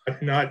 It's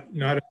not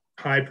a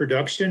high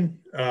production.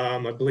 I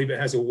believe it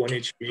has a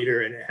 1-inch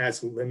meter and it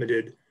has a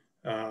limited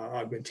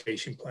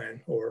augmentation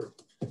plan, or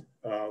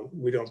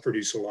we don't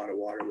produce a lot of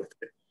water with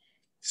it.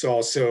 It's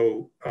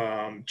also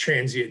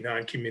transient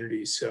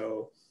non-community,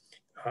 so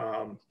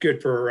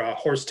good for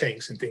horse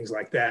tanks and things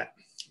like that.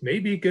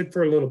 Maybe good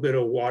for a little bit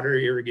of water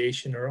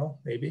irrigation, Earl.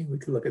 Maybe we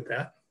could look at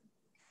that.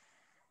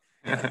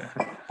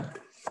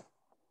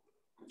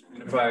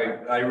 If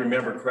I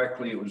remember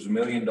correctly, it was $1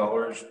 million.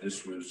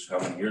 This was how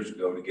many years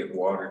ago to get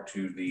water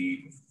to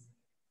the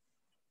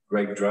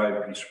Greg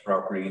Drive piece of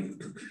property.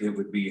 It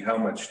would be how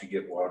much to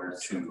get water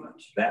to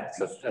that?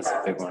 That's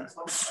a big one.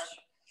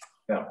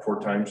 Yeah, 4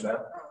 times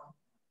that.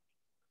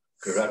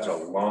 Because that's a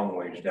long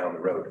ways down the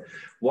road.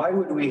 Why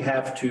would we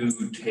have to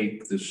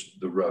take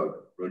the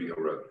rodeo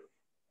road?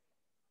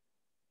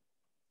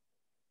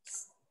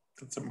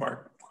 That's a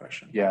Mark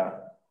question. Yeah.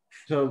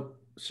 So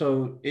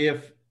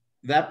if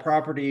that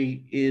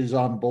property is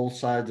on both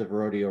sides of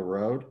Rodeo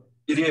Road?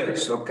 It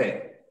is,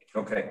 okay.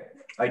 Okay.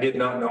 I did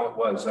not know it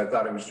was. I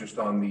thought it was just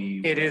on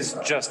the... It is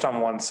just on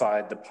one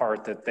side, the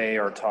part that they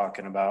are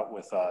talking about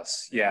with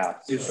us. Yeah.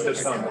 It's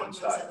just on one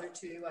side.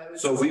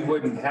 So we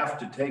wouldn't have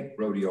to take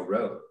Rodeo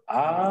Road.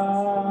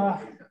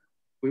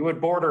 We would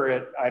border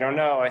it. I don't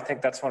know. I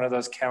think that's one of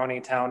those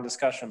county town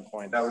discussion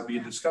points. That would be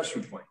a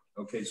discussion point.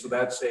 Okay, so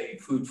that's a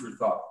food for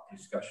thought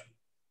discussion.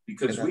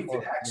 Because we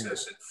could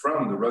access it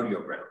from the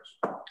rodeo grounds.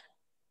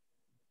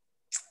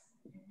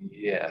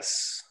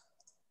 Yes.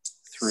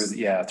 Through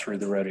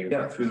the rodeo.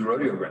 Yeah, through the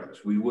rodeo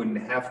grounds. We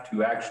wouldn't have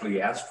to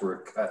actually ask for a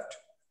cut,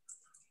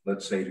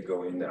 let's say, to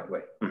go in that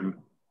way. Mm-hmm.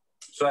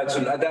 So that's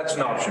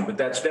an option, but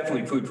that's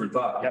definitely food for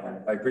thought.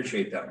 Yep. I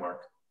appreciate that,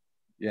 Mark.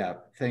 Yeah,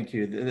 thank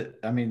you.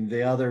 I mean,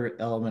 the other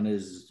element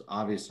is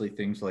obviously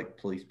things like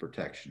police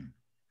protection.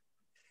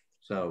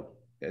 So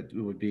it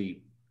would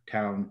be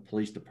town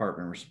police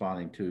department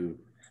responding to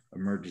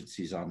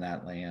emergencies on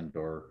that land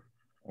or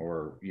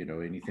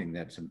anything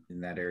that's in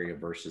that area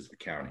versus the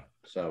county.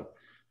 So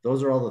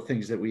those are all the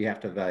things that we have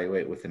to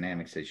evaluate with an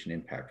annexation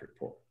impact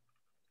report.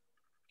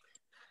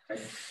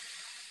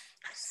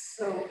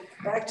 So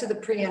back to the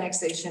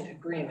pre-annexation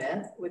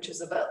agreement, which is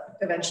about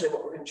eventually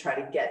what we're going to try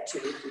to get to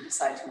if we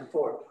decide to move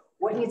forward.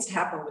 What needs to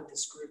happen with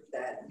this group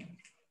then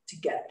to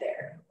get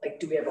there? Like,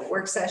 do we have a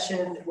work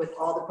session with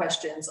all the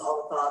questions,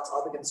 all the thoughts,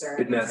 all the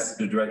concerns? Isn't that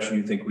the direction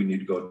you think we need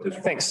to go at this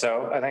point?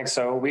 I think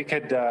so. We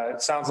could,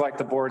 it sounds like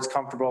the board's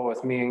comfortable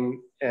with me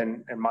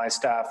and my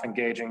staff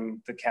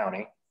engaging the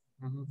county.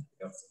 Mm-hmm.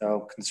 Yep.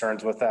 No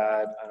concerns with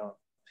that. I don't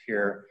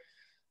hear.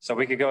 So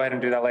we could go ahead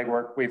and do that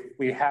legwork.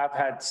 We have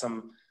had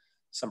some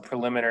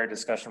preliminary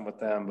discussion with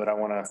them, but I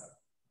want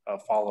to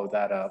follow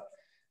that up.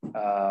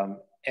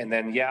 And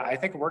then, yeah, I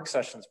think a work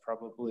session is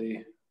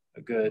probably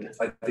a good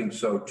I think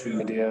so too.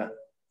 Idea.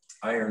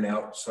 Iron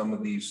out some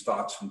of these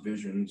thoughts and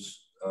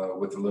visions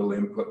with a little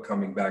input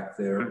coming back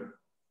there.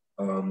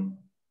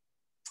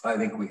 I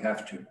think we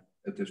have to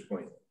at this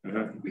point.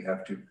 Mm-hmm. We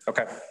have to.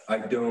 Okay.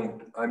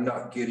 I'm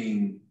not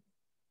getting,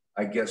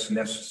 I guess,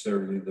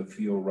 necessarily the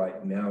feel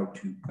right now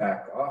to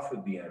back off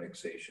of the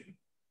annexation.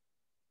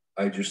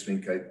 I just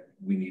think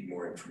we need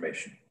more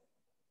information.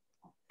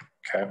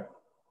 Okay.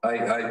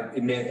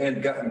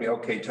 And got me,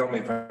 okay, tell me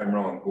if I'm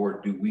wrong,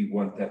 board, do we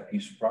want that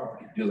piece of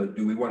property?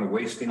 Do we want to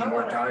waste any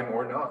more time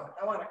or not?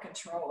 I want to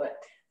control it.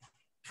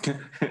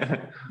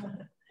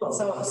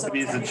 so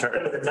He's in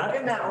charge. In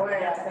that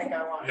way, I think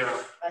I want to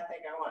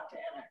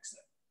annex it.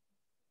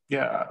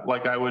 Yeah,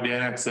 like I would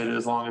annex it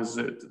as long as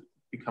it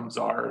becomes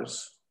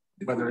ours,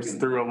 whether it's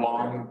through a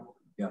long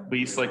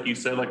lease, like you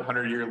said, like a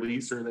 100-year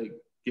lease, or they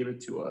give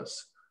it to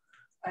us.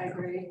 I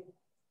agree.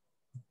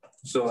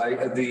 So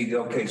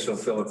so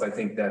Philip, I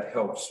think that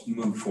helps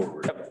move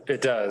forward. Yep,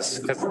 it does.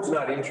 If the board's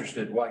not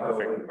interested, why go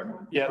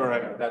anywhere? Yeah,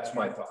 right. That's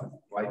my thought.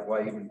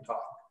 Why even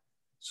talk?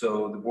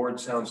 So the board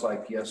sounds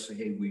like, yes,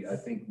 hey,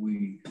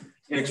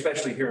 and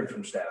especially hearing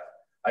from staff,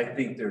 I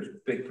think there's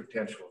big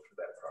potential for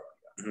that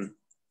property.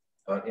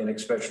 Mm-hmm. And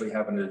especially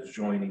having it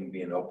adjoining,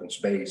 being open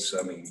space.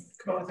 I mean,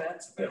 come on.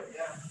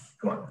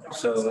 Come on.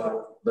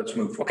 So let's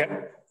move forward.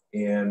 Okay.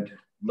 And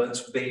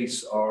let's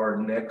base our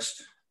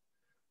next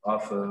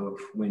off of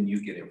when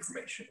you get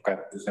information. Okay.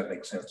 Does that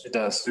make sense? It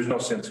does. There's no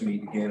sense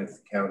meeting again if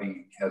the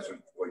county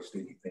hasn't voiced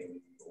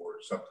anything or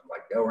something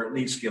like that, or at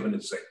least given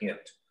us a hint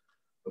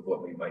of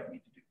what we might need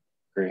to do.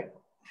 Great.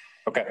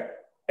 Okay.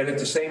 And at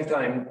the same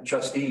time,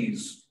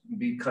 trustees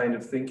be kind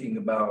of thinking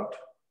about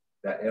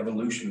that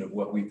evolution of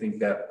what we think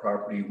that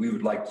property we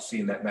would like to see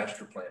in that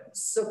master plan.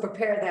 So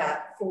prepare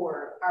that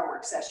for our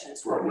work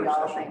sessions, what we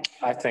all think.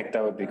 I think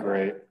that would be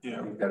great.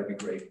 Yeah, that'd be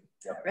great.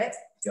 Yep. Right?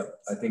 Yep.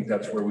 I think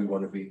that's where we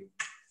want to be.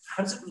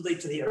 How does it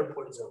relate to the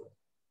airport zone?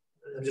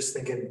 I'm just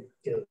thinking,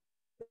 you know.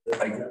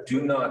 I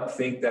do not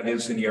think that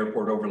is in the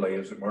airport overlay,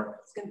 is it, Mark?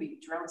 It's going to be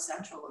drone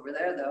central over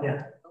there, though.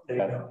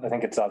 Yeah, I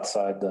think it's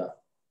outside the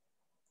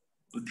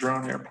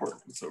drone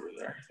airport is over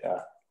there.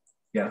 Yeah.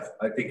 Yeah,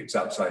 I think it's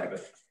outside of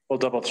it. We'll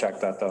double check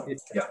that though.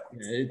 Yeah.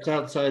 It's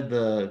outside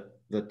the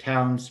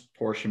town's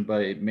portion,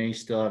 but it may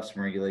still have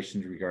some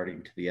regulations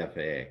regarding to the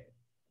FAA.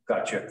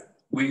 Gotcha.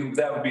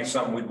 That would be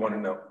something we'd want to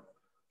know.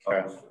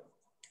 Okay.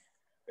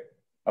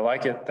 I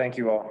like it. Thank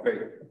you all.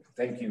 Great.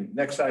 Thank you.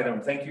 Next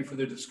item. Thank you for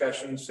the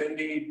discussion.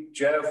 Cindy,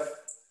 Jeff,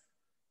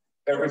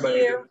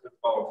 everybody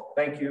involved.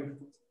 Thank you.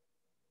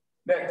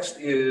 Next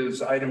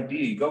is item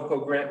D,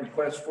 GOCO grant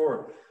request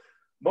for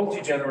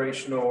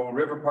multi-generational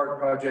river park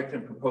project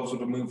and proposal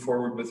to move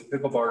forward with the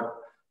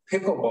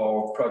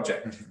pickleball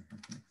project.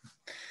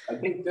 I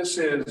think this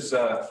is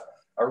a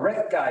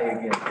rec guy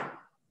again.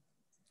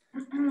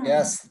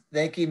 Yes,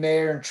 thank you,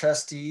 Mayor and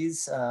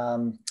trustees.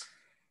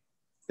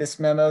 This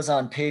memo is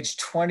on page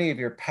 20 of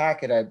your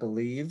packet, I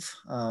believe.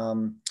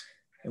 And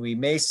we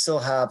may still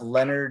have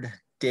Leonard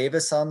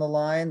Davis on the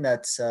line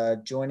that's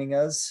joining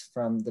us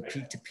from the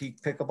Peak to Peak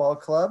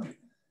Pickleball Club.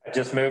 I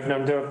just moved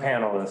him to a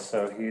panelist,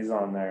 so he's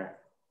on there.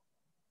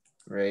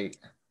 Great.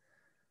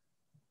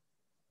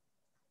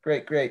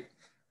 Great.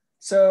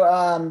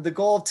 So the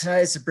goal of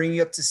tonight is to bring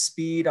you up to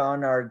speed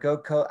on our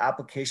GOCO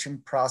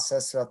application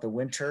process throughout the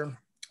winter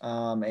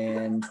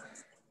and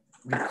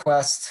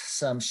request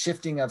some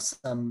shifting of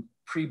some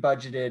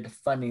pre-budgeted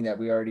funding that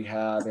we already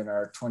have in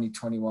our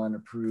 2021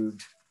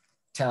 approved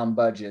town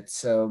budget.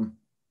 So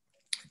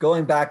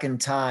going back in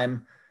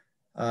time,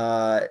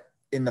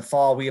 in the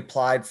fall, we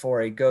applied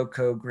for a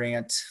GOCO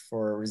grant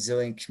for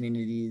resilient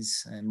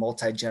communities and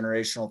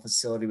multi-generational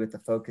facility with a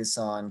focus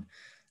on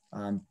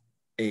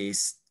a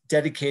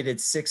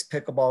dedicated 6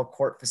 pickleball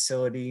court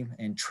facility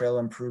and trail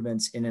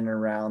improvements in and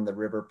around the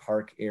River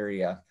Park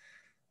area.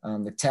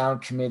 The town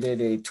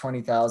committed a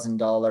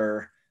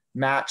 $20,000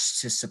 match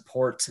to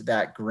support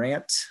that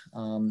grant.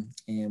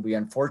 And we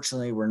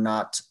unfortunately were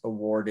not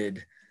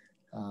awarded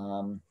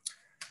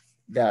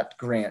that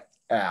grant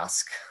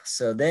ask.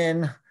 So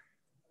then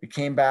we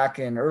came back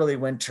in early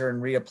winter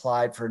and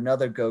reapplied for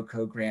another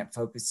GOCO grant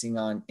focusing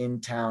on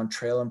in-town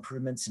trail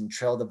improvements and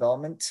trail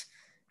development.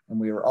 And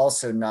we were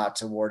also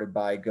not awarded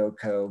by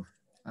GOCO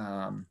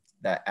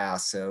that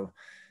ask. So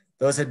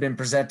those had been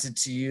presented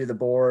to you, the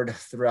board,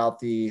 throughout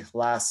the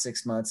last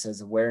 6 months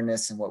as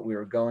awareness and what we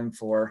were going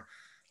for.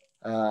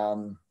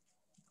 And,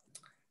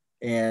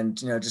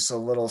 you know, just a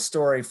little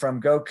story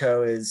from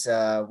GOCO is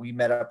we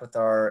met up with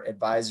our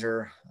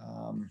advisor,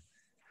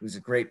 who's a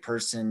great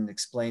person,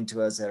 explained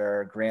to us that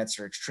our grants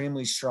are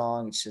extremely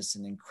strong. It's just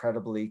an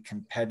incredibly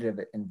competitive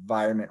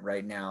environment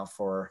right now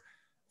for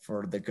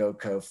the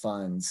GOCO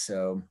funds.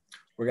 So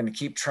we're going to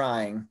keep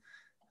trying.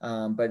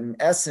 But in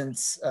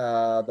essence,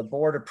 the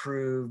board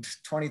approved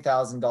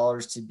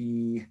 $20,000 to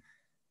be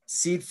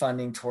seed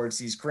funding towards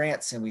these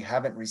grants, and we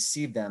haven't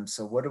received them.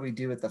 So what do we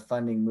do with the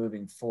funding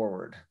moving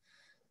forward?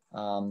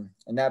 And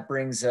that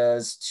brings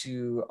us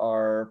to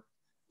our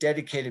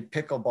dedicated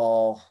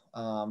pickleball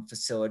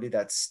facility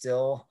that's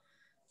still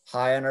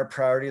high on our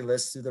priority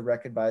list through the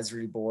Rec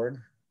Advisory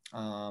Board.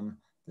 The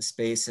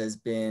space has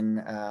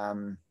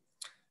been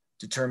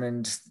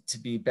determined to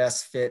be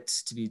best fit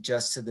to be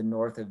just to the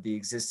north of the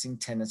existing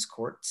tennis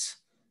courts.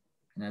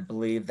 And I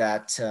believe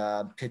that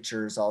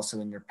picture is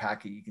also in your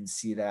packet. You can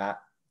see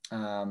that.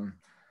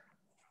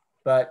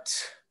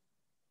 But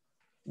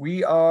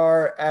we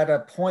are at a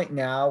point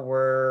now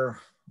where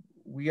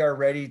we are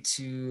ready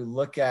to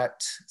look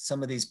at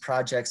some of these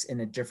projects in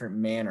a different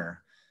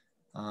manner.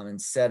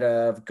 Instead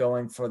of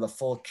going for the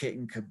full kit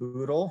and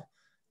caboodle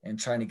and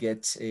trying to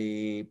get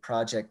a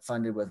project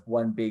funded with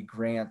one big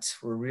grant,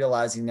 we're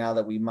realizing now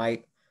that we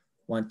might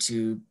want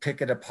to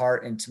pick it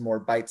apart into more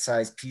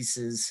bite-sized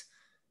pieces.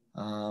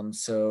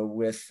 So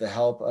with the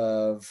help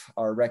of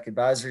our Rec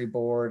Advisory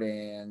Board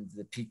and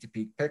the Peak to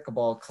Peak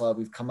Pickleball Club,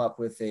 we've come up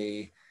with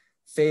a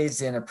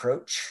phased-in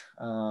approach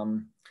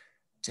to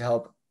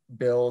help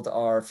build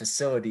our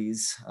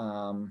facilities.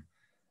 And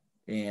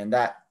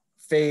that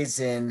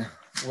phase-in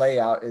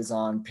layout is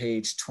on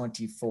page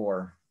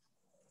 24.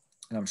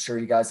 And I'm sure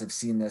you guys have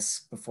seen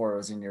this before. It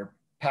was in your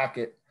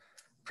packet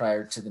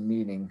prior to the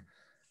meeting.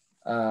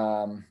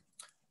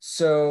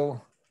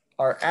 So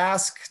our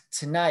ask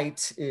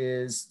tonight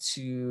is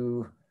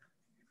to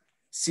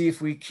see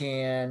if we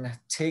can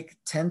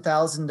take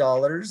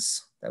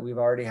 $10,000 that we've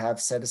already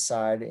have set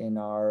aside in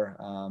our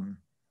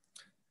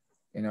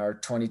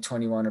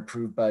 2021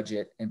 approved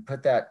budget and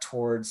put that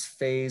towards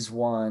phase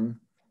 1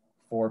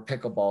 for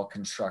pickleball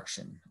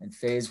construction. And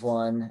phase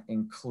 1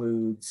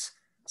 includes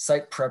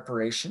site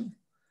preparation,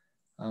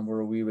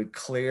 where we would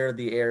clear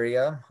the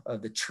area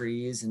of the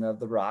trees and of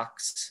the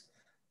rocks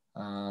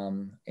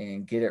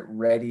and get it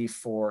ready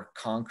for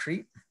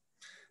concrete.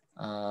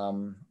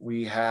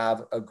 We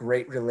have a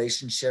great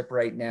relationship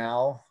right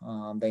now,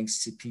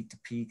 thanks to Peak to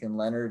Peak and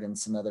Leonard and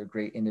some other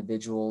great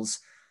individuals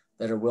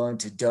that are willing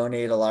to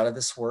donate a lot of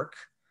this work.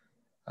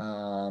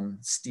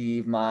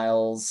 Steve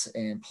Miles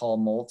and Paul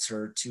Moltz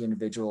are two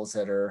individuals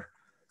that are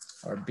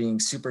being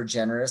super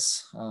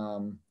generous.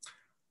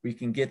 We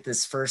can get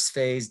this first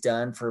phase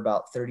done for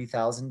about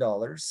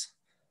 $30,000,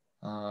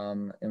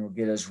 and we'll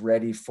get us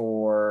ready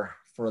for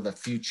the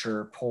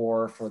future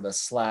pour for the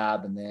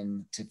slab, and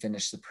then to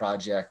finish the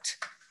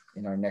project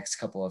in our next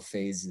couple of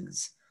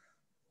phases.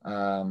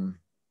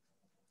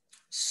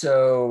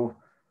 So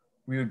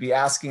we would be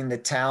asking the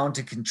town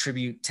to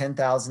contribute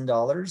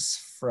 $10,000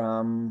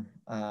 from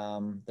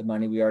the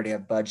money we already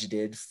have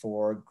budgeted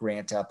for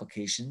grant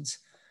applications.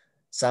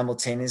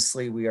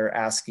 Simultaneously, we are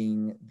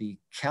asking the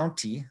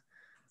county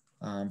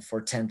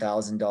for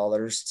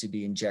 $10,000 to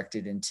be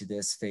injected into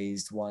this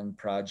phase 1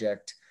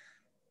 project.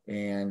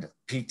 And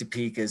Peak to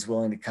Peak is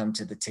willing to come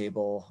to the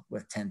table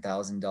with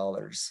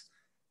 $10,000.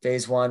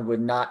 Phase 1 would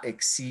not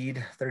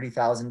exceed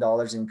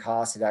 $30,000 in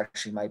cost. It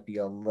actually might be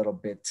a little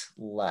bit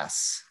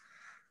less.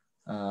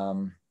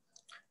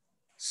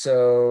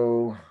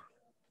 So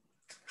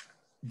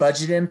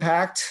budget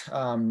impact,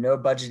 no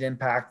budget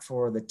impact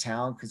for the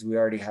town because we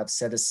already have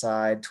set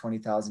aside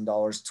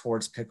 $20,000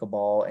 towards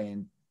pickleball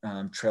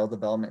and trail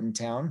development in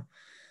town.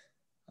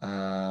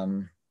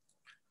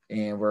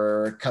 And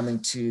we're coming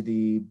to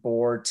the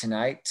board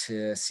tonight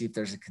to see if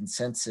there's a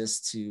consensus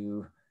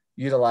to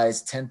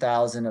utilize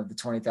 $10,000 of the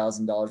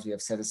 $20,000 we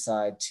have set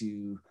aside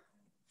to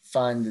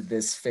fund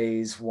this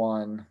phase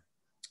 1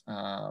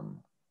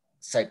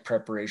 site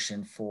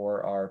preparation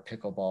for our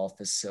pickleball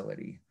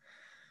facility.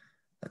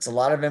 That's a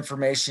lot of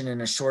information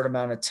in a short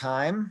amount of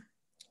time.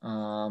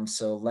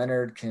 So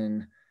Leonard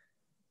can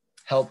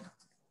help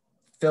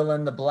fill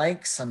in the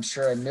blanks. I'm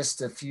sure I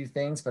missed a few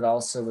things, but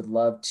also would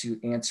love to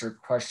answer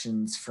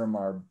questions from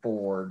our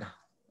board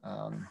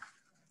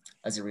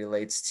as it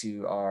relates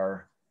to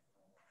our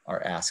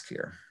ask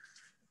here.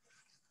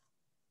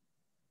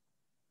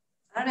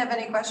 I don't have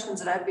any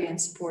questions, and I'd be in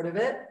support of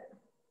it.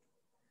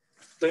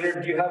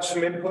 Leonard, do you have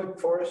some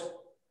input for us?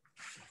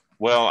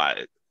 Well,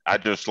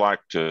 I'd just like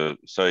to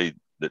say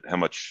that how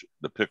much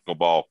the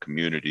pickleball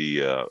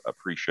community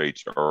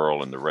appreciates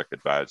Earl and the Rec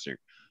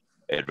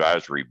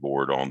Advisory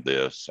Board on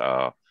this.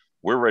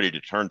 We're ready to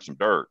turn some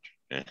dirt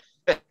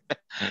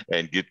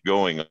and get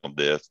going on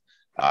this.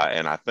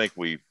 And I think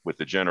with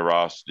the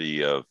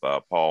generosity of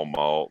Paul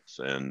Maltz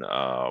and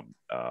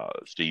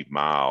Steve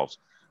Miles,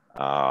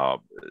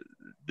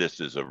 this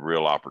is a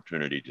real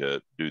opportunity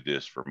to do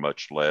this for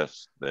much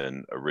less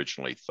than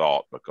originally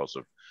thought because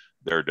of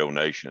their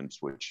donations,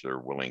 which they're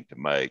willing to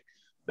make.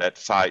 That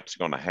site's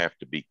going to have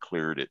to be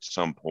cleared at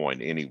some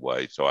point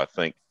anyway. So I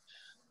think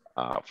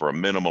for a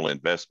minimal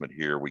investment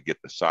here, we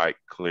get the site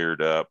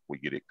cleared up, we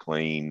get it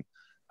clean,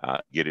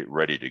 get it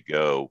ready to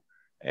go,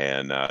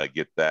 and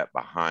get that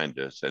behind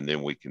us. And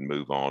then we can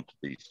move on to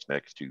these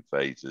next 2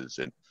 phases.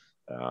 And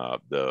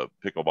the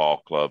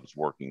pickleball club's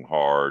working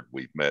hard.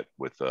 We've met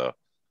with a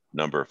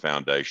number of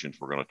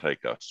foundations. We're going to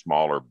take a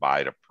smaller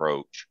bite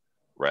approach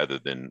rather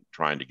than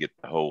trying to get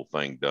the whole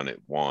thing done at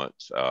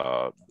once,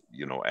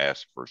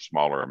 ask for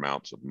smaller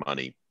amounts of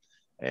money,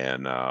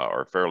 and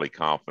are fairly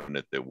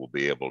confident that we'll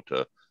be able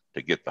to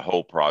get the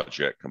whole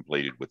project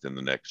completed within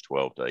the next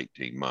 12 to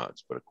 18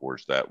 months. But of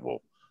course, that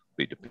will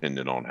be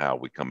dependent on how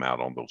we come out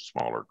on those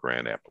smaller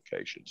grant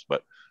applications.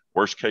 But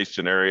worst case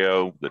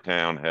scenario, the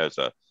town has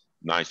a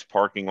nice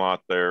parking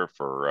lot there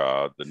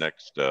for the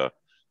next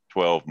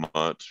 12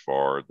 months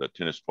for the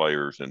tennis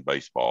players and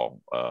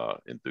baseball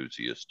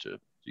enthusiasts to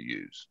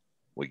use.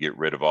 We get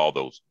rid of all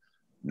those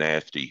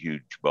nasty,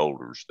 huge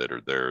boulders that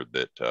are there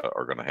that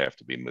are going to have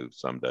to be moved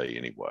someday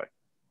anyway.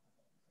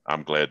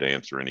 I'm glad to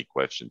answer any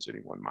questions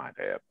anyone might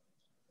have.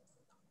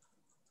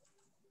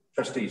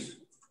 Trustees.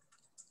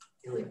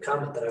 The only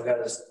comment that I've got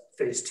is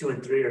phase 2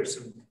 and 3 are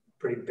some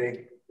pretty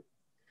big,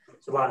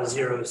 there's a lot of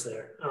zeros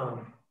there.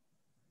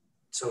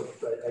 So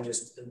I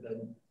just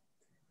am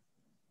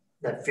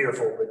not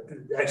fearful, but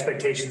the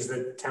expectations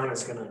that the town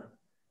is going to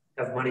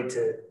have money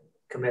to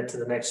commit to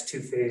the next 2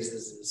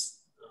 phases is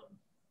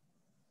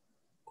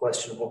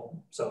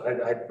questionable. So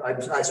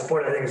I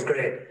support it. I think it's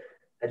great.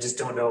 I just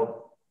don't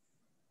know.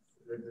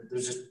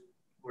 There's just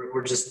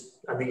we're just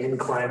on the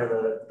incline of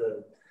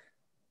the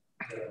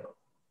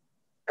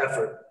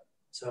effort.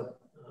 So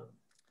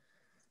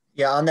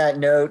yeah, on that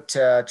note,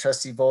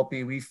 Trustee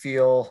Volpe, we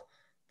feel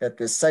that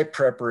the site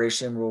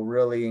preparation will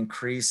really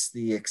increase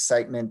the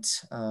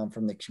excitement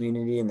from the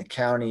community and the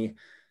county,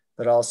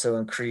 but also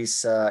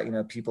increase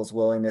people's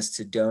willingness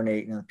to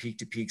donate. Peak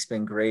to Peak's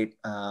been great.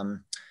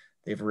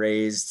 They've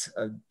raised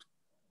a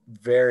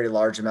very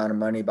large amount of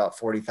money, about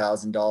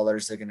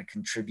 $40,000. They're going to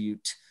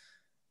contribute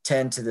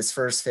 10 to this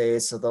first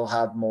phase, so they'll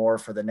have more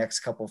for the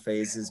next couple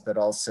phases, but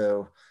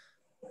also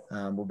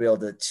we'll be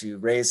able to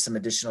raise some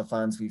additional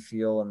funds, we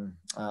feel.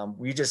 And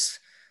we just,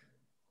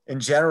 in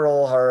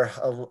general, are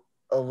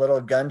a little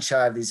gun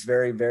shy of these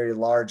very, very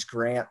large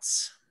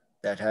grants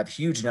that have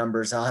huge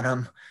numbers on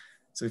them.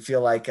 So we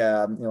feel like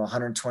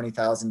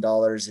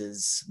 $120,000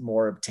 is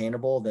more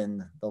obtainable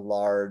than the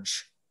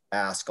large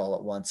ask all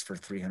at once for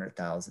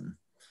 $300,000.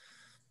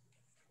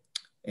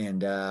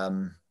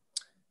 And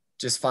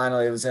just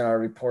finally, it was in our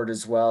report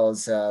as well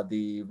as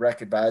the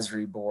Rec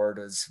Advisory Board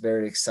is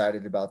very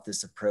excited about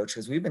this approach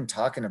because we've been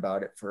talking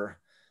about it for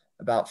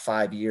about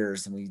 5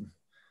 years, and we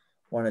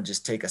want to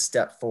just take a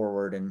step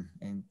forward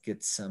and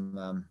get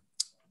some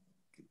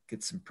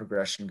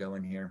progression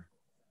going here.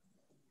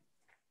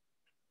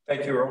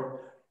 Thank you, Earl.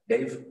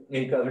 Dave,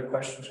 any other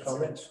questions,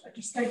 comments? I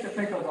just think the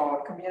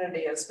pickleball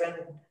community has been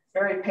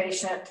very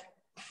patient.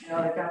 You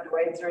know, they've had to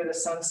wade through the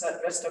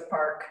Sunset Vista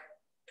Park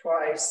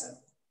twice. And,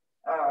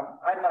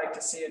 I'd like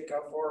to see it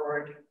go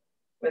forward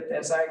with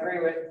this. I agree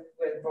with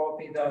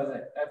Volpe though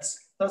that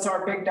those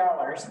are big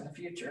dollars in the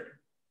future.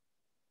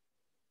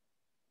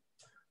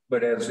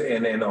 But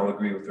and I'll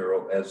agree with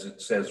Earl, as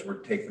it says, we're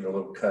taking a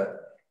little cut.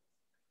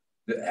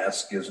 The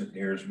ask isn't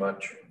near as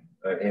much,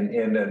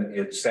 and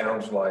it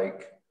sounds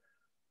like,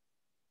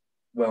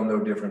 well, no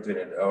different than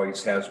it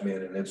always has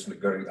been, and it's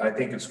going. I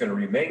think it's going to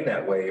remain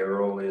that way.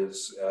 Earl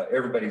is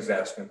everybody's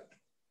asking.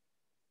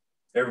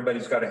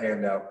 Everybody's got a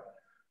handout,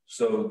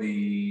 so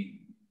the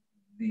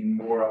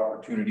more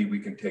opportunity we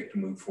can take to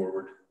move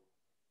forward.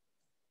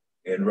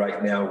 And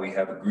right now we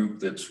have a group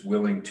that's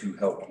willing to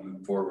help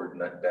move forward,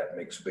 and that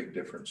makes a big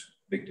difference.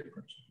 Big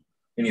difference.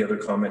 Any other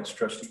comments,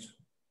 trustees?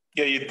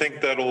 Yeah, you think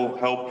that'll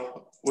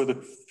help with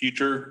a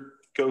future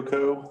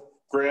GoCo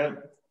grant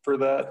for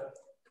that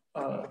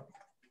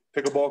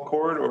pickleball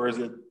court, or is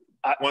it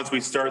once we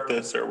start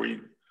this, are we?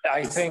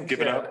 I think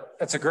giving up?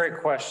 That's a great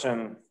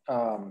question,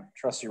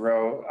 Trustee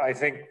Rowe. I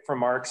think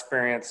from our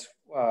experience,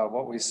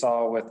 what we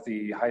saw with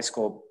the high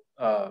school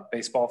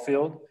baseball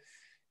field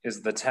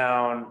is the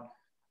town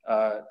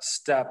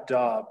stepped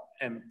up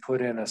and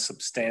put in a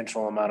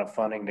substantial amount of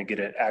funding to get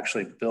it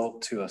actually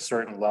built to a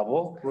certain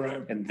level,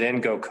 right. And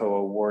then GoCo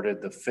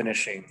awarded the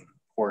finishing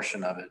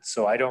portion of it.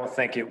 So I don't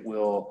think it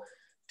will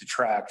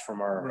detract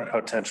from our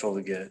potential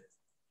to get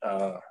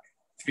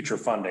future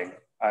funding.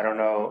 I don't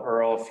know,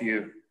 Earl, if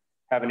you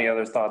have any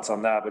other thoughts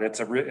on that, but it's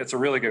a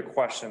really good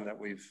question that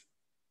we've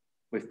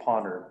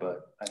pondered,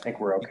 but I think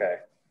we're okay.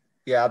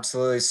 Yeah,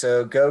 absolutely.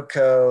 So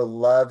GoCo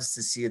loves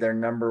to see their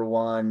number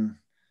one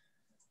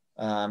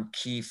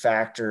key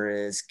factor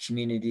is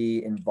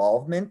community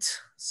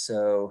involvement.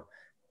 So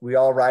we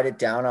all write it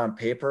down on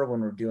paper when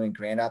we're doing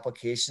grant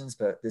applications,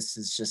 but this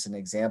is just an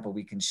example.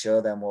 We can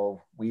show them,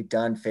 well, we've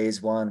done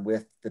phase 1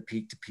 with the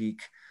Peak to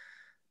Peak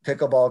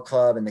Pickleball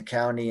Club and the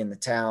county and the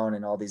town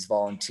and all these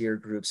volunteer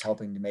groups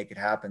helping to make it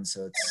happen.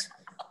 So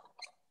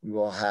we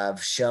will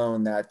have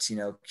shown that,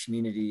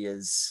 community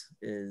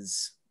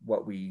is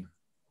what we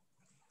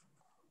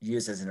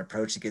use as an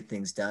approach to get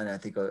things done. I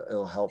think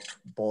it'll help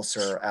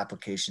bolster our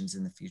applications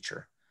in the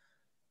future.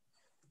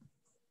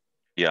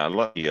 Yeah,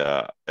 let me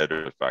add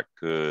if I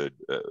could.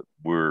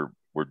 We're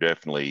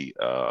definitely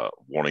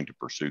wanting to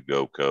pursue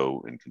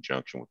GoCo in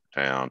conjunction with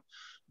the town,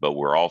 but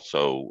we're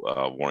also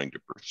wanting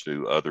to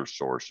pursue other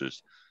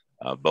sources,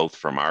 both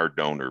from our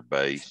donor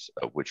base,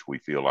 which we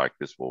feel like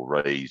this will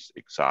raise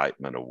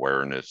excitement,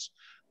 awareness,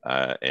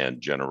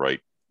 and generate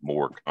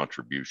more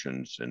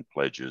contributions and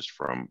pledges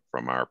from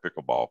our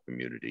pickleball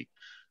community.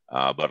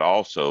 But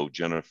also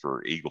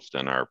Jennifer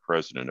Eagleston, our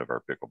president of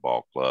our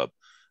pickleball club,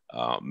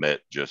 met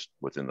just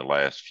within the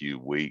last few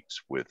weeks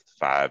with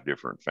 5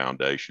 different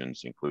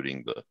foundations,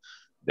 including the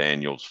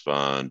Daniels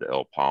Fund,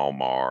 El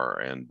Palmar,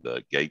 and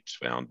the Gates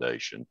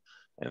Foundation.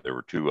 And there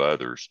were 2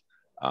 others.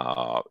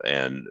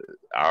 And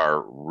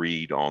our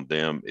read on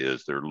them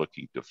is they're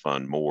looking to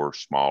fund more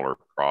smaller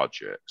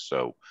projects.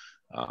 So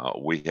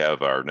we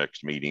have our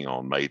next meeting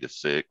on May the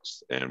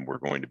 6th, and we're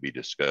going to be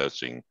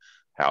discussing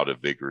how to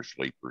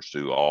vigorously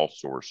pursue all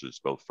sources,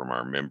 both from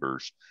our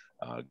members,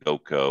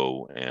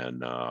 GoCo,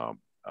 and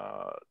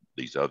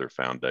these other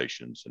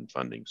foundations and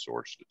funding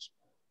sources.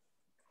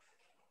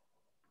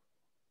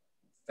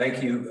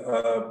 Thank you.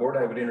 Board,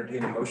 I would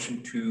entertain a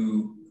motion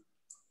to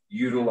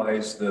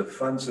utilize the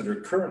funds that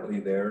are currently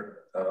there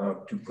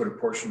to put a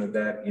portion of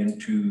that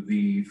into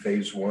the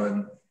phase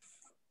 1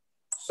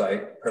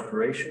 site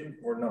preparation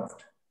or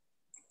not?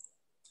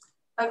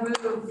 I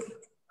move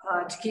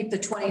to keep the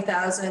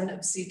 20,000 of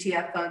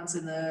CTF funds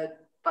in the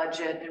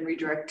budget and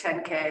redirect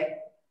 10K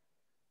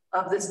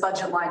of this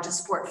budget line to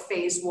support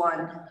phase 1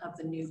 of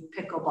the new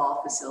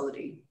pickleball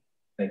facility.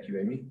 Thank you,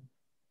 Amy.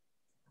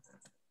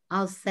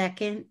 I'll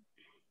second.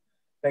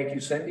 Thank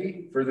you,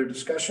 Cindy. Further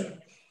discussion?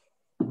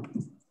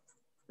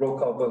 Roll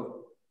call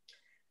vote.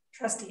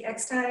 Trustee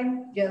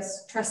Eckstein?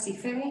 Yes. Trustee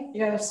Fay?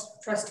 Yes.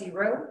 Trustee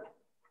Rowe?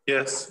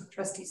 Yes.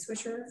 Trustee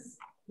Swisher?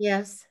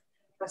 Yes.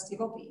 Trustee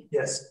Volpe?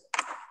 Yes.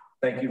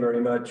 Thank you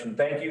very much. And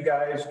thank you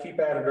guys.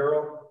 Keep at it,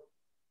 Earl.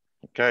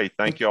 Okay.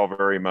 Thank you all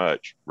very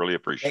much. Really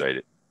appreciate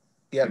it.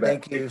 Yeah,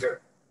 thank you.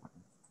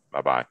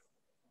 Bye-bye.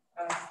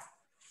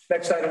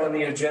 Next item on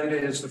the agenda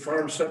is the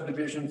Farm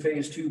Subdivision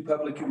Phase 2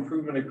 Public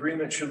Improvement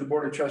Agreement. Should the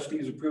Board of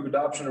Trustees approve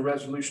adoption of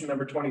resolution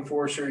number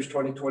 24, series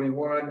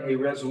 2021, a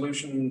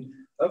resolution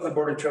of the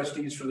Board of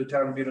Trustees for the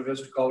Town of Buena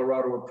Vista,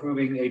 Colorado,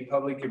 approving a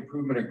public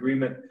improvement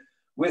agreement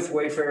with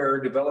Wayfarer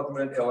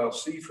Development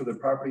LLC for the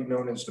property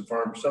known as the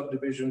Farm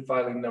Subdivision,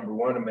 filing number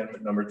 1,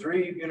 amendment number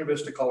 3, Buena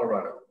Vista,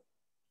 Colorado.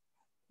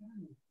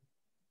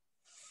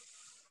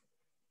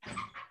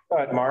 Go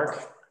ahead,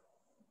 Mark.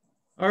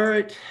 All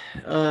right.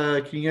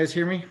 Can you guys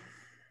hear me?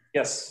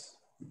 Yes.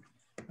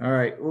 All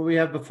right. What we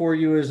have before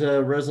you is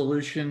a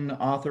resolution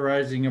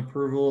authorizing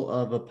approval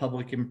of a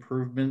public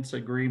improvements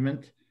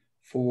agreement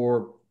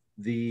for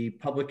the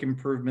public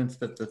improvements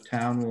that the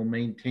town will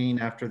maintain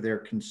after they're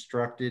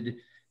constructed,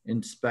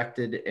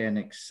 inspected, and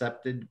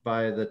accepted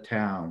by the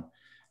town.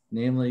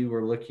 Namely,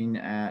 we're looking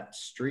at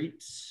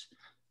streets.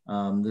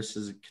 This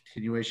is a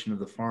continuation of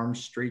the farm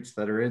streets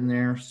that are in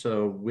there.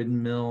 So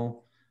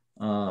Windmill,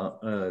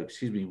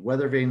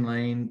 Weather Vane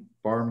Lane,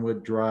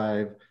 Barnwood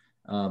Drive.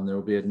 There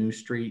will be a new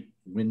street,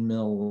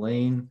 Windmill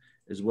Lane,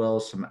 as well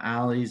as some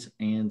alleys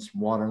and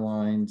some water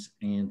lines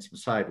and some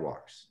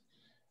sidewalks.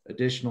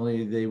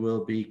 Additionally, they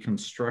will be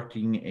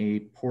constructing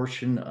a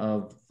portion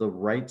of the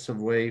rights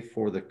of way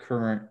for the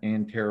current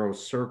Antero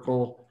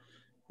Circle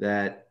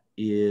that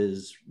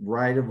is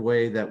right of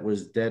way that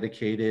was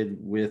dedicated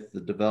with the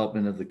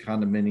development of the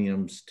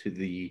condominiums to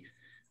the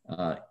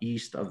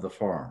east of the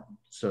farm.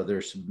 So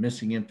there's some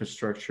missing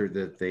infrastructure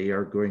that they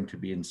are going to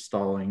be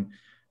installing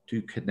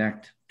to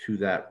connect to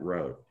that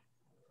road.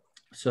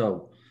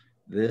 So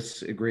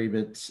this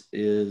agreement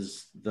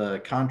is the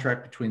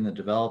contract between the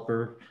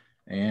developer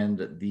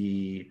and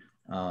the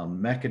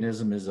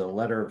mechanism is a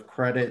letter of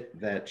credit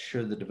that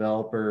should the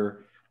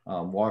developer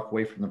walk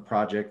away from the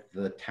project,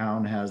 the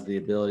town has the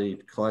ability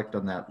to collect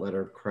on that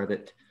letter of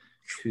credit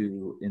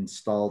to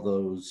install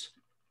those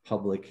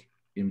public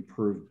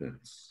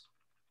improvements.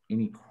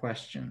 Any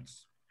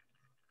questions?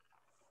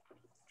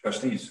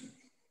 Trustees.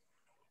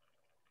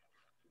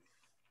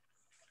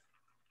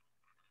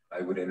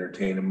 I would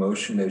entertain a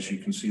motion. As you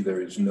can see,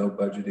 there is no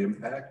budget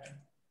impact.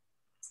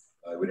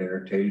 I would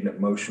entertain a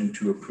motion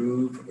to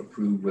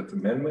approve with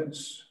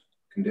amendments,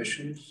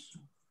 conditions,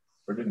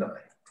 or deny.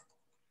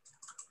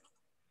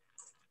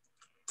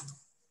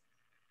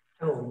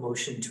 I will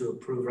motion to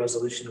approve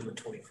resolution number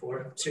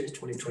 24, series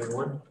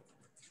 2021.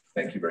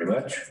 Thank you very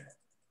much.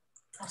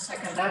 I'll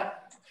second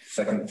that.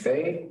 Second,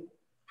 Faye.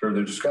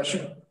 Further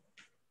discussion?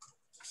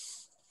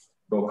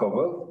 Roll call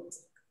vote.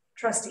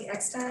 Trustee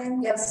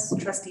Eckstein? Yes.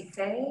 Trustee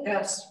Fay?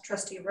 Yes.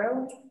 Trustee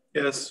Rowe?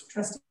 Yes.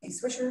 Trustee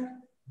Swisher?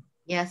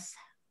 Yes.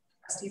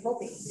 Trustee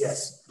Volpe?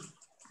 Yes.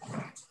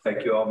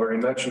 Thank you all very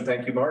much, and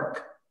thank you,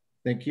 Mark.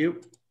 Thank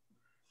you.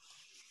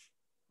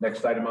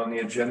 Next item on the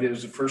agenda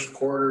is the first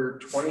quarter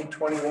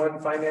 2021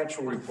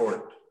 financial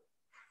report.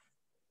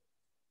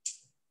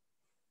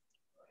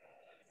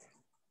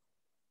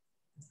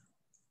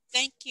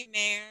 Thank you,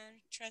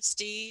 Mayor,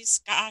 trustees.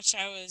 Gosh,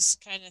 I was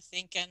kind of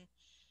thinking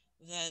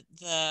that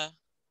the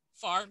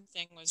farm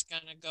thing was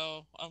going to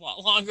go a lot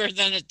longer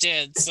than it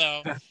did.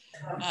 So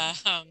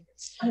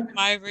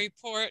my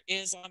report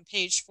is on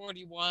page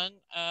 41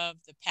 of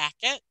the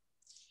packet.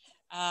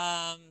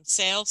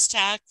 Sales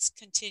tax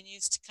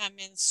continues to come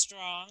in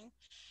strong.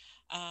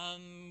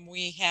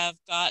 We have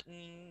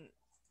gotten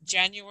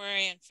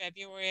January and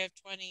February of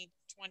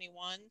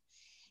 2021,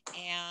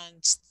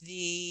 and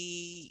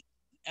the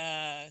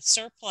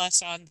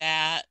surplus on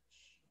that,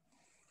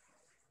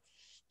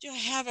 do I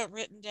have it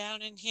written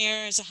down in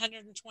here, is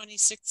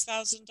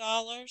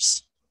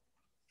 $126,000.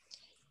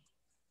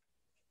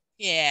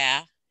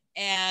 Yeah,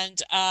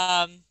 and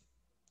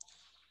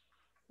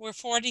we're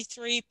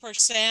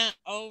 43%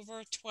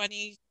 over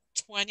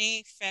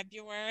 2020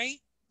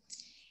 February,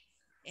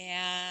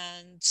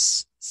 and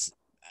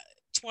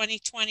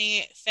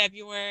 2020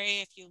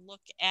 February, if you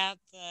look at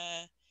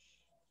the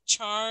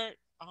chart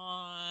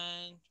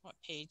on, what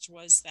page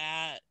was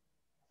that?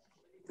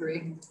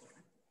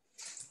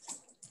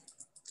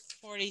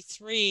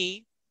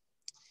 43.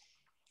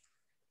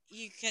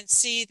 You can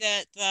see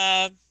that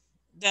the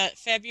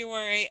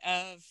February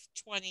of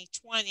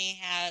 2020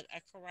 had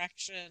a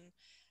correction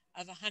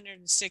of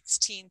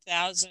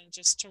 116,000.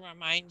 Just to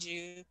remind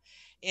you,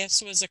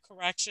 this was a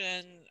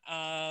correction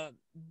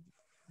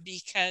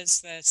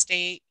because the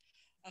state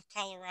of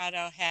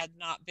Colorado had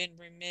not been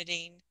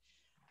remitting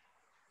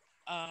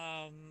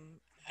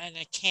an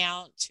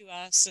account to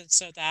us, and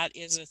so that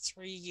is a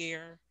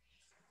 3-year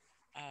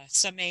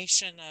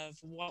summation of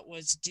what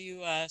was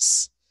due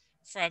us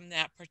from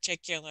that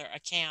particular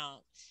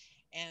account.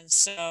 And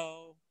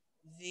so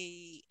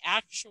the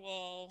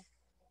actual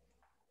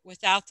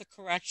without the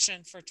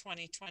correction for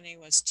 2020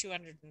 was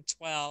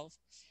 212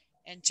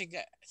 and to go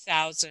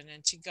 1,000,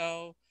 and to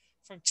go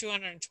from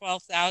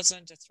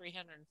 212,000 to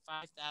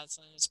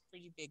 305,000 is a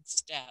pretty big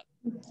step.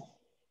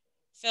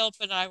 Philip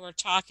and I were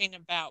talking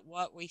about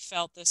what we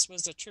felt this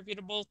was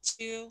attributable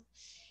to,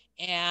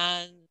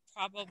 and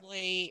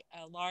probably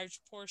a large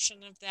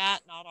portion of that,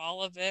 not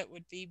all of it,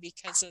 would be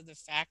because of the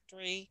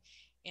factory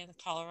in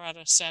the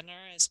Colorado Center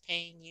is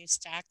paying use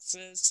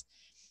taxes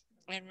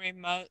and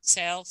remote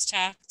sales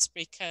tax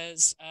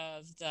because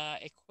of the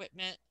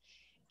equipment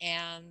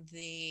and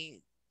the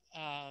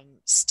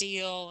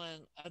steel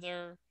and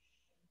other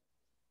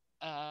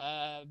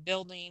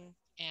building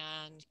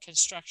and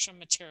construction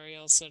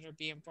materials that are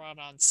being brought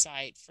on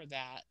site for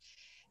that.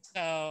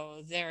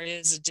 So there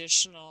is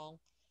additional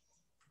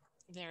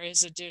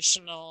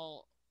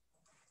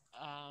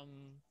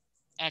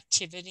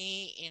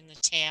activity in the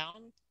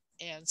town,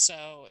 and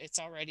so it's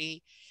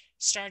already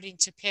starting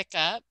to pick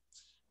up,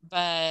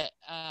 but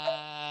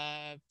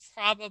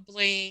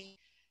probably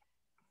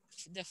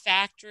the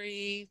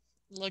factory,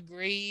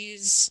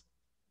 Legrees,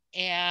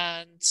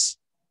 and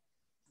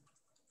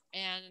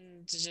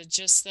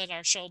just that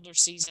our shoulder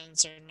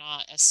seasons are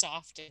not as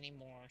soft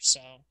anymore.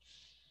 So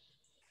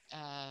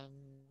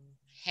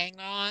hang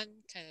on,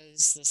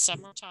 because the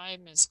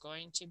summertime is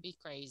going to be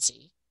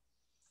crazy.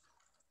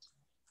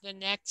 The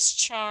next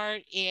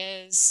chart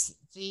is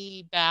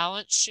the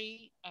balance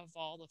sheet of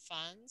all the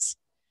funds.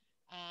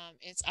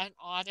 It's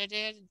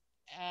unaudited,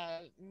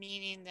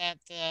 meaning that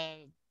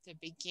the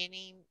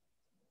beginning,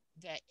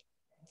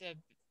 the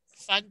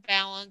fund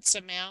balance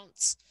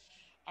amounts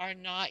are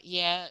not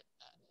yet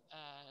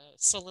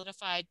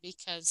solidified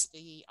because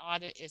the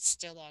audit is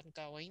still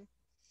ongoing.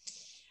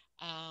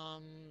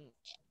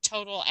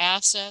 Total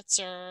assets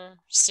are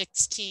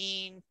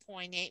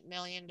 $16.8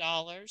 million.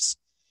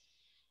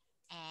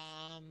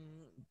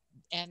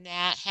 And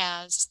that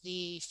has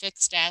the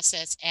fixed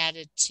assets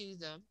added to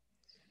them.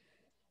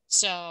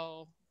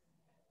 So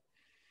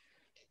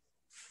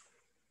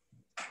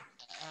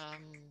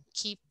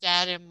keep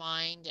that in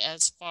mind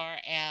as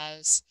far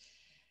as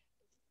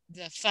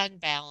the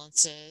fund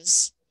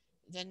balances.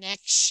 The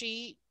next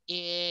sheet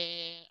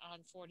on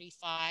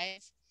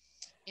 45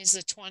 is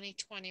the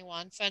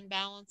 2021 fund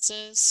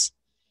balances.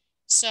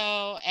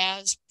 So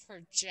as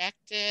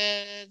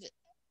projected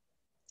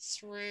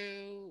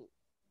through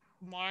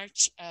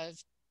March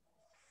of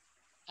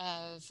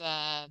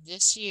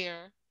this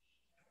year.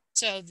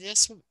 So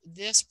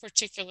this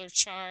particular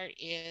chart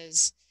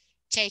is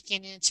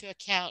taking into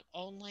account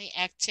only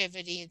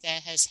activity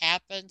that has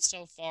happened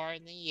so far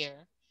in the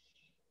year.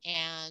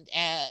 And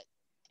at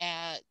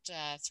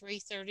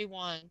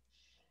 3/31,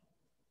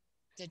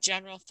 the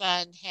general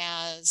fund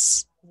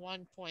has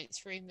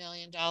 $1.3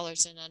 million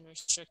in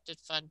unrestricted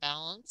fund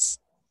balance.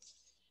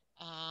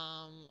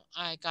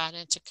 I got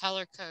into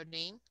color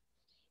coding,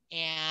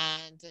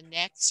 and the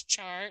next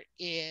chart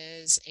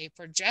is a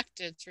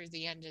projected through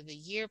the end of the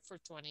year for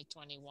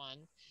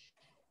 2021,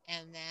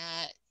 and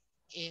that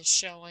is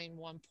showing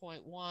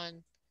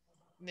 $1.1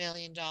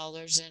 million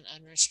in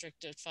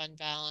unrestricted fund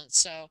balance.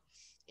 So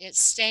it's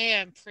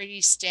staying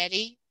pretty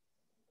steady.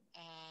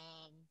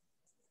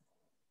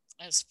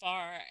 As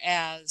far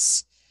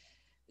as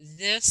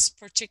this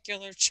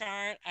particular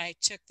chart, I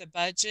took the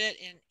budget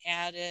and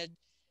added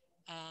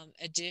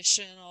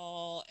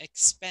additional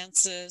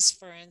expenses.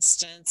 For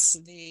instance,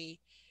 the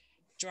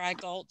dry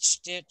gulch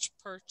ditch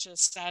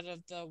purchased out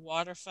of the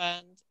water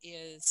fund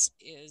is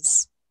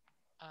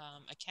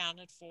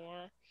accounted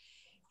for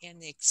in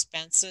the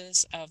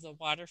expenses of the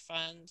water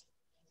fund.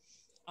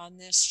 On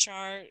this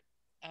chart,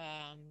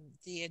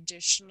 the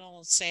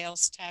additional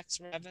sales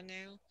tax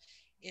revenue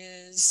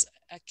is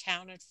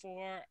accounted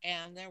for,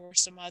 and there were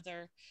some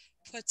other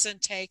puts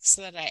and takes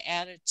that I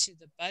added to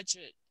the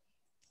budget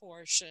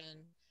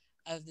portion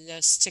of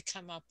this to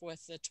come up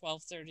with the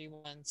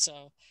 1231.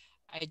 So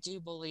I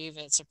do believe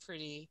it's a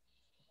pretty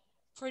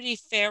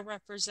fair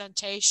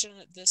representation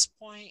at this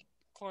point.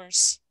 Of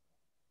course,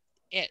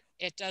 it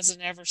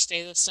doesn't ever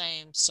stay the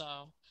same,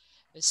 so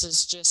this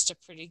is just a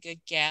pretty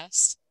good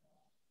guess.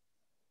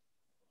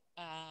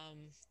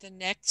 The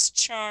next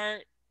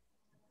chart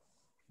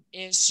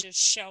is just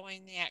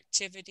showing the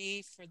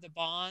activity for the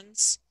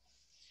bonds.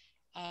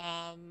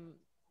 There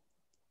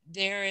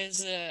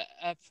is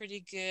a pretty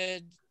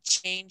good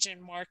change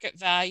in market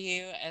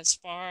value as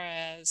far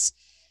as,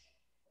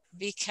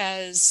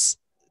 because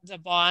the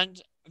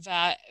bond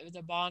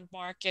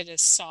market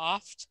is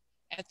soft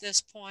at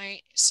this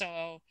point.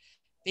 So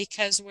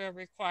because we're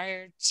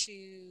required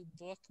to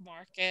book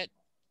market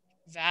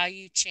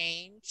value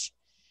change,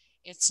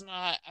 it's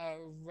not a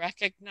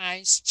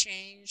recognized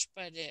change,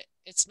 but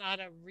it's not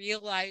a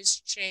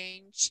realized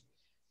change,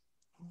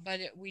 but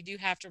we do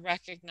have to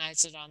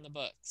recognize it on the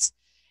books.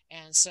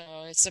 And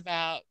so it's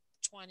about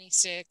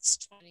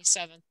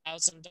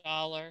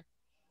 $27,000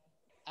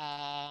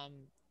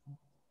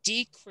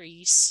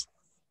 decrease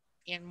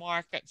in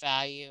market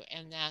value,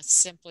 and that's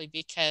simply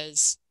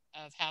because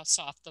of how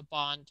soft the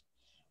bond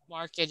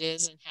market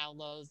is and how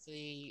low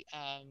the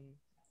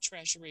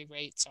treasury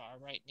rates are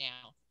right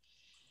now.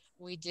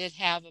 We did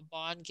have a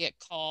bond get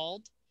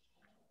called.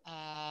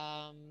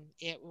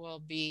 It will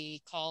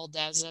be called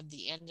as of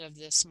the end of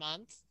this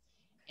month,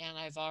 and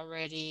I've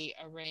already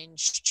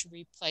arranged to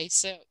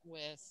replace it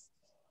with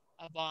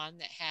a bond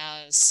that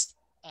has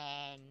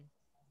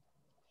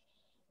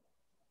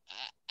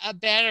a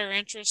better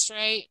interest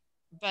rate,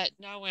 but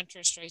no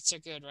interest rates are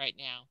good right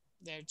now.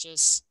 They're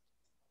just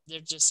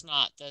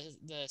not.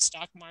 The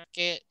stock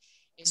market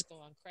is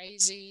going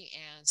crazy,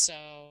 and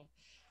so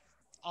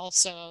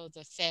also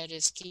the Fed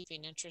is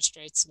keeping interest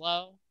rates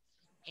low.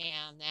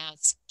 and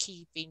that's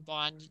keeping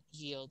bond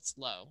yields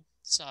low.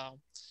 So,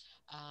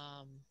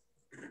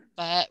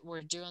 but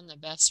we're doing the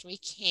best we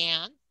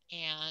can,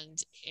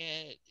 and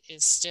it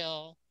is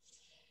still,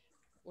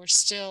 we're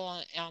still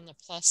on the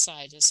plus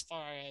side as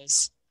far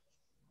as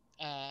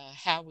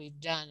how we've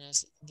done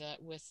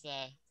with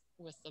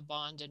the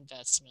bond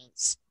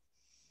investments.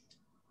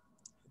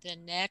 The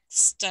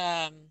next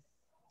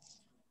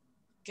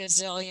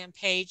gazillion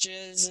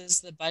pages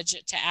is the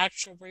budget to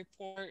actual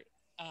report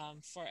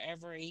for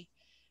every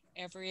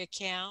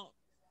account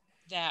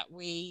that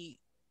we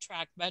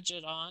track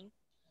budget on.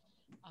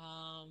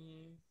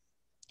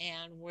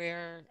 And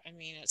I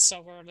mean, it's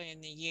so early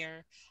in the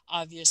year,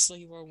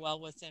 obviously we're well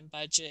within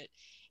budget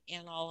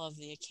in all of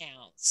the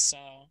accounts.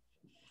 So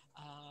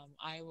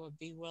I would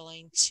be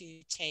willing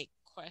to take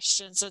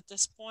questions at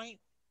this point.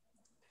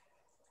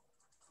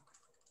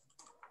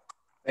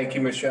 Thank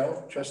you,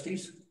 Michelle.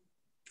 Trustees?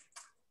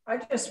 I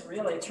just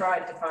really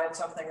tried to find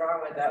something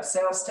wrong with that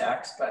sales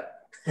tax,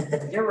 but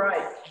you're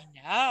right. I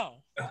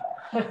know.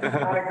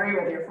 I agree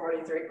with your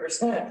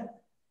 43%.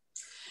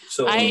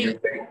 So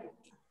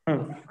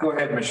go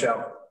ahead,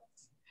 Michelle.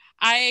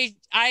 I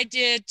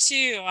did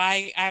too.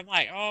 I'm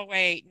like, oh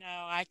wait, no,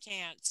 I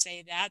can't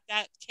say that.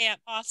 That can't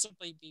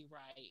possibly be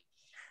right.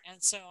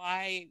 And so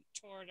I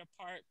tore it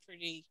apart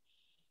pretty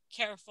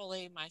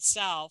carefully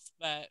myself,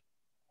 but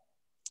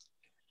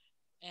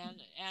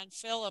and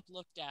Philip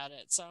looked at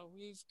it. So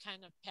we've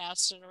kind of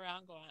passed it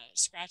around, going,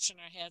 scratching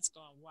our heads,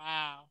 going,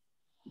 wow,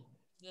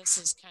 this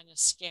is kind of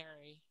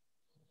scary.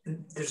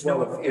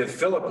 Well, if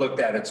Philip looked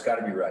at it, it's got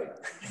to be right.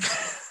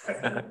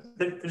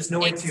 There's no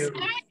way to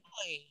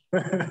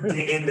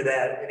dig into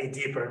that any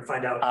deeper and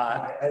find out.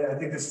 I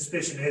think the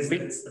suspicion is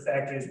that it's the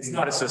factory is being. It's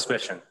not a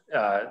suspicion.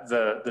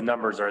 The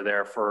numbers are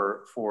there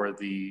for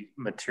the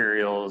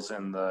materials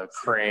and the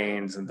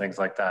cranes and things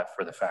like that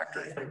for the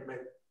factory. My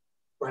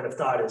line of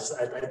thought is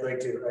I'd like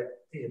to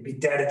be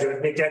make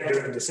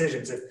data-driven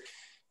decisions.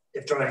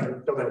 If trying to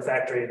build a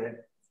factory, and I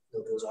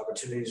know those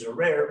opportunities are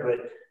rare,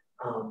 but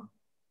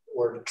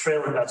or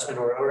trail investment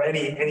or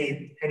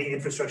any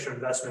infrastructure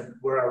investment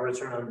where our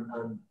return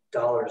on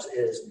dollars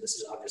is, and this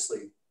is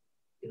obviously,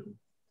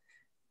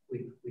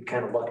 we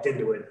kind of lucked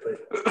into it,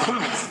 but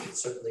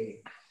it's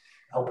certainly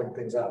helping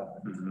things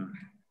out. Mm-hmm.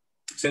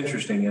 It's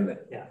interesting, isn't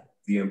it? Yeah.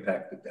 The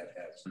impact that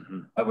has. Mm-hmm.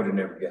 I would have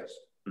never guessed.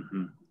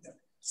 Mm-hmm. Yeah.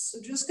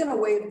 So just going to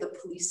wave the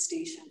police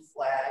station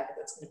flag.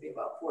 That's going to be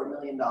about $4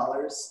 million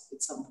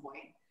at some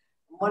point.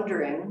 I'm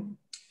wondering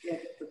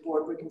if the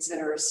board would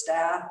consider a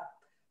staff.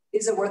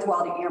 Is it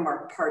worthwhile to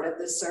earmark part of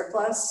this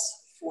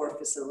surplus for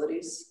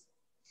facilities?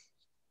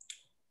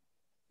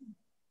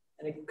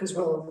 And because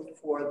we'll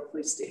for the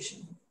police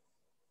station.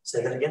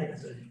 Say that again.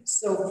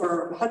 So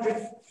for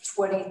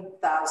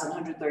 120,000,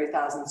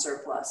 130,000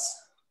 surplus,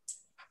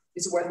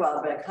 is it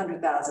worthwhile to make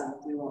 100,000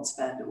 we won't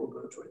spend, it will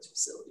go towards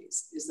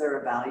facilities? Is there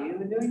a value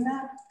in doing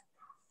that?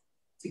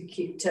 To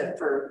keep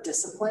for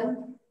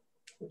discipline?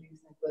 What do you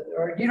think?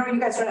 Or you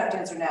guys don't have to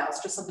answer now.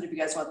 It's just something if you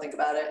guys want to think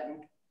about it,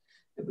 and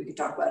if we could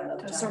talk about it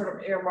another time. Sort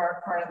of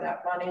earmark part of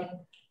that money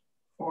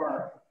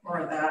for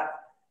that,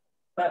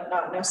 but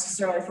not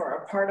necessarily for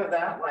a part of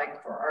that,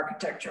 like for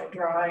architectural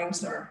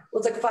drawings or.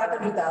 Well, it's like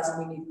 500,000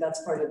 we need.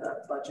 That's part of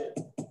the budget.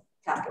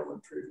 Capital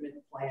improvement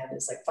plan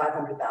is like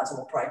 500,000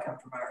 will probably come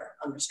from our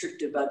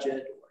unrestricted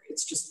budget, or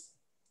it's just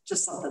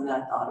something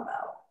that I thought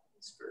about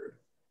for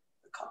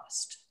the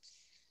cost.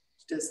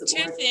 Does the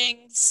Two board...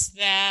 things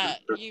that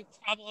you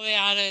probably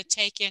ought to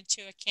take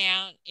into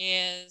account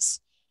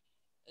is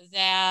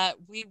that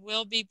we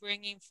will be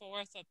bringing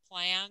forth a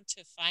plan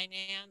to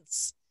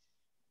finance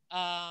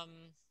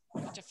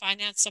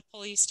the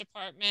police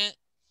department.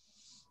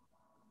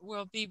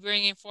 We'll be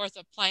bringing forth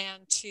a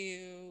plan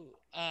to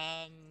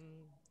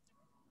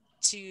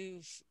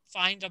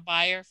find a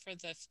buyer for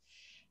the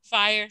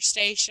fire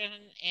station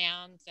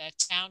and the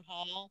town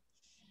hall,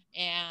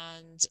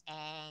 and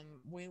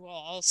we will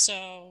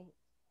also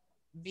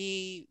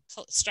be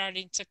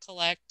starting to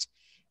collect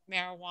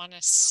marijuana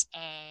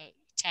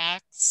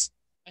tax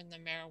in the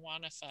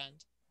marijuana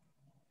fund,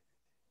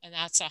 and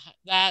that's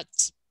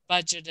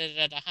budgeted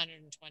at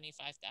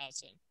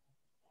 125,000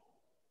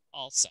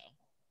 also.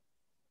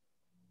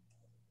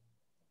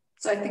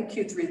 So I think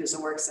Q3 there's a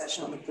work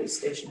session on the police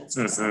station. It's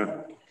just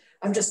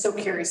I'm just so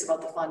curious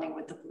about the funding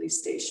with the police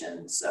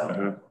station,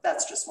 so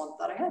that's just one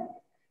thought I had.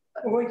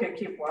 Well, we could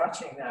keep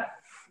watching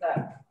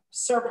that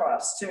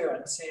surplus too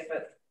and see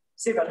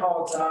if it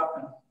holds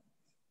up,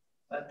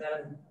 but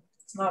then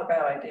it's not a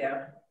bad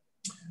idea.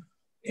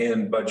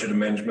 And budget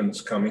amendments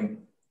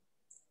coming.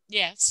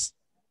 Yes.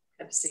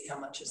 Have to see how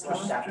much is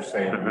left after Just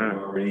saying, that.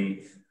 we're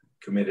already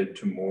committed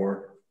to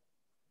more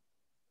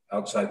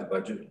outside the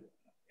budget,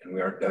 and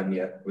we aren't done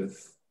yet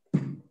with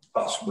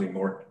possibly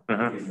more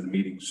in the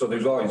meeting. So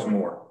there's always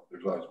more.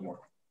 There's always more.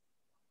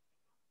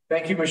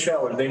 Thank you,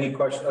 Michelle. Are there any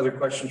other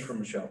questions from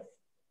Michelle?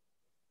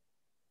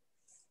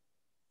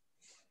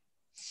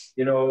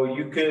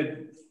 You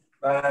could,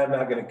 I'm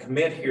not going to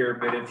commit here,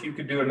 but if you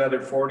could do another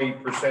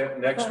 40%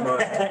 next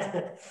month,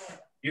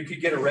 you could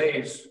get a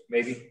raise,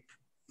 maybe.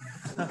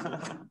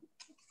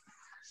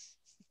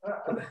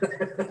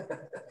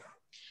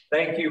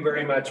 Thank you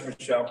very much,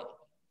 Michelle.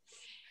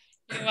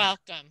 You're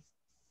welcome.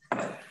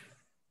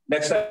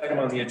 Next item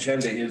on the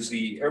agenda is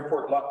the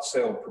airport lot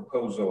sale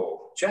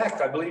proposal.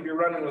 Jack, I believe you're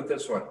running with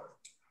this one.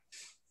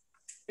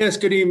 Yes,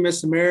 good evening,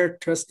 Mr. Mayor,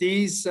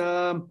 trustees.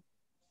 So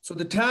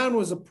the town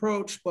was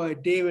approached by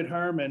David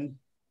Harmon.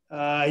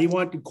 He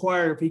wanted to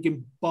inquire if he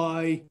can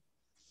buy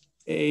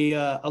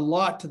a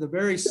lot to the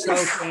very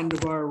south end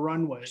of our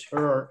runway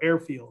or our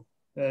airfield.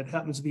 That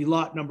happens to be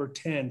lot number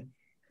 10.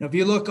 Now, if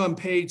you look on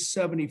page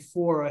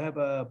 74, I have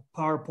a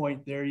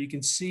PowerPoint there. You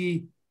can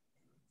see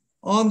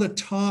on the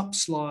top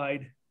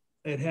slide,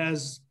 it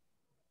has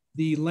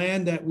the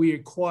land that we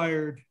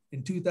acquired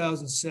in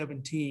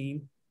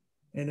 2017.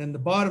 And then the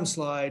bottom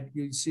slide,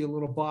 you see a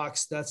little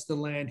box. That's the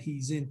land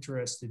he's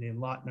interested in,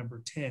 lot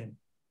number 10.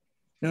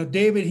 Now,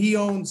 David, he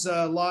owns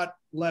lot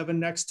 11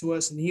 next to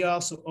us, and he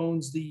also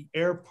owns the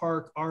Air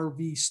Park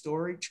RV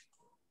storage,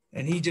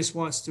 and he just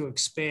wants to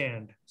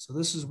expand. So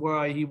this is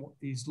why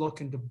he's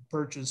looking to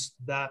purchase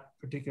that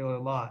particular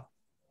lot.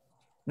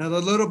 Now,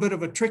 the little bit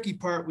of a tricky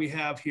part we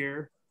have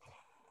here,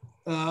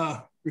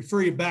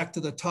 refer you back to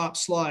the top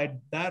slide,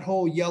 that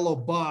whole yellow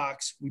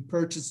box we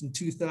purchased in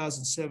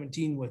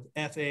 2017 with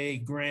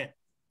FAA grant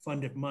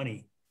funded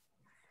money.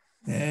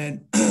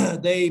 And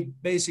they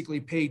basically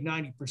paid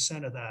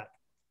 90% of that.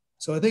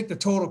 So I think the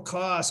total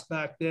cost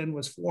back then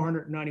was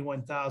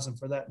 $491,000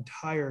 for that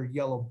entire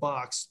yellow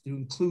box to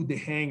include the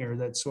hangar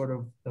that sort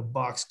of the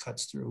box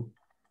cuts through.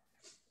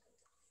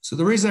 So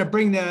the reason I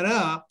bring that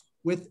up,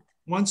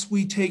 once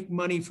we take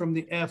money from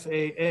the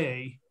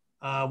FAA,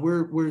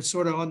 we're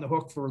sort of on the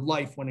hook for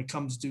life when it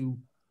comes to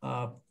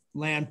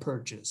land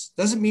purchase.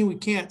 Doesn't mean we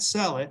can't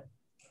sell it.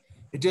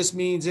 It just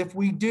means if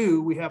we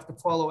do, we have to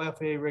follow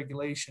FAA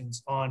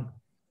regulations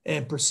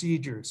and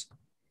procedures.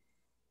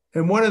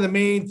 And one of the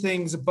main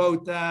things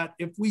about that,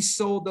 if we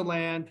sold the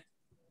land,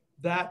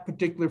 that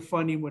particular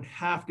funding would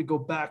have to go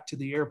back to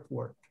the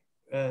airport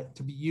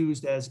to be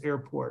used as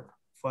airport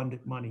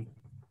funded money.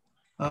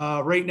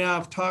 Right now,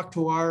 I've talked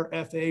to our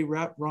FAA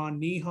rep, Ron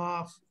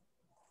Niehoff.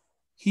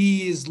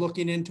 He is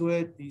looking into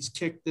it. He's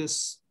kicked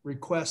this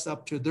request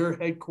up to their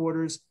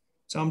headquarters.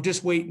 So I'm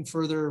just waiting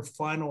for their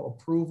final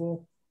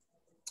approval.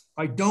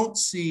 I don't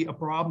see a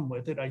problem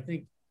with it. I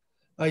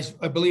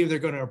believe they're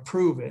going to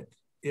approve it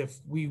if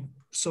we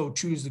so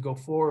choose to go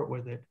forward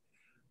with it.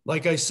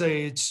 Like I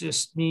say, it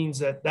just means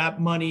that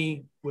that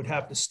money would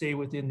have to stay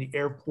within the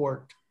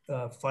airport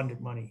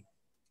funded money.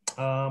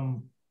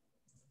 Other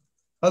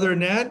than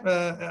that,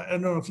 I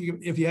don't know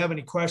if you have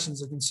any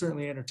questions, I can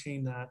certainly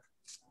entertain that.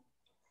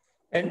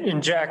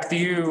 And Jack, do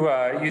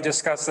you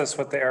discuss this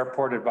with the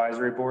airport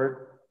advisory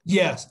board?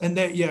 Yes, and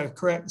that, yeah,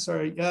 correct.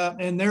 Sorry,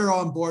 and they're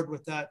on board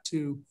with that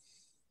too.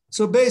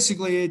 So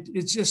basically,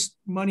 it's just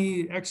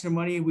money, extra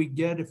money we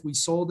get if we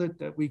sold it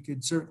that we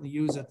could certainly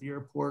use at the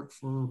airport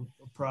for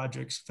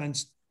projects,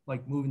 fence,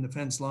 like moving the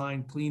fence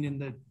line, cleaning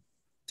the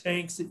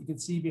tanks that you can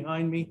see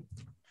behind me,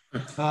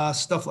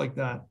 stuff like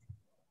that.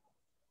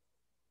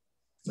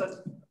 So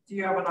do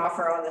you have an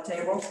offer on the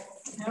table,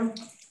 Tim?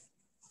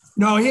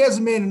 No, he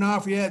hasn't made an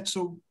offer yet.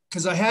 So,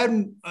 because I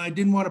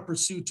didn't want to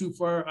pursue too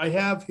far. I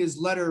have his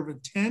letter of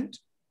intent.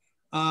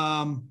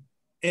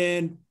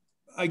 And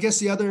I guess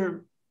the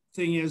other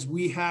thing is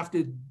we have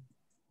to,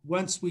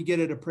 once we get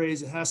it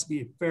appraised, it has to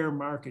be a fair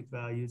market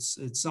value. It's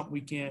something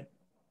we can't,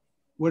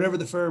 whatever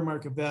the fair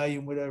market value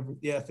and whatever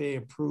the FAA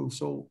approves.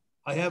 So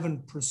I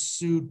haven't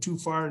pursued too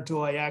far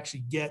until I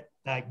actually get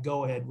that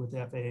go ahead with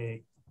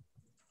FAA.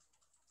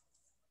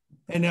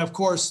 And of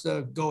course,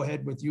 the go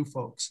ahead with you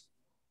folks.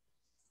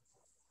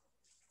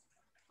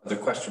 Other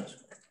questions?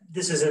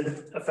 This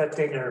isn't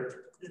affecting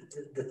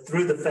the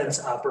through the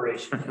fence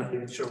operation. I'm not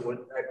even sure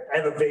what, I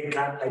have a vague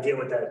idea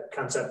what that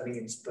concept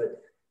means, but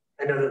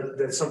I know that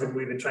that's something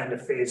we've been trying to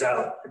phase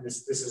out, and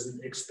this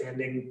isn't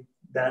expanding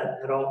that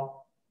at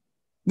all.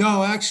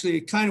 No, actually,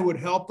 it kind of would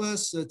help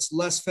us. It's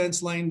less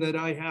fence line that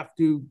I have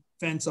to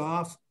fence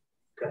off.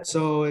 Okay.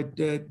 So it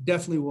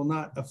definitely will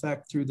not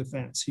affect through the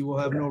fence. He will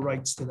have no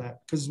rights to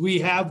that because we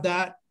have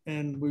that,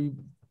 and we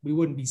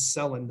wouldn't be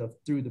selling the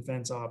through the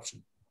fence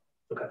option.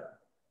 Okay.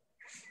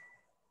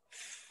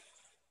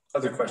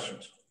 Other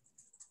questions?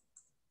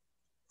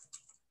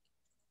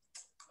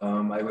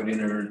 I would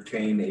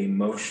entertain a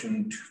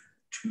motion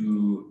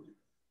to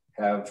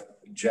have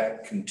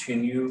Jack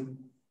continue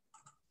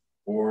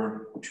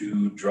or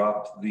to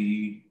drop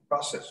the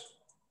process.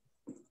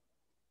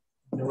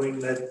 Knowing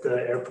that the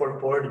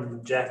airport board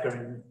and Jack are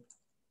in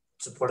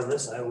support of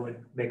this, I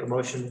would make a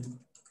motion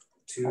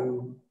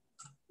to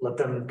let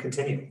them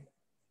continue.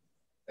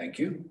 Thank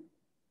you.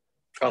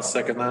 I'll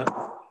second that.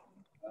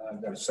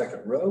 I've got a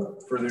second row.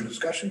 Further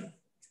discussion?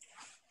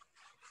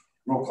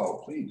 Roll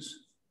call,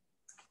 please.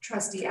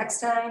 Trustee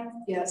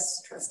Eckstein?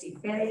 Yes. Trustee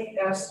Fay?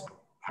 Yes.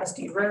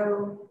 Trustee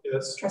Rowe?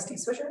 Yes. Trustee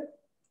Swisher?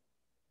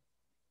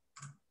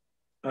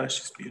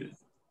 She's muted.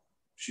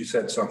 She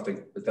said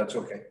something, but that's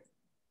okay.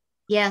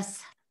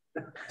 Yes.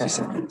 She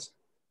said yes.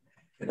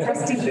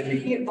 Trustee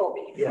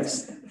Volpe?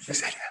 Yes. She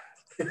said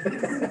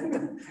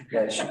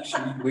Yeah,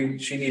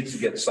 she needs to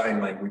get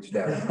sign language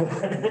down.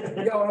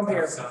 Yo, I'm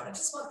here.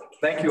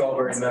 Thank you all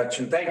very much.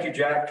 And thank you,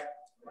 Jack.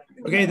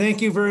 Okay,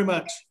 thank you very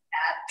much.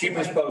 Keep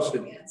us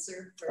posted.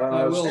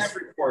 Staff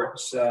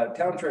reports,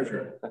 town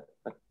treasurer.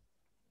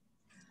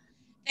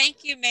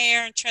 Thank you,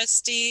 Mayor and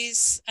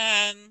trustees.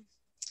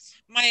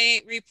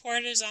 My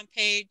report is on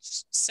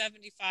page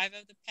 75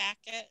 of the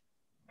packet.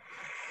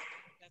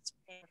 That's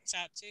what it works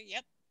out to,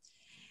 yep.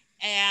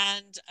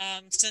 And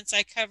since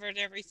I covered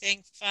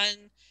everything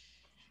fun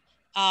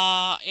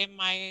in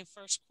my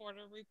first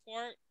quarter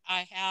report,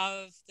 I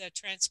have the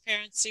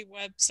transparency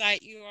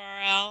website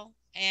URL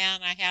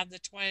and I have the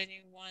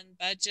 21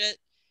 budget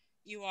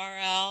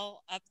URL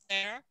up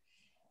there,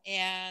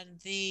 and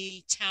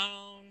the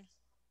town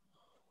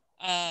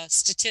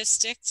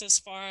statistics as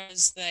far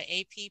as the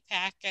AP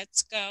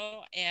packets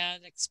go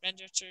and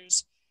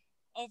expenditures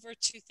over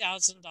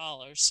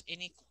 $2,000.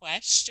 Any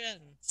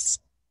questions?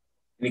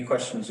 Any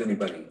questions,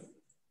 anybody?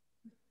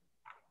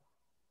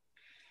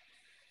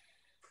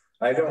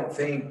 I don't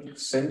think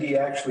Cindy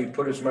actually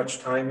put as much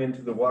time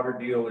into the water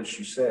deal as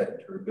she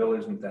said. Her bill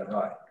isn't that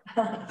high.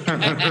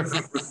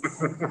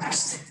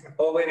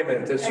 Oh, wait a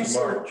minute. This is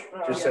March.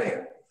 Just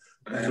saying.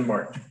 This is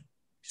March.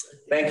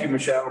 Thank you,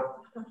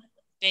 Michelle.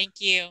 Thank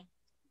you.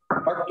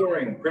 Mark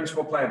Doring,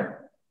 Principal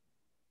Planner.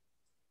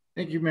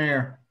 Thank you,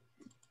 Mayor.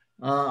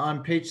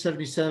 On page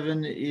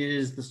 77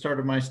 is the start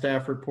of my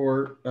staff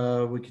report.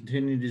 We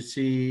continue to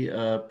see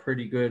a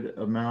pretty good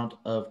amount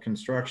of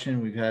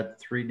construction. We've had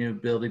 3 new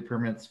building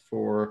permits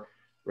for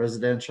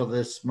residential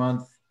this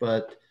month,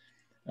 but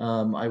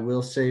I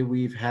will say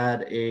we've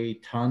had a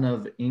ton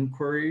of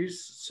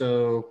inquiries.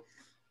 So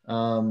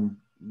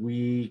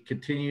we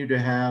continue to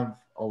have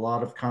a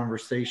lot of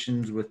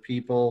conversations with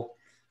people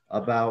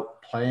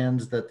about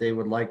plans that they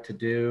would like to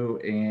do,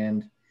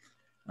 and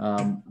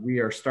we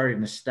are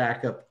starting to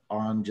stack up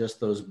on just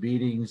those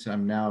meetings.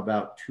 I'm now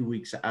about 2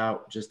 weeks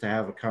out just to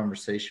have a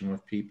conversation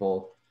with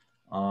people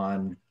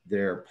on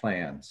their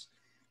plans.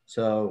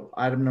 So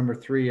item number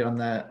 3 on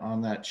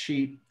that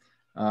sheet,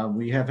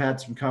 we have had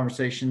some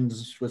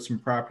conversations with some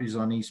properties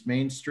on East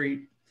Main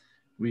Street.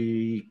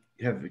 We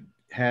have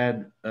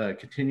had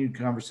continued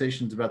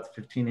conversations about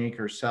the 15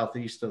 acres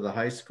southeast of the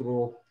high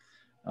school.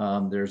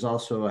 There's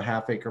also a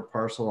half-acre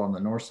parcel on the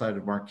north side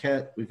of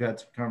Marquette we've had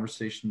some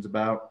conversations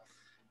about.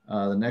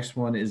 The next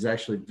one is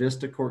actually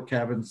Vista Court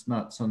Cabins,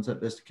 not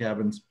Sunset Vista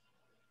Cabins.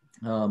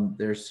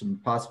 There's some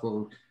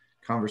possible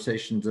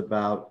conversations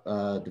about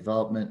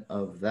development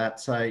of that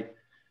site.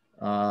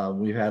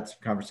 We've had some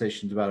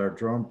conversations about our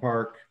drone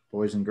park,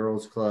 Boys and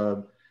Girls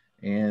Club,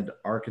 and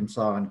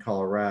Arkansas and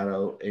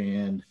Colorado.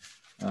 And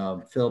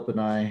Philip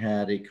and I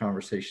had a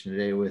conversation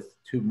today with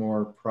 2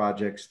 more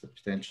projects that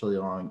potentially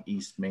along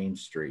East Main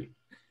Street.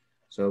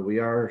 So we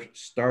are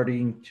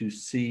starting to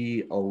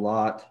see a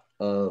lot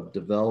of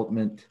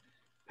development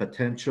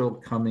potential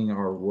coming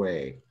our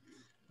way.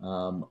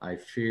 I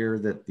fear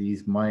that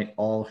these might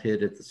all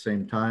hit at the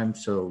same time,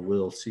 so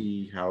we'll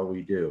see how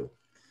we do.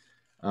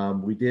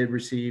 We did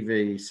receive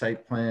a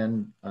site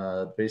plan,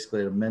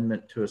 basically an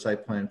amendment to a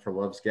site plan for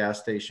Love's Gas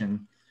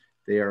Station.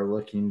 They are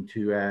looking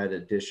to add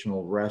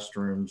additional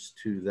restrooms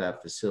to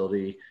that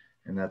facility,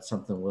 and that's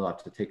something we'll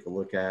have to take a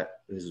look at,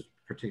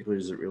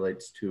 particularly as it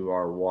relates to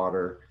our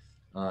water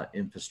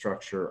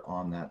infrastructure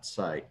on that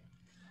site.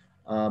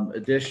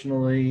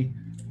 Additionally,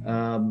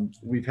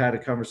 we've had a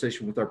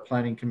conversation with our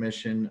planning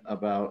commission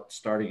about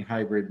starting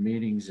hybrid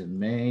meetings in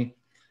May,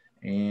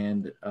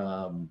 and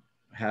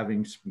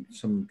having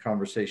some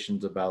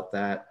conversations about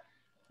that.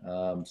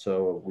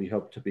 So we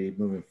hope to be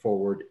moving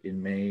forward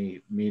in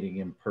May, meeting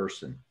in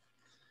person.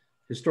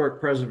 Historic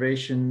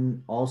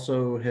preservation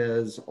also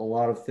has a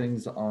lot of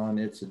things on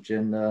its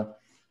agenda.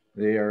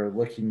 They are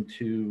looking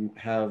to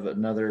have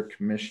another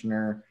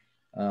commissioner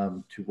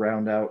to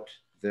round out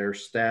their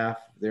staff.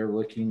 They're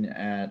looking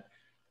at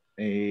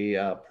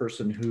a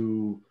person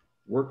who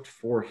worked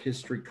for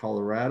History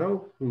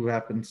Colorado, who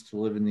happens to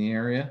live in the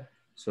area.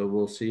 So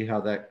we'll see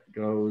how that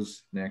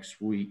goes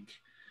next week.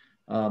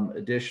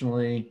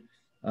 Additionally,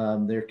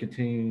 they're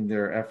continuing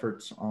their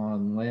efforts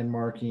on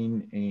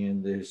landmarking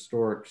and the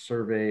historic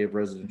survey of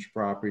residential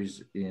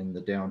properties in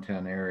the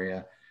downtown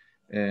area.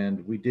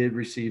 And we did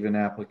receive an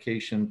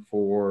application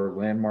for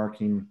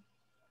landmarking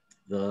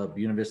the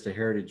Buena Vista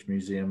Heritage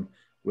Museum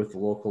with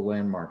local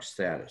landmark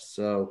status.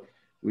 So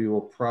we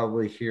will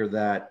probably hear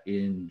that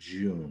in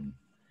June.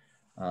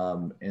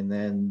 And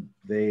then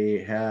they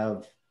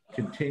have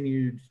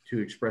continued to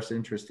express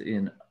interest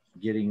in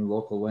getting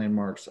local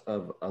landmarks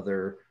of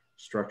other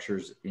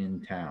structures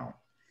in town.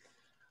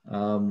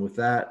 With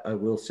that, I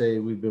will say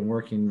we've been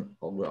working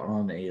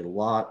on a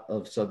lot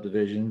of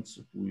subdivisions.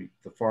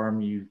 The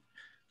farm you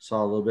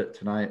saw a little bit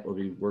tonight, we'll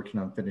be working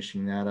on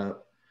finishing that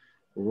up.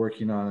 We're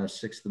working on a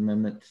 6th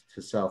Amendment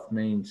to South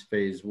Main's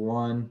Phase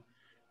 1,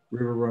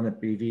 River Run at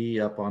BV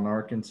up on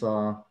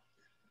Arkansas,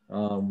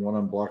 one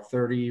on Block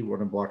 30,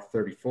 one on Block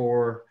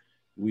 34.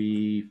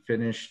 We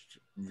finished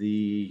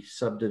the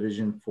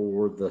subdivision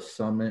for the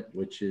Summit,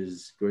 which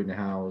is going to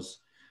house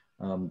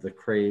the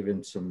Crave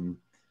and some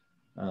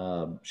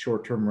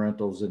short-term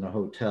rentals in a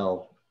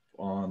hotel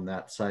on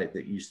that site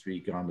that used to be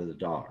Gone to the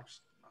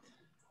Dogs.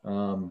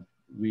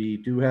 We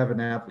do have an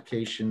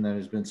application that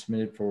has been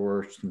submitted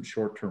for some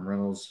short-term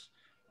rentals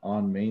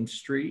on Main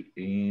Street,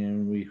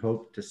 and we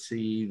hope to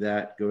see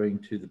that going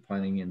to the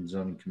Planning and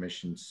Zoning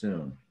Commission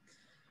soon.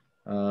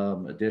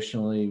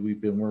 Additionally, we've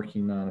been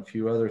working on a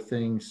few other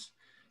things.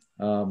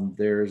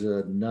 There's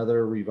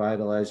another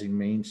Revitalizing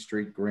Main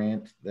Street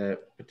grant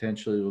that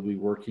potentially we'll be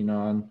working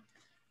on,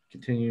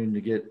 continuing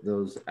to get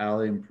those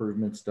alley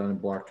improvements done in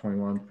Block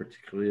 21,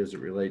 particularly as it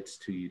relates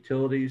to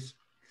utilities.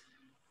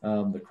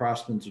 The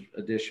Crossman's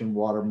Edition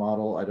water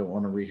model, I don't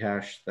want to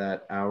rehash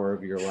that hour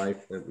of your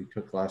life that we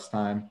took last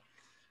time.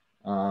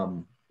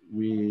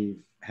 We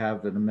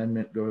have an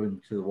amendment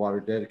going to the water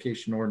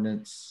dedication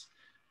ordinance,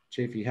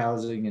 Chafee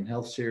Housing and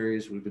Health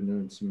Series. We've been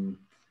doing some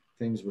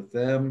things with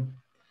them.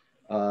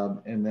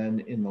 And then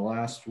in the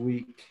last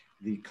week,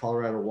 the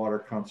Colorado Water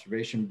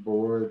Conservation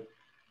Board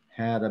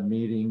had a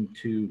meeting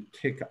to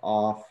kick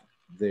off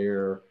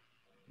their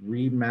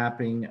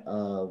remapping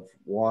of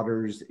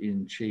waters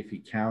in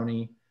Chafee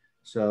County.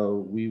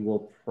 So we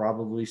will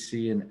probably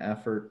see an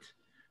effort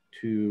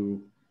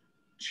to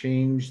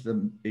change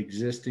the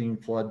existing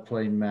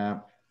floodplain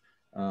map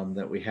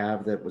that we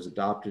have that was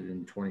adopted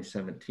in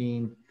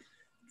 2017.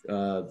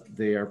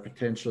 They are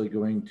potentially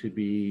going to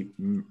be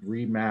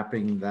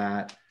remapping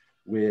that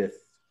with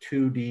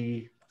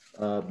 2D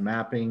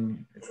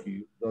mapping.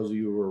 Those of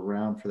you who were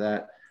around for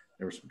that,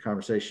 there were some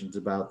conversations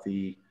about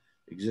the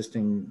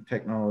existing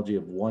technology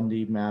of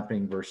 1D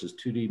mapping versus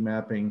 2D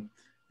mapping.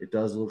 It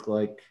does look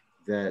like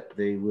that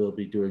they will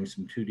be doing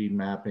some 2D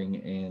mapping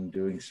and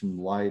doing some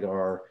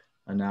LiDAR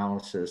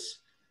analysis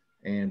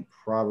and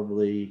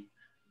probably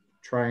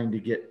trying to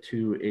get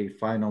to a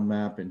final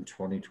map in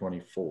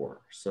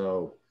 2024.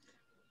 So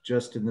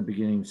just in the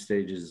beginning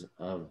stages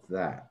of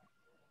that.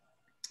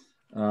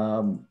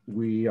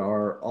 We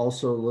are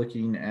also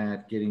looking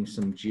at getting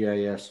some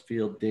GIS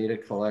field data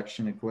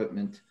collection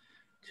equipment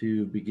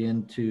to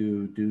begin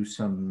to do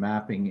some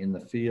mapping in the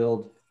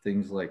field,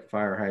 things like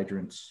fire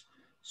hydrants,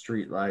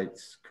 street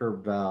lights,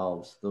 curb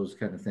valves, those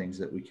kind of things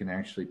that we can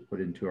actually put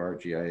into our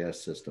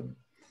GIS system.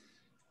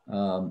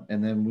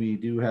 And then we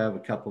do have a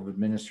couple of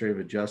administrative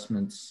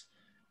adjustments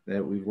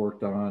that we've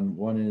worked on.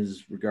 One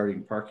is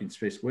regarding parking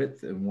space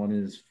width and one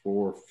is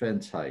for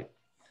fence height.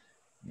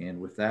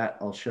 And with that,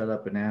 I'll shut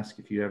up and ask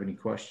if you have any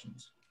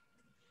questions.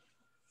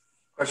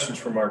 Questions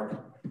for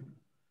Mark?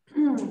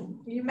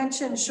 You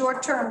mentioned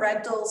short-term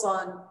rentals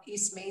on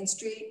East Main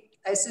Street.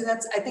 I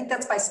think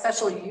that's by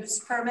special use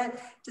permit.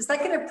 Does that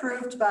get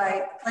approved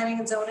by planning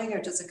and zoning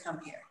or does it come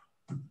here?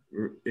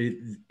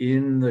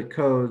 In the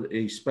code,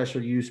 a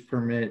special use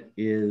permit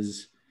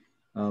is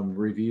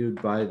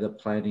reviewed by the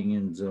Planning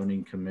and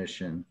Zoning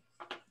Commission.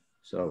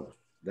 So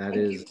that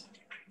is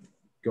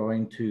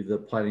going to the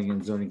Planning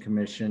and Zoning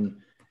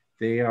Commission.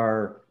 They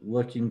are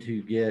looking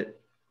to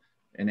get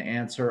an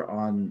answer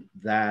on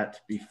that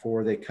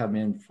before they come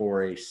in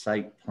for a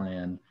site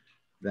plan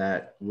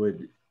that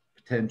would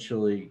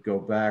potentially go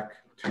back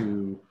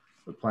to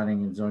the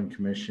Planning and Zoning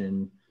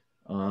Commission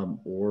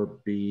or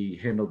be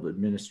handled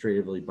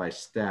administratively by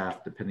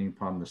staff, depending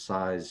upon the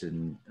size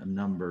and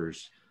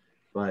numbers.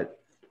 But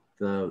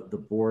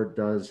the board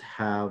does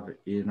have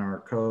in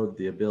our code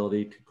the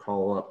ability to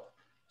call up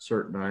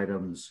certain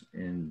items,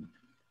 and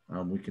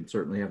we can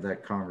certainly have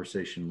that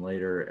conversation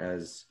later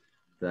as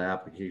the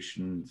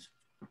applications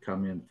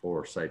come in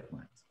for site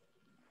plans.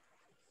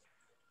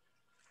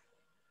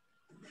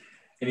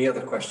 Any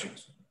other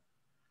questions?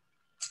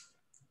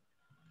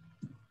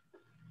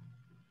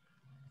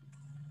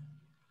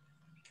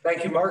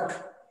 Thank you,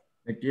 Mark.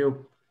 Thank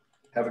you.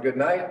 Have a good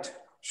night.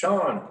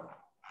 Sean.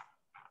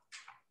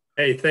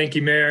 Hey, thank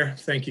you, Mayor.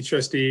 Thank you,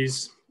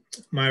 trustees.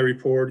 My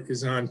report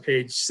is on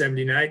page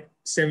 79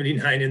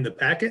 in the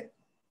packet.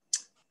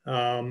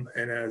 And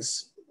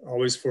as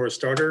always, for a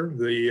starter,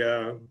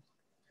 the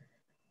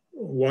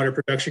water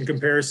production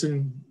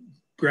comparison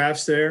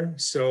graphs there.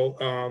 So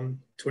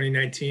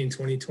 2019,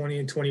 2020,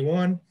 and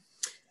 21.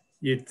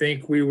 You'd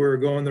think we were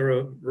going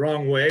the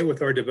wrong way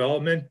with our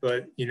development,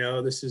 but you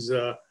know, this is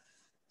a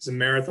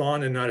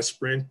marathon and not a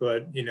sprint,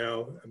 but you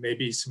know,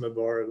 maybe some of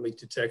our leak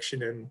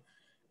detection and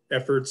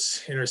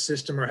efforts in our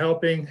system are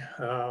helping.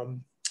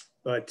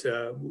 But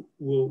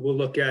we'll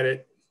look at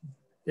it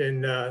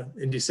in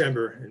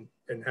December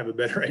and have a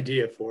better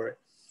idea for it.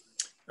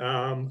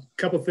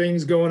 Couple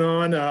things going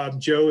on.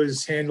 Joe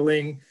is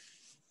handling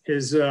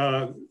his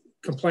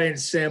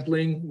compliance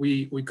sampling.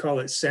 We call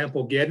it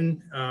sample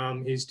getting.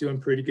 He's doing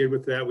pretty good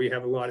with that. We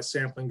have a lot of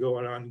sampling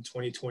going on in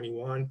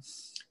 2021,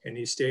 and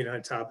he's staying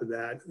on top of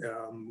that.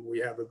 We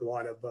have a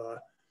lot of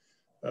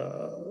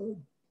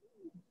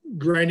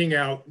grinding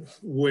out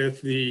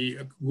with the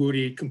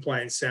Woody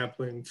compliance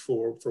sampling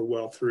for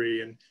well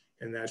 3,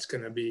 and that's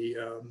going to be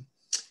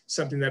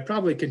something that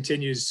probably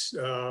continues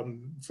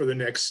for the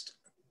next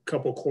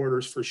couple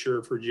quarters for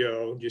sure for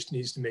Joe. Just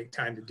needs to make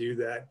time to do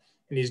that,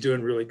 and he's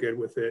doing really good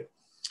with it.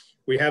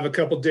 We have a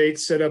couple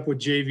dates set up with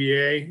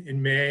JVA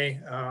in May,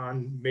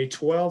 on May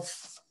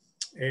 12th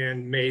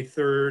and May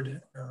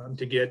 3rd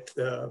to get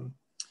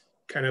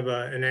kind of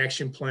an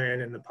action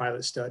plan and the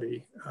pilot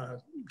study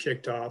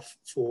kicked off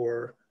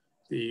for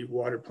the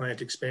water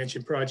plant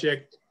expansion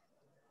project.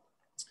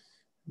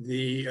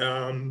 The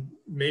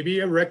maybe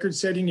a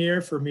record-setting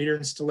year for meter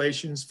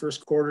installations,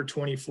 first quarter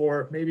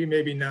 24,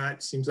 maybe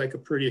not. Seems like a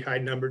pretty high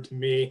number to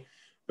me,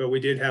 but we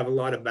did have a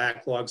lot of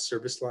backlog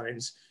service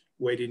lines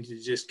waiting to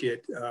just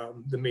get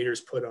the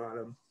meters put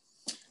on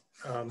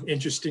them.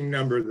 Interesting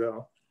number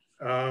though.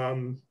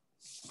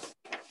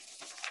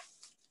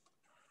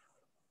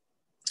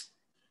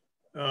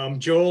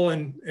 Joel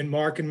and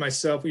Mark and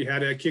myself, we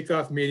had a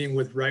kickoff meeting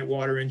with Wright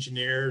Water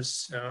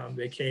engineers.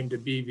 They came to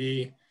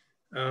BV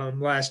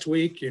last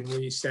week, and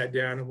we sat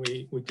down and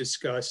we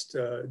discussed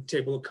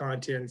table of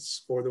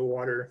contents for the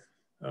water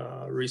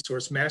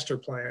resource master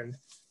plan.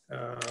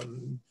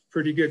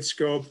 Pretty good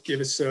scope,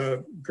 give us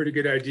a pretty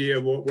good idea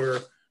of what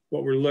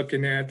we're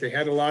looking at. They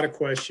had a lot of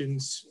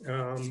questions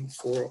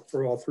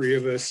for all three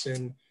of us,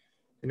 and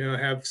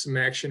have some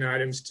action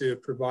items to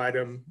provide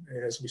them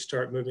as we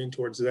start moving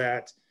towards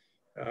that.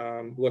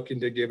 Looking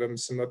to give them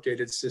some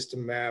updated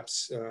system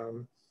maps.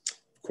 Of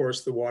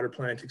course, the water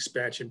plant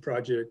expansion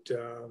project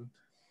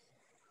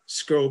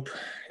scope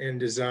and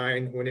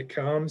design when it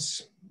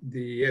comes,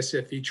 the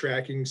SFE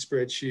tracking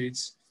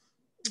spreadsheets,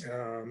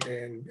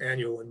 and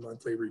annual and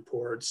monthly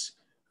reports.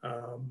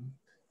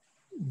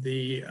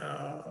 The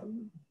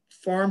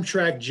Farm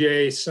Track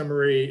J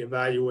summary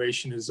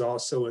evaluation is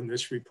also in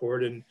this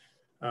report. And,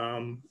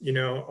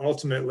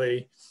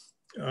 ultimately,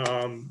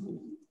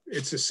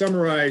 it's a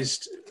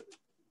summarized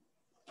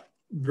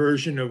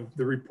version of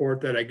the report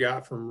that I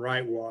got from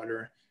Wright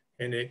Water.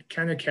 And it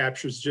kind of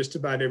captures just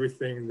about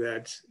everything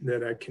that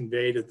I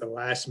conveyed at the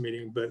last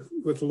meeting, but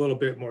with a little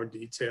bit more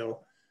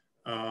detail.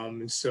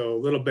 And so a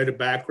little bit of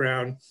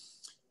background.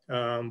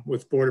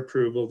 With board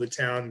approval, the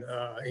town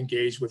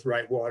engaged with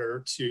Wright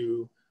Water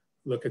to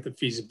look at the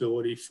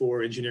feasibility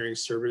for engineering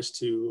service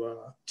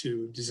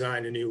to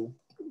design a new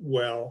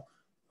well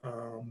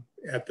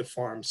at the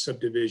farm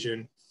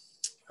subdivision.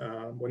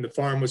 When the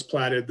farm was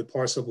platted, the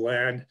parcel of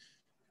land,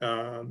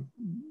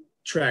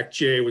 Track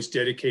J was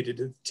dedicated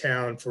to the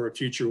town for a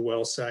future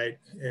well site.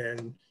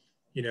 And,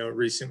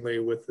 recently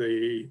with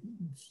the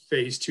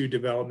phase 2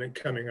 development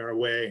coming our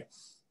way,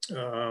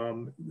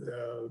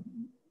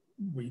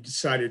 we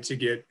decided to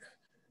get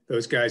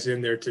those guys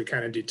in there to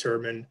kind of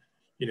determine,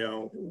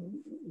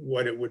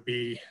 what it would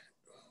be,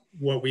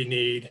 what we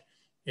need,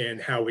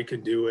 and how we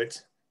can do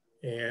it.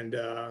 And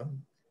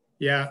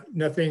yeah,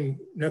 nothing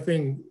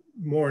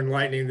more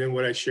enlightening than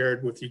what I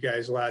shared with you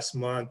guys last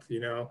month.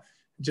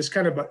 Just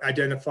kind of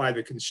identify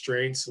the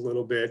constraints a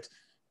little bit,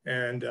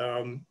 and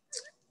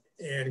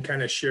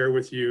kind of share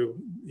with you,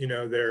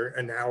 their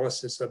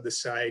analysis of the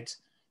site,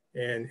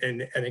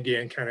 and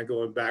again, kind of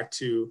going back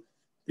to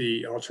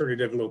the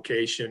alternative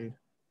location,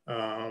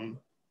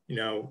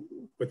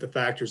 with the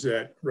factors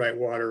that Wright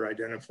Water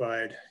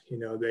identified.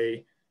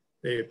 They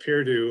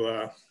appear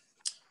to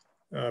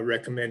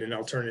recommend an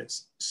alternate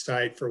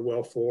site for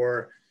well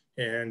 4,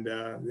 and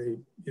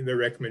their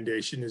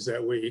recommendation is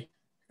that we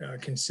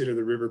consider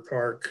the River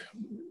Park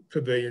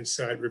Pavilion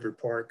site, River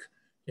Park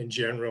in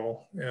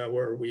general,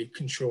 where we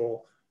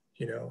control,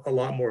 a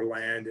lot more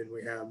land, and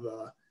we have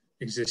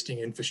existing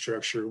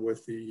infrastructure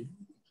with the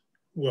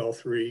well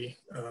 3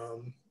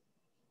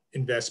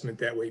 investment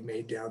that we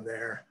made down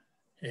there.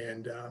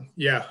 And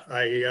yeah,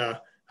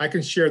 I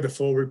can share the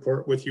full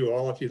report with you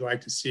all if you'd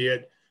like to see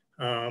it.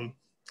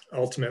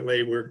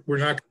 Ultimately, we're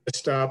not going to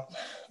stop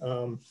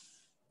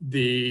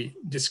the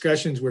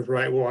discussions with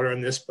Wright Water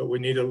on this, but we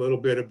need a little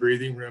bit of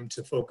breathing room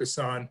to focus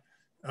on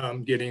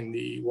getting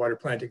the water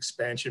plant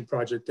expansion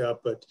project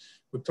up. But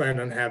we plan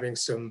on having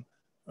some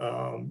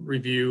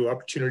review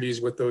opportunities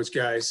with those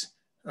guys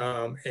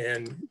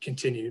and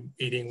continue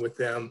meeting with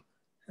them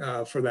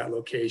for that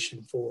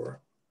location for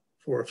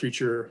a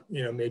future,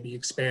 maybe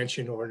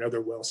expansion or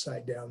another well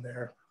site down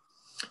there.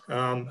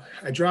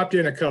 I dropped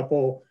in a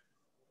couple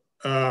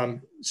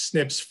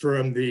snips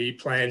from the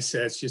plan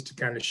sets just to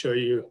kind of show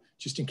you,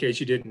 just in case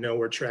you didn't know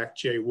where Track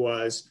J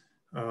was.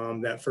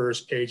 That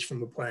first page from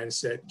the plan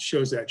set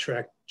shows that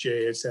Track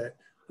J is that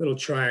little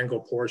triangle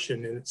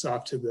portion, and it's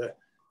off to the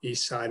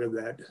east side of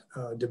that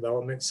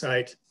development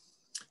site.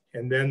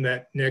 And then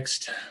that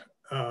next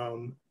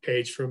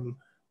page from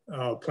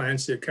plan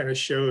set kind of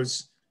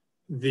shows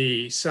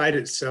the site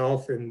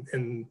itself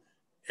and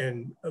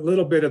a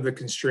little bit of the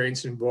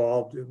constraints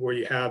involved, where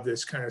you have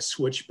this kind of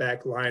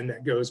switchback line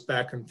that goes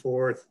back and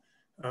forth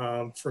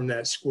from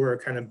that square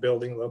kind of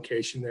building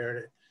location there. And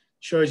it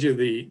shows you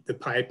the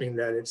piping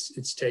that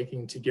it's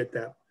taking to get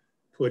that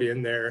put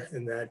in there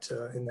in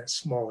that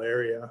small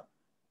area.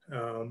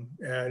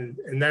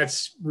 And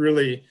that's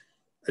really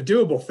a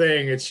doable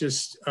thing. It's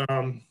just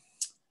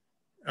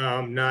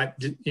not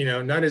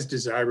as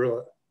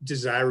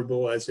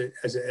desirable as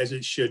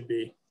it should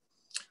be.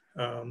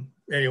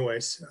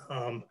 Anyways,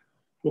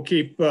 we'll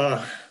keep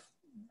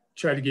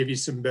try to give you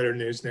some better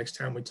news next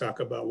time we talk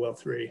about well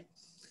 3.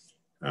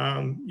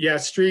 Yeah,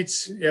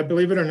 streets. Yeah,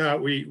 believe it or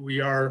not, we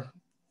are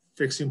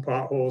fixing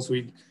potholes.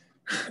 We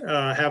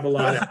have a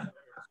lot of,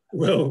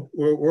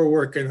 we're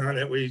working on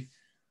it.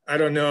 I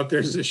don't know if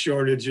there's a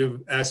shortage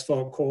of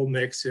asphalt coal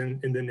mix in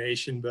the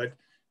nation, but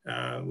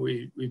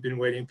we've been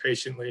waiting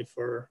patiently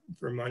for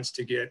months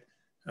to get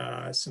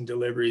some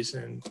deliveries,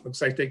 and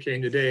looks like they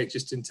came today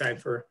just in time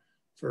for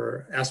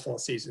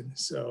asphalt season.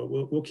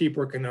 So we'll keep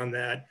working on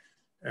that.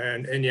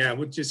 And yeah,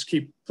 we'll just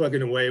keep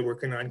plugging away,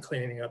 working on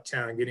cleaning up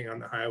town, getting on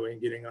the highway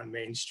and getting on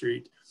Main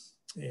Street.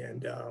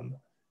 And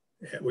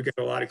we got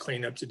a lot of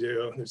cleanup to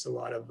do. There's a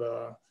lot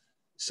of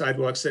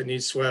sidewalks that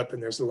need swept,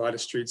 and there's a lot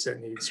of streets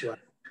that need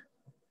swept.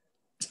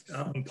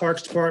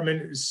 Parks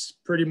Department is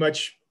pretty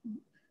much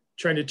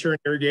trying to turn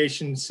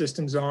irrigation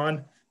systems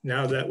on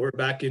now that we're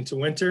back into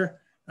winter.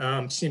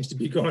 Seems to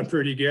be going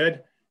pretty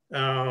good.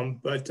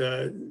 But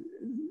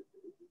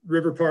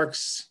River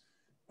Park's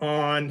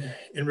on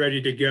and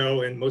ready to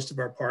go, and most of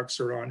our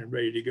parks are on and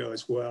ready to go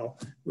as well.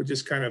 We'll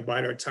just kind of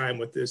bide our time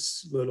with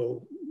this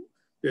little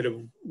bit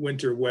of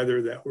winter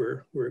weather that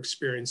we're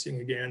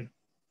experiencing again.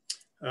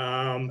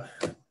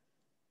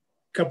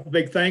 Couple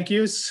big thank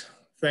yous.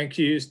 Thank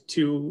yous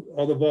to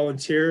all the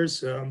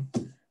volunteers.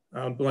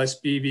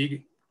 Bless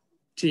BV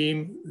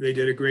team. They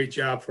did a great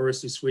job for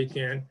us this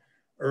weekend.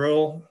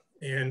 Earl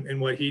and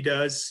what he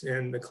does,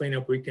 and the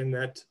cleanup weekend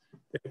that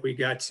we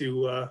got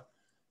to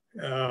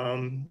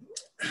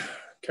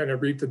kind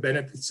of reap the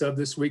benefits of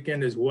this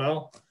weekend as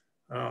well.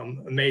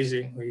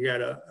 Amazing. We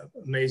got an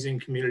amazing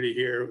community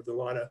here with a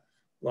lot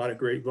of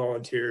great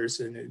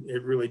volunteers, and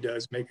it really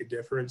does make a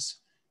difference.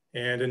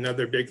 And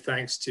another big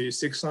thanks to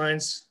Six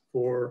Lines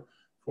for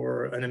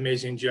an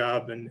amazing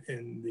job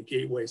in the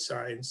gateway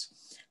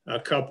signs. A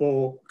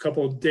couple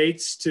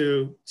dates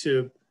to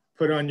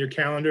put on your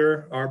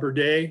calendar: Arbor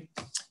Day,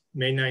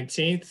 May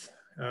 19th,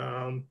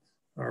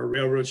 our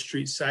Railroad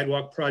Street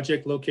Sidewalk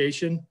Project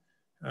location,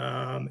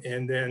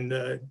 and then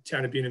the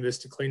Town of Buena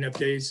Vista Cleanup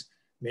Days,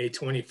 May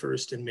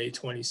 21st and May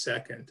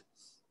 22nd.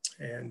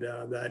 And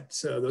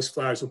those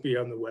flyers will be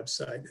on the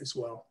website as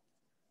well.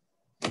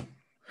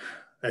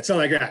 That's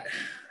all I got.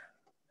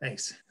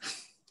 Thanks.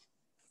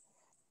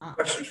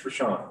 Questions for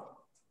Sean?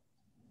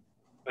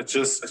 It's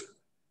just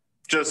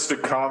a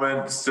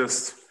comment. It's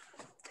just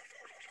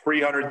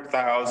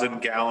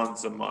 300,000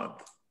 gallons a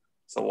month.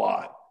 It's a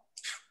lot.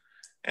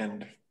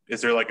 And is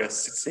there like a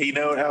C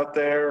note out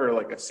there, or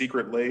like a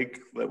secret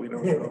lake that we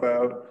don't know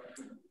about?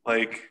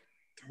 Like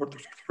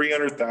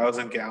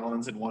 300,000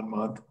 gallons in 1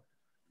 month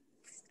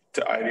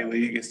to Ivy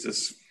League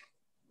is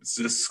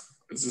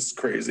just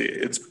crazy.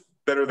 It's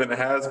better than it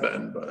has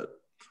been,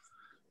 but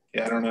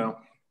yeah, I don't know.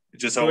 It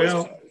just always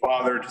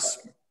bothered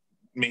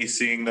me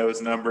seeing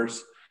those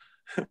numbers.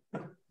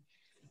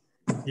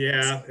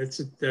 Yeah,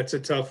 that's a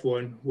tough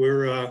one.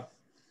 We're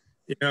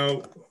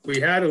we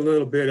had a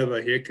little bit of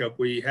a hiccup.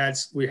 We have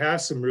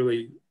some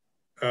really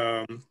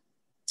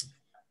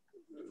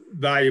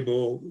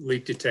valuable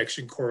leak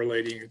detection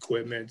correlating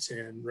equipment,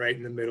 and right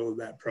in the middle of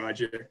that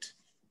project,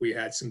 we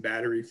had some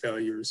battery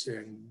failures,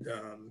 and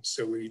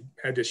so we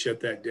had to shut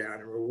that down.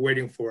 And we're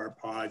waiting for our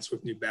pods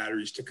with new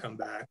batteries to come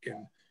back,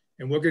 and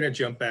we're going to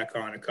jump back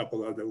on a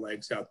couple other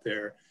legs out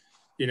there.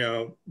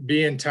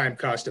 Being time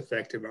cost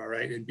effective, all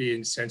right, and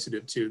being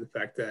sensitive to the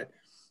fact that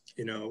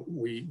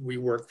we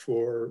work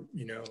for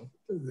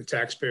the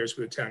taxpayers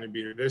for the town of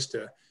Buena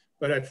Vista.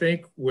 But I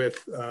think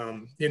with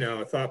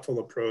a thoughtful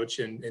approach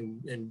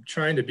and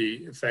trying to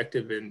be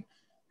effective and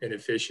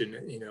efficient,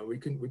 we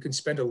can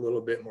spend a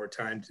little bit more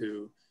time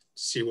to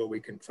see what we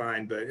can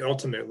find. But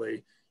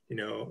ultimately,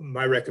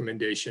 my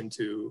recommendation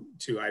to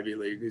Ivy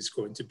League is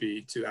going to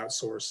be to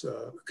outsource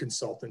a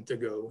consultant to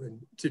go and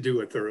to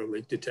do a thorough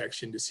leak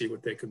detection to see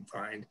what they can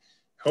find.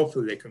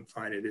 Hopefully they can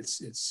find it.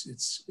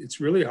 It's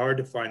really hard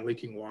to find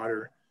leaking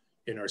water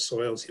in our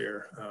soils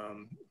here.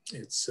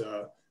 It's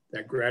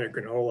that granite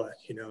granola,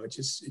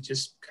 it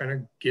just kind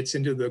of gets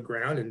into the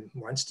ground and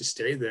wants to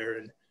stay there,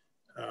 and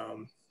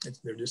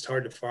they're just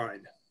hard to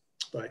find.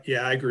 But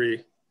yeah, I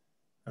agree.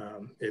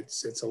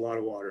 It's a lot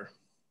of water.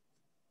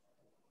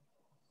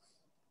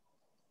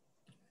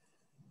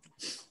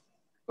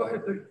 Go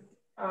ahead, Luke.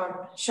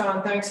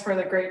 Sean, thanks for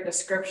the great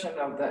description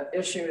of the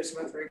issues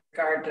with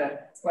regard to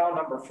well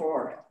number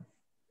 4.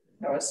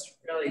 That was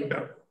really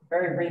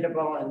very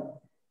readable and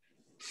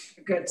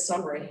a good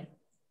summary.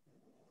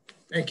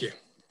 Thank you.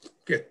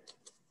 Good.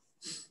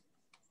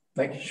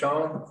 Thank you,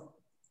 Sean.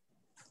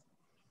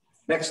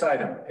 Next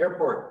item,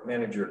 airport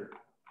manager.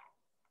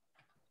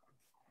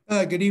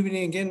 Good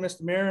evening again,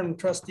 Mr. Mayor and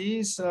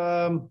trustees. Bit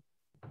of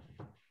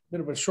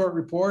a short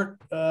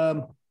report.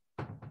 I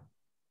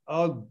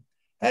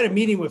had a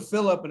meeting with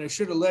Philip, and I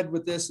should have led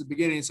with this at the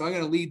beginning, so I'm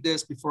going to lead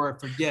this before I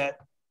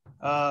forget.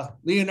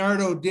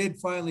 Leonardo did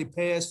finally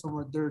pay us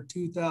for their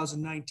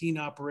 2019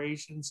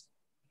 operations.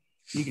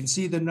 You can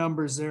see the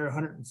numbers there,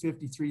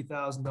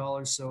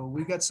 $153,000. So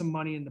we got some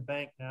money in the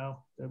bank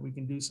now that we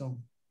can do some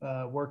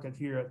work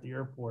here at the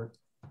airport.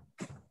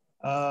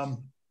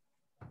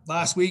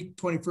 Last week,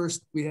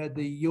 21st, we had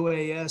the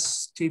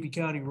UAS Chaffee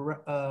County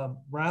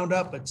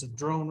roundup. It's a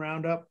drone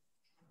roundup.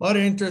 A lot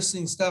of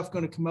interesting stuff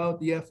going to come out.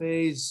 The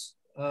FAA's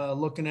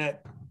looking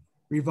at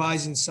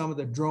revising some of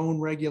the drone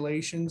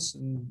regulations,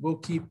 and we'll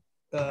keep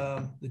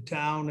the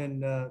town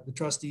and the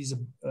trustees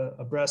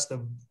abreast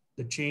of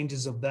the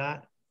changes of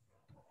that.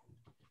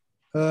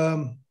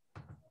 And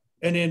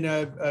then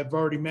I've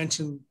already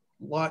mentioned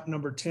lot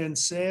number 10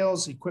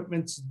 sales,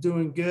 equipment's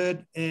doing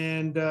good,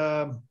 and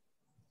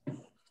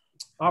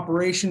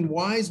operation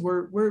wise,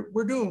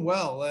 we're doing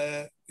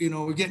well. You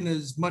know, we're getting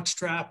as much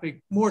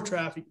traffic, more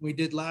traffic than we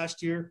did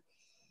last year.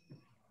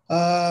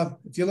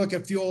 If you look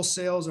at fuel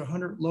sales,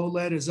 100 low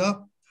lead is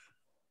up.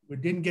 We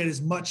didn't get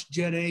as much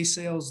Jet A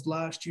sales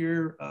last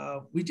year.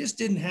 We just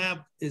didn't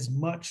have as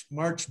much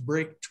March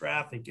break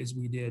traffic as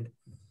we did.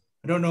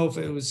 I don't know if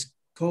it was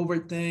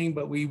COVID thing,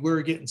 but we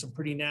were getting some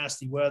pretty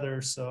nasty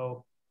weather.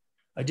 So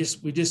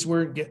we just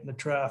weren't getting the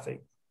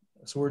traffic.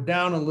 So we're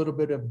down a little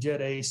bit of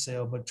Jet A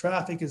sale, but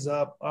traffic is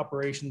up,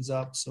 operations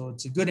up. So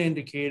it's a good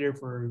indicator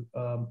for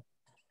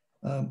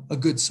a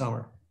good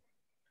summer.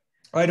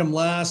 Item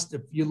last,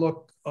 if you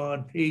look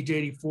on page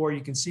 84,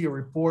 you can see a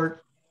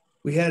report.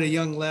 We had a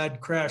young lad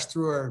crash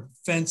through our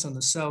fence on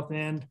the south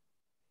end.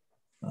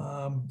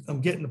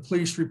 I'm getting the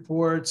police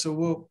report,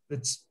 so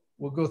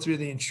we'll go through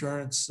the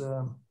insurance.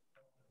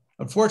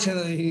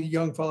 Unfortunately, the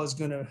young fellow is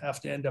going to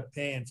have to end up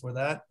paying for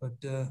that, but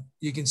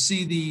you can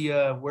see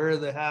the where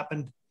that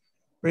happened,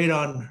 right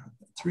on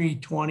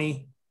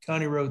 320,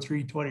 County Road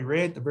 320,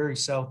 right at the very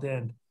south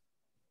end.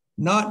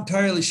 Not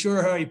entirely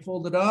sure how he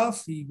pulled it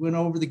off. He went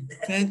over the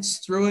fence,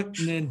 through it,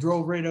 and then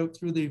drove right out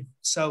through the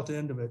south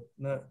end of it.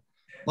 A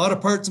lot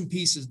of parts and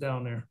pieces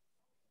down there.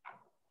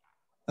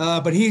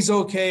 But he's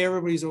okay.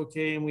 Everybody's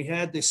okay. And we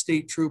had the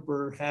state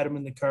trooper, had him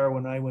in the car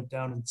when I went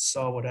down and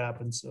saw what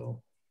happened.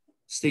 So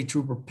State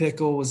Trooper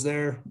Pickle was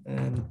there.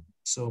 And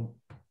so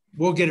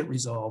we'll get it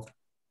resolved.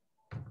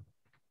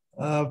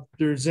 If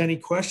there's any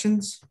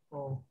questions,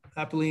 I'll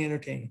happily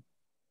entertain.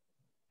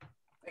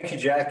 Thank you,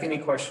 Jack. Any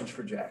questions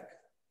for Jack?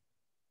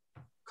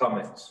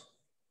 Comments?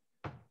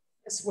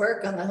 This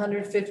work on the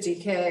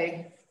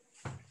 150K.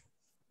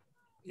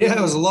 Yeah,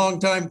 it was a long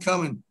time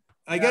coming.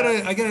 I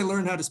gotta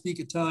learn how to speak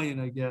Italian,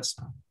 I guess.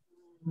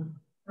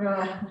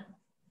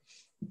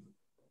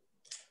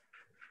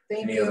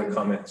 Any other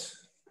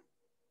comments?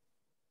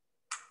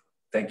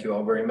 Thank you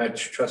all very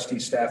much. Trustee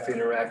staff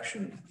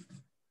interaction.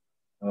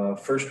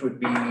 First would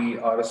be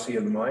Odyssey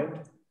of the Mind.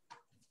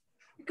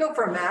 Go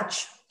for a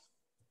match.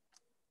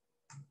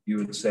 You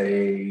would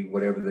say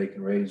whatever they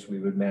can raise, we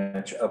would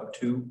match up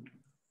to?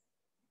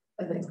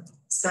 I think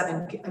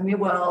 7. I mean,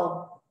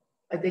 well,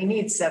 they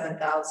need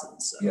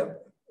 7,000. So.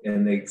 Yep.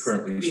 And they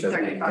currently said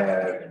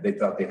they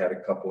thought they had a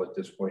couple at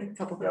this point. A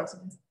couple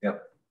thousand.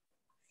 Yep.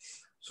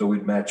 So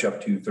we'd match up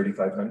to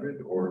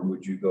 3,500, or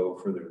would you go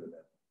further than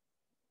that?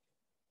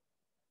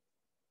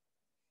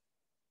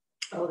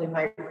 Oh, they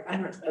might. I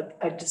don't know.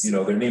 I just. You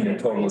know, they're needing a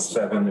total of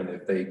 7, and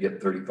if they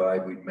get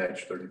 35, we'd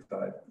match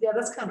 35. Yeah,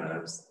 that's kind of what I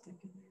was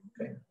thinking.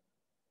 Okay.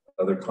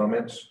 Other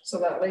comments? So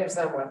that leaves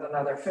them with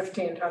another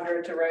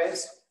 1,500 to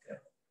raise. Yeah.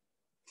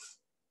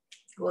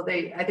 Well,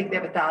 I think they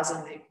have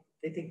 1,000.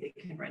 They think they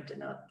can rent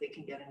enough. They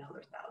can get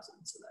another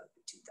 1,000, so that would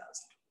be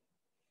 2,000.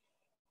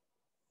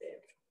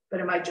 But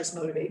it might just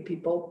motivate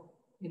people.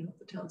 You know,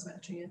 the town's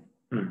matching it.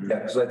 Mm-hmm. Yeah,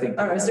 because I think.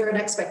 Is there an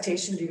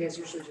expectation? Do you guys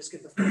usually just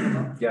give the full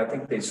amount? Yeah, I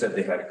think they said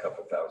they had a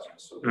couple thousand,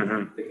 so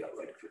they got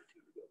like 15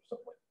 to go,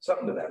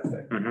 something to that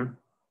effect.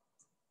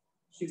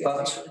 You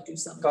guys want to do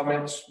something?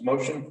 Comments,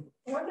 motion?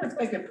 I wonder if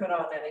they could put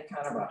on any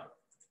kind of a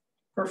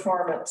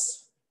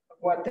performance of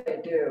what they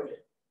do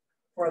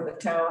for the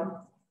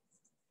town.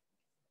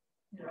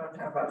 You know,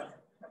 and have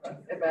an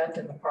event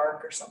in the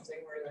park or something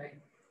where they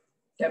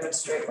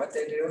demonstrate what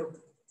they do,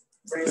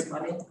 raise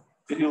money.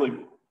 They do like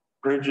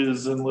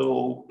bridges and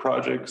little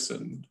projects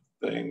and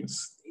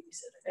things.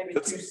 Maybe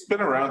it's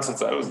been around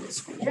since I was in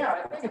school.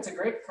 Yeah, I think it's a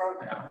great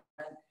program.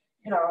 And,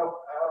 you know,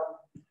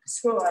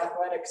 school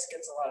athletics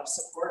gets a lot of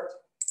support.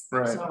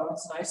 Right. So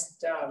it's nice,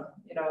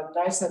 you know,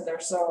 nice that they're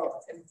so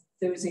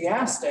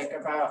enthusiastic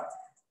about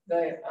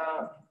the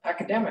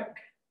academic.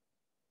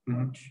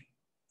 Mm-hmm.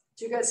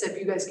 Have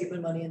you guys given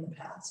money in the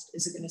past?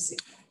 Is it going to see?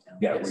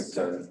 Yeah, we've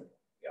done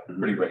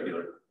pretty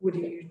regular. Do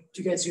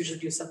you guys usually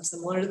do something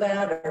similar to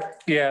that? Or?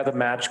 Yeah, the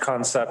match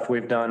concept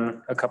we've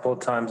done a couple of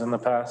times in the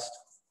past.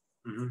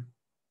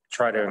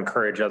 Try to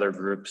encourage other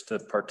groups to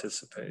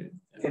participate.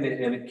 And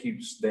it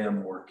keeps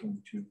them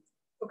working to,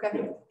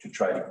 to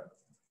try to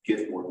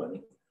get more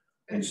money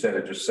instead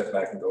of just sit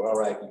back and go, all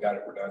right, we got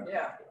it, we're done.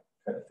 Yeah.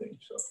 Kind of thing.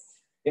 So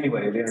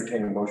anyway, I'd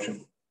entertain a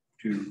motion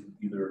to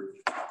either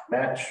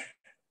match,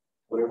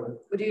 whatever.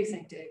 What do you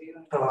think, Dave?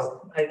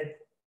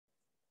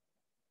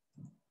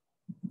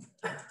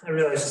 I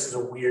realize this is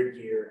a weird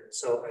year,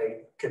 so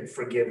I can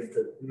forgive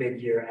the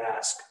mid-year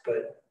ask,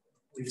 but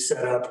we've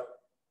set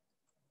up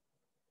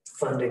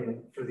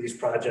funding for these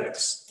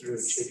projects through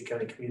Chaffey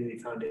County Community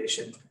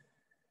Foundation.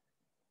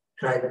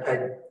 And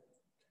I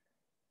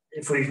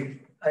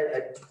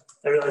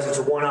realize it's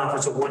a one-off,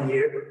 it's a 1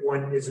 year,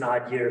 it's an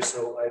odd year,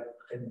 so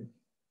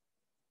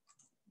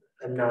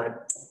I'm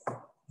not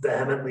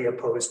vehemently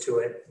opposed to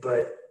it,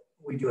 but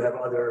we do have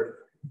other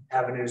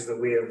avenues that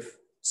we have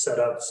set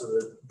up so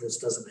that this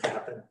doesn't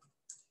happen.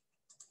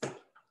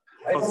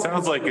 Well, it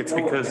sounds like it's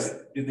because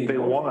they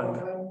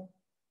won.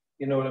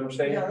 You know what I'm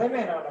saying? Yeah, they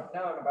may not have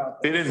known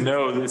about They this. didn't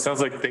know. It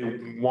sounds like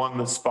they won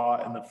the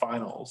spot in the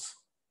finals.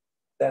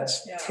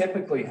 That's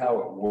typically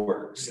how it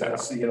works.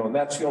 That's, you know, and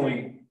that's the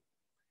only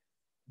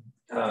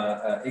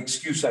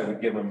excuse I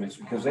would give them is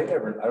because they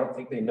never, I don't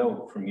think they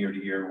know from year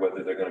to year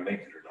whether they're going to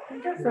make it or not.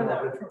 Good for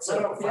them. If it's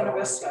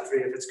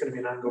going to be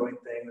an ongoing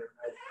thing,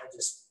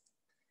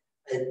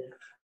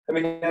 I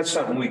mean, that's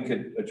something we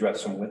could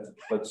address them with.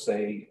 Let's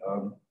say,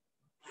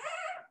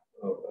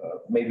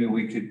 maybe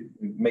we could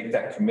make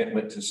that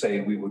commitment to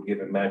say we would give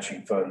them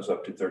matching funds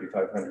up to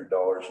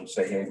 $3,500 and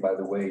say, hey, by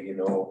the way, you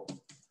know,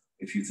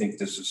 if you think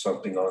this is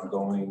something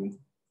ongoing,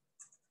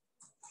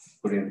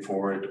 put in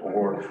for it,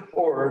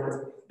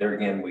 or there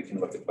again, we can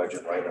look at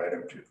budget line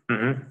item too.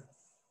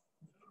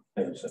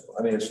 And so,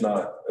 I mean, it's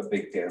not a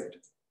big dent.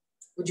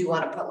 Would you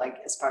want to put like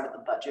as part of the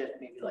budget,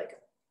 maybe like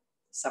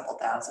several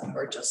thousand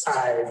or just?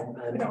 I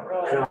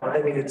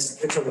mean,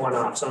 it's a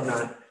one-off, so I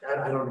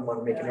don't want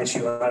to make an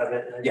issue out of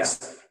it.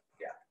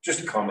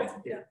 Just a comment.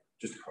 Yeah.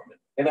 Just a comment.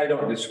 And I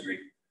don't disagree.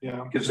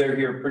 Yeah. Because they're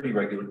here pretty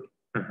regularly.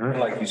 And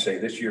like you say,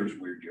 this year's a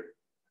weird year.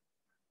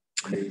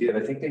 And they did,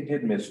 I think they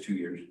did miss 2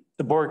 years.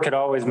 The board could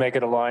always make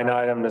it a line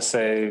item to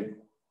say,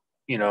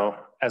 you know,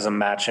 as a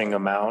matching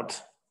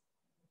amount.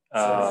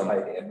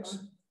 As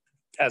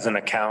an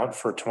account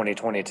for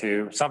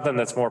 2022, something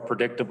that's more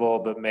predictable,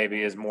 but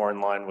maybe is more in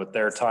line with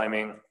their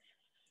timing.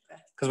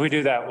 Because we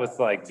do that with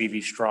like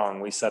BB Strong,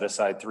 we set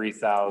aside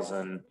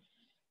 3,000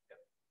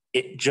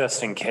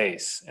 just in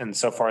case. And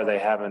so far they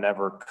haven't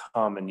ever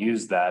come and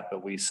used that,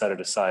 but we set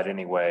it aside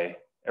anyway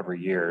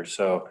every year.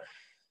 So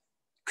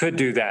could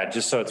do that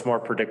just so it's more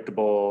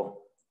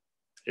predictable.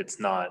 It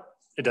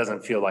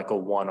doesn't feel like a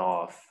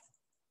one-off.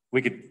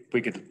 We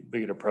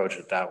could approach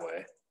it that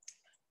way.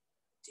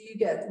 Do you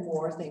get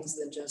more things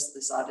than just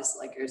this Odyssey?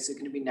 Like, is it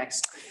going to be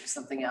next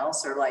something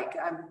else, or like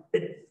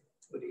It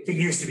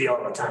used to be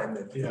all the time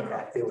that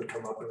they would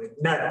come up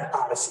with not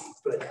Odyssey,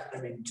 but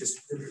I mean,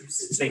 just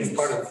it's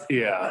part of.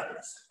 Yeah,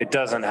 it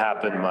doesn't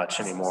happen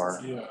much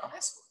anymore. Yeah,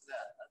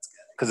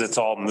 because it's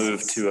all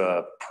moved to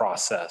a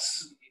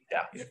process.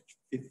 Yeah.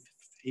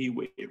 Fee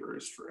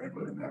waivers for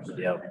every member.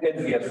 Yep.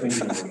 Yes, we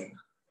need. Would you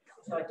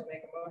like to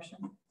make a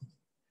motion?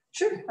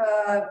 Sure.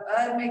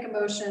 I'd make a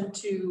motion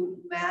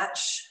to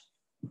match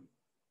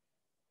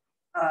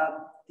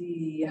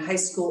the high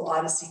school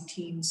Odyssey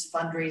team's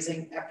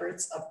fundraising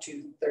efforts up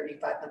to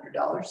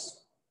 $3,500.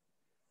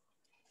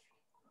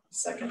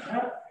 Second.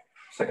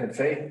 Second,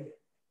 Faye.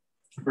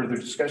 Further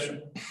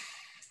discussion?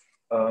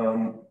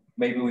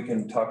 Maybe we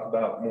can talk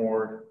about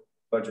more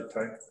budget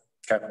time.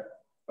 Okay.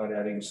 About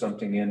adding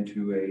something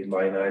into a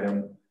line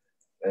item,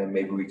 and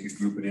maybe we could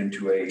group it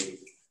into a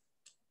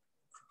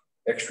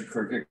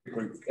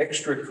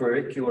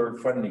extracurricular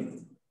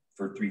funding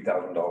for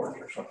 $3,000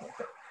 or something like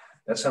that.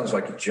 That sounds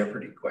like a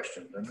Jeopardy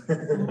question, doesn't it?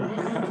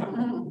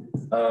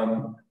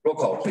 Roll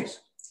call, please.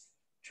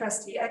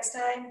 Trustee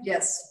Eckstein?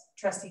 Yes.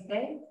 Trustee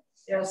Fay?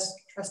 Yes.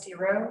 Trustee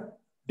Rowe?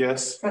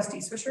 Yes. Trustee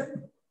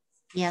Swisher?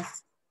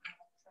 Yes.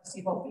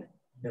 Trustee Volpe?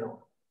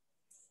 No.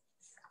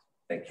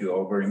 Thank you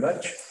all very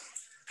much.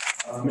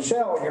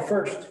 Michelle, you're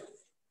first.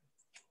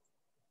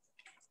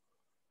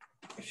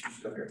 She's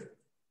still here.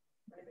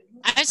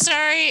 I'm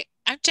sorry,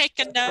 I'm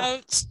taking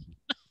notes.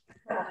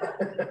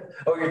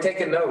 Oh, you're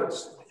taking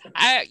notes.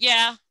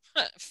 Yeah,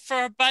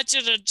 for a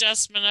budget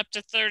adjustment up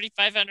to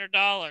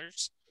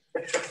 $3,500.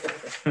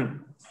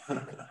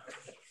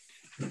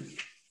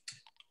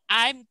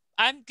 I'm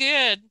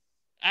good.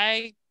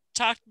 I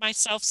talked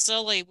myself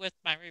silly with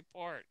my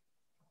report.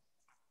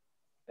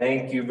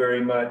 Thank you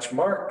very much.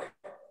 Mark,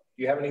 do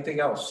you have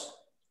anything else?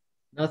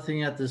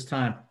 Nothing at this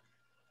time.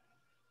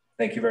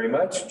 Thank you very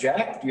much.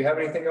 Jack, do you have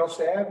anything else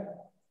to add?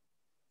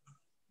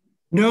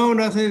 No,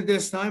 nothing at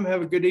this time.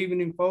 Have a good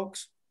evening,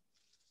 folks.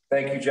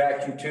 Thank you,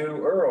 Jack. You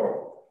too.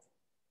 Earl.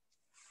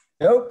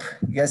 Nope.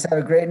 You guys have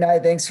a great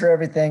night. Thanks for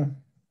everything.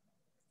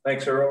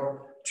 Thanks,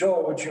 Earl.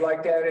 Joel, would you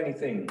like to add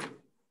anything?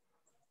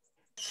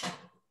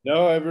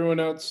 No, everyone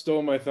else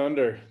stole my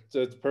thunder. So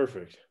it's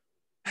perfect.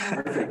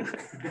 Perfect.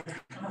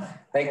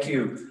 Thank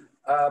you.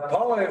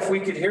 Paula, if we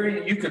could hear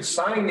you, you could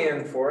sign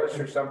in for us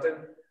or something.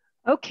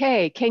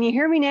 Okay, can you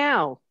hear me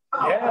now?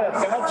 Yeah,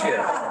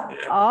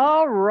 gotcha.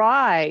 All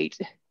right.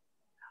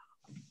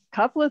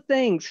 Couple of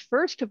things.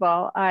 First of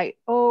all, I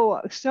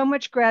owe so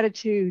much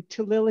gratitude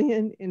to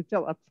Lillian and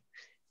Philip.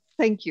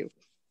 Thank you.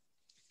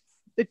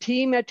 The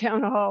team at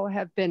Town Hall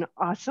have been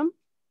awesome,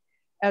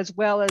 as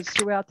well as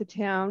throughout the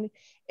town.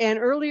 And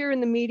earlier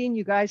in the meeting,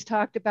 you guys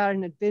talked about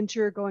an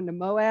adventure going to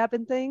Moab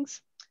and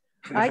things.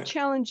 I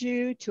challenge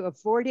you to a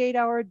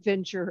 48-hour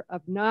adventure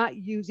of not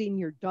using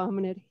your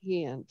dominant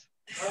hand.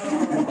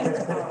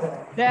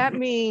 That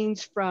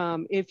means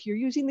from if you're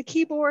using the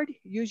keyboard,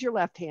 use your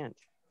left hand.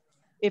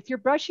 If you're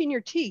brushing your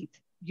teeth,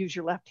 use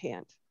your left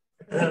hand.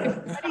 If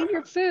you're cutting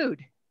your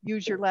food,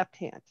 use your left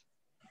hand.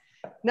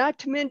 Not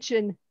to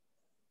mention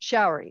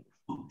showering.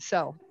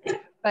 So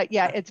But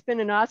yeah, it's been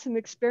an awesome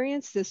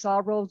experience. This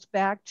all rolls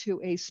back to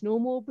a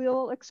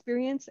snowmobile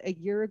experience a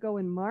year ago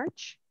in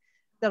March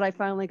that I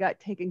finally got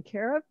taken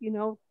care of. You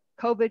know,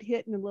 COVID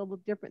hit and a little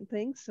different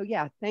things. So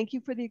yeah, thank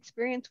you for the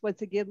experience.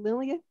 Once again,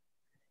 Lillian,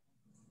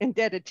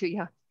 indebted to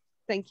you.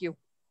 Thank you.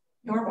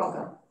 You're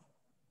welcome.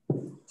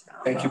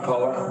 Thank you,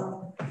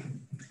 Paula.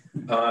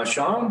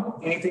 Sean,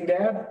 anything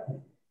to add?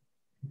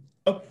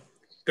 Oh,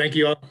 thank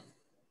you all.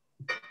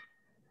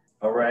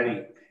 All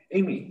righty.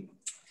 Amy.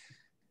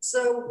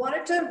 So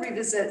wanted to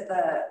revisit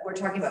we're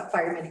talking about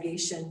fire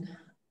mitigation,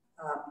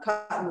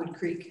 Cottonwood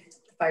Creek,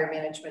 fire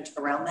management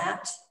around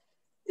that.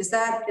 Is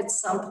that at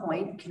some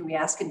point, can we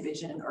ask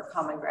Envision or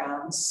Common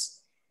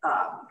Grounds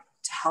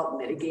to help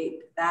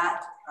mitigate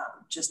that,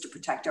 just to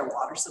protect our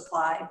water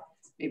supply?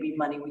 Maybe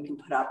money we can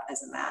put up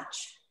as a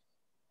match?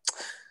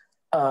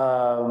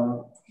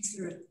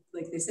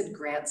 Like they said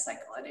grant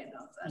cycle, I didn't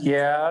know if that.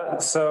 Yeah,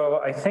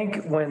 so I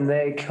think when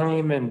they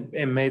came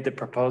and made the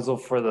proposal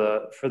for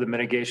the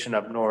mitigation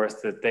up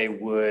north, that they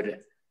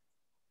would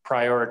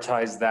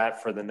prioritize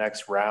that for the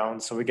next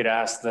round. So we could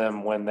ask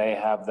them when they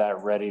have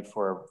that ready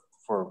for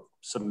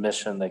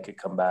submission, they could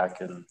come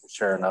back and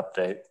share an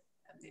update.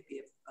 And maybe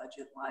a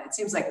budget line. It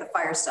seems like the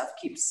fire stuff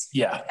keeps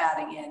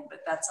adding in,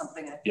 but that's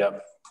something I'd be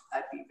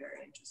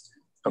very interested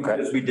in. Okay.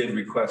 Because we did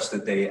request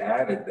that they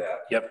added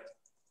that. Yep.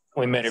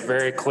 We made it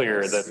very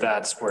clear that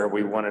that's where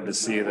we wanted to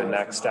see the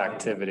next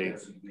activity.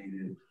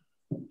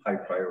 High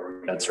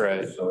priority. That's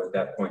right. So at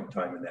that point in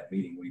time in that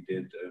meeting, we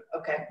did.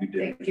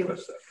 Thank you.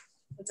 Request that.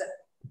 That's it.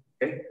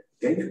 Okay,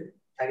 Dave?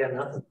 I got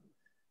nothing.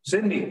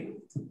 Cindy?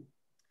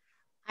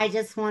 I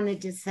just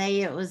wanted to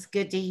say it was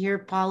good to hear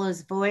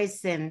Paula's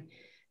voice and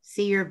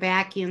see her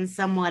back in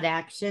somewhat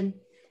action.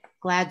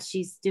 Glad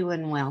she's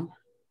doing well.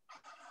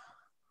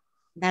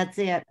 That's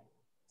it.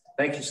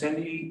 Thank you,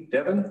 Cindy.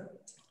 Devin?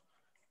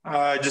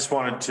 I just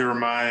wanted to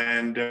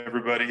remind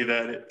everybody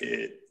that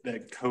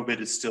that COVID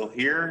is still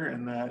here,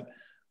 and that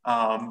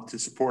to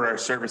support our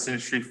service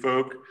industry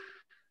folk,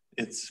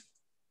 it's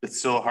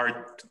still a hard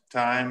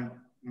time.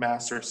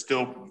 Masks are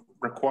still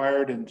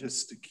required, and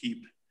just to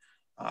keep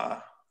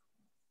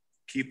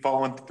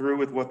following through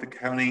with what the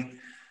county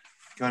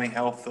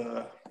health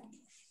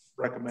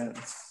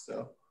recommends.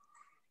 So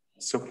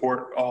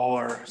support all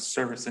our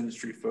service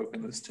industry folk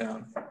in this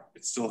town.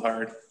 It's still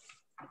hard.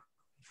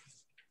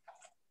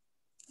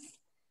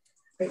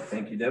 Okay,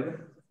 thank you,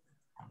 Devin.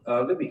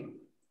 Libby.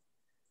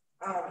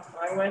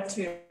 I went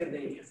to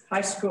the high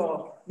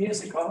school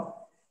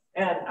musical,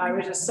 and I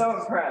was just so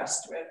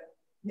impressed with,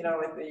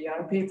 with the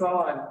young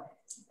people, and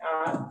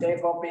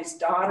Dave Volpe's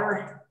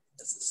daughter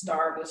is the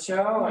star of the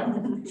show,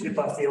 and she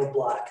bought the old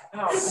block.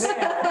 Oh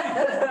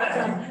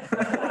man!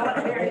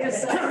 I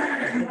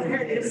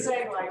hear you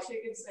sing like she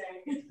can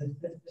sing.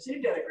 She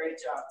did a great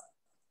job,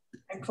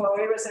 and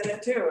Chloe was in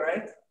it too,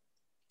 right?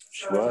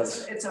 She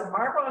was. It's a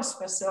marvelous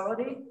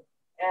facility.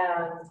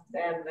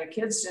 And the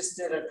kids just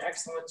did an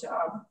excellent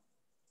job.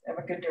 They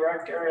have a good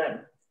director and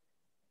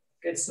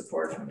good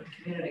support from the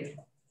community.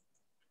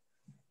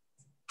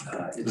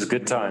 It was a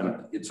good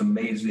time. It's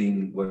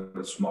amazing what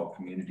a small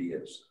community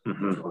is.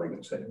 That's all I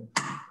can say.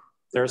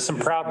 There are some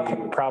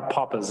proud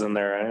papas in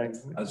there.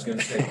 I was going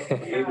to say,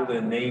 be able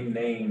to name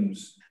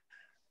names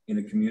in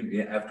a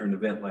community after an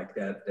event like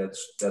that,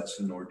 that's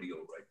an ordeal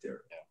right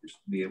there.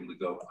 Just to be able to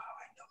go, wow,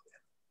 I know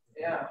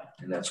that. Yeah.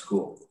 And that's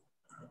cool.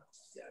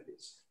 Yeah, it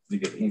is. We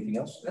get anything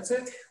else? That's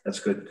it. That's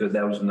good. Good.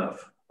 That was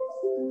enough.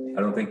 I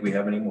don't think we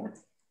have any more.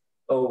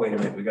 Oh, wait a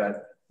minute. Wait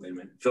a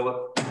minute.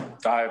 Philip?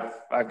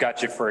 I've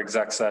got you for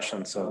exec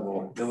session, so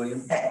we'll.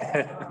 Lillian?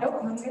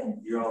 Nope, I'm good.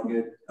 You're all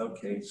good?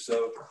 Okay.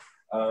 So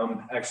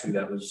actually,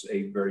 that was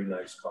a very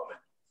nice comment.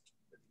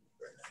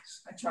 Very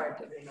nice. I tried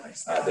to be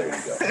nice. There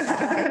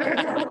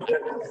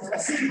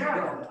you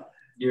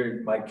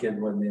go. My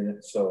kid wasn't in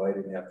it, so I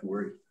didn't have to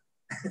worry.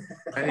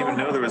 I didn't even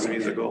know there was a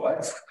musical.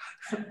 What?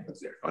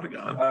 I'd have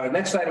gone.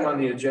 Next item on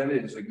the agenda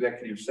is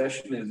executive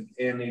session. Is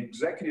an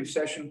executive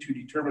session to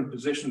determine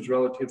positions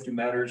relative to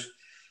matters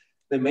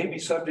that may be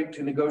subject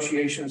to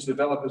negotiations,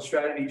 develop a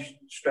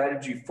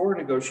strategy for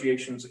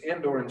negotiations,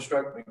 and/or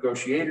instruct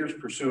negotiators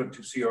pursuant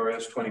to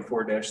CRS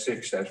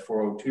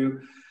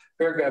 24-6-402,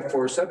 paragraph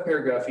 4,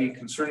 subparagraph E,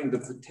 concerning the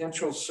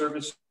potential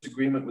service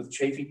agreement with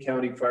Chaffee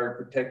County Fire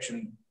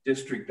Protection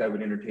District. I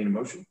would entertain a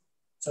motion.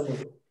 So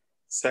moved.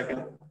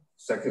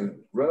 Second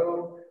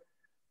row.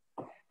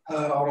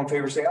 All in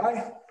favor say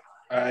aye.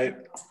 Aye.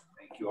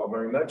 Thank you all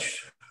very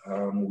much.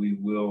 We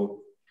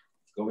will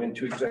go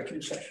into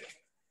executive session.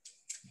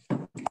 Who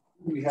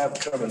do we have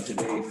coming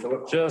today,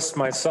 Philip? Just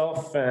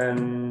myself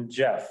and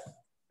Jeff.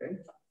 Okay.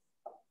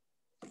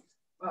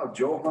 Wow,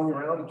 Joel hung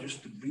around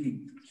just to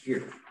be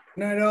here.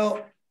 Night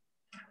all.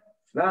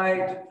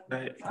 Night.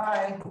 Night.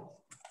 Hi.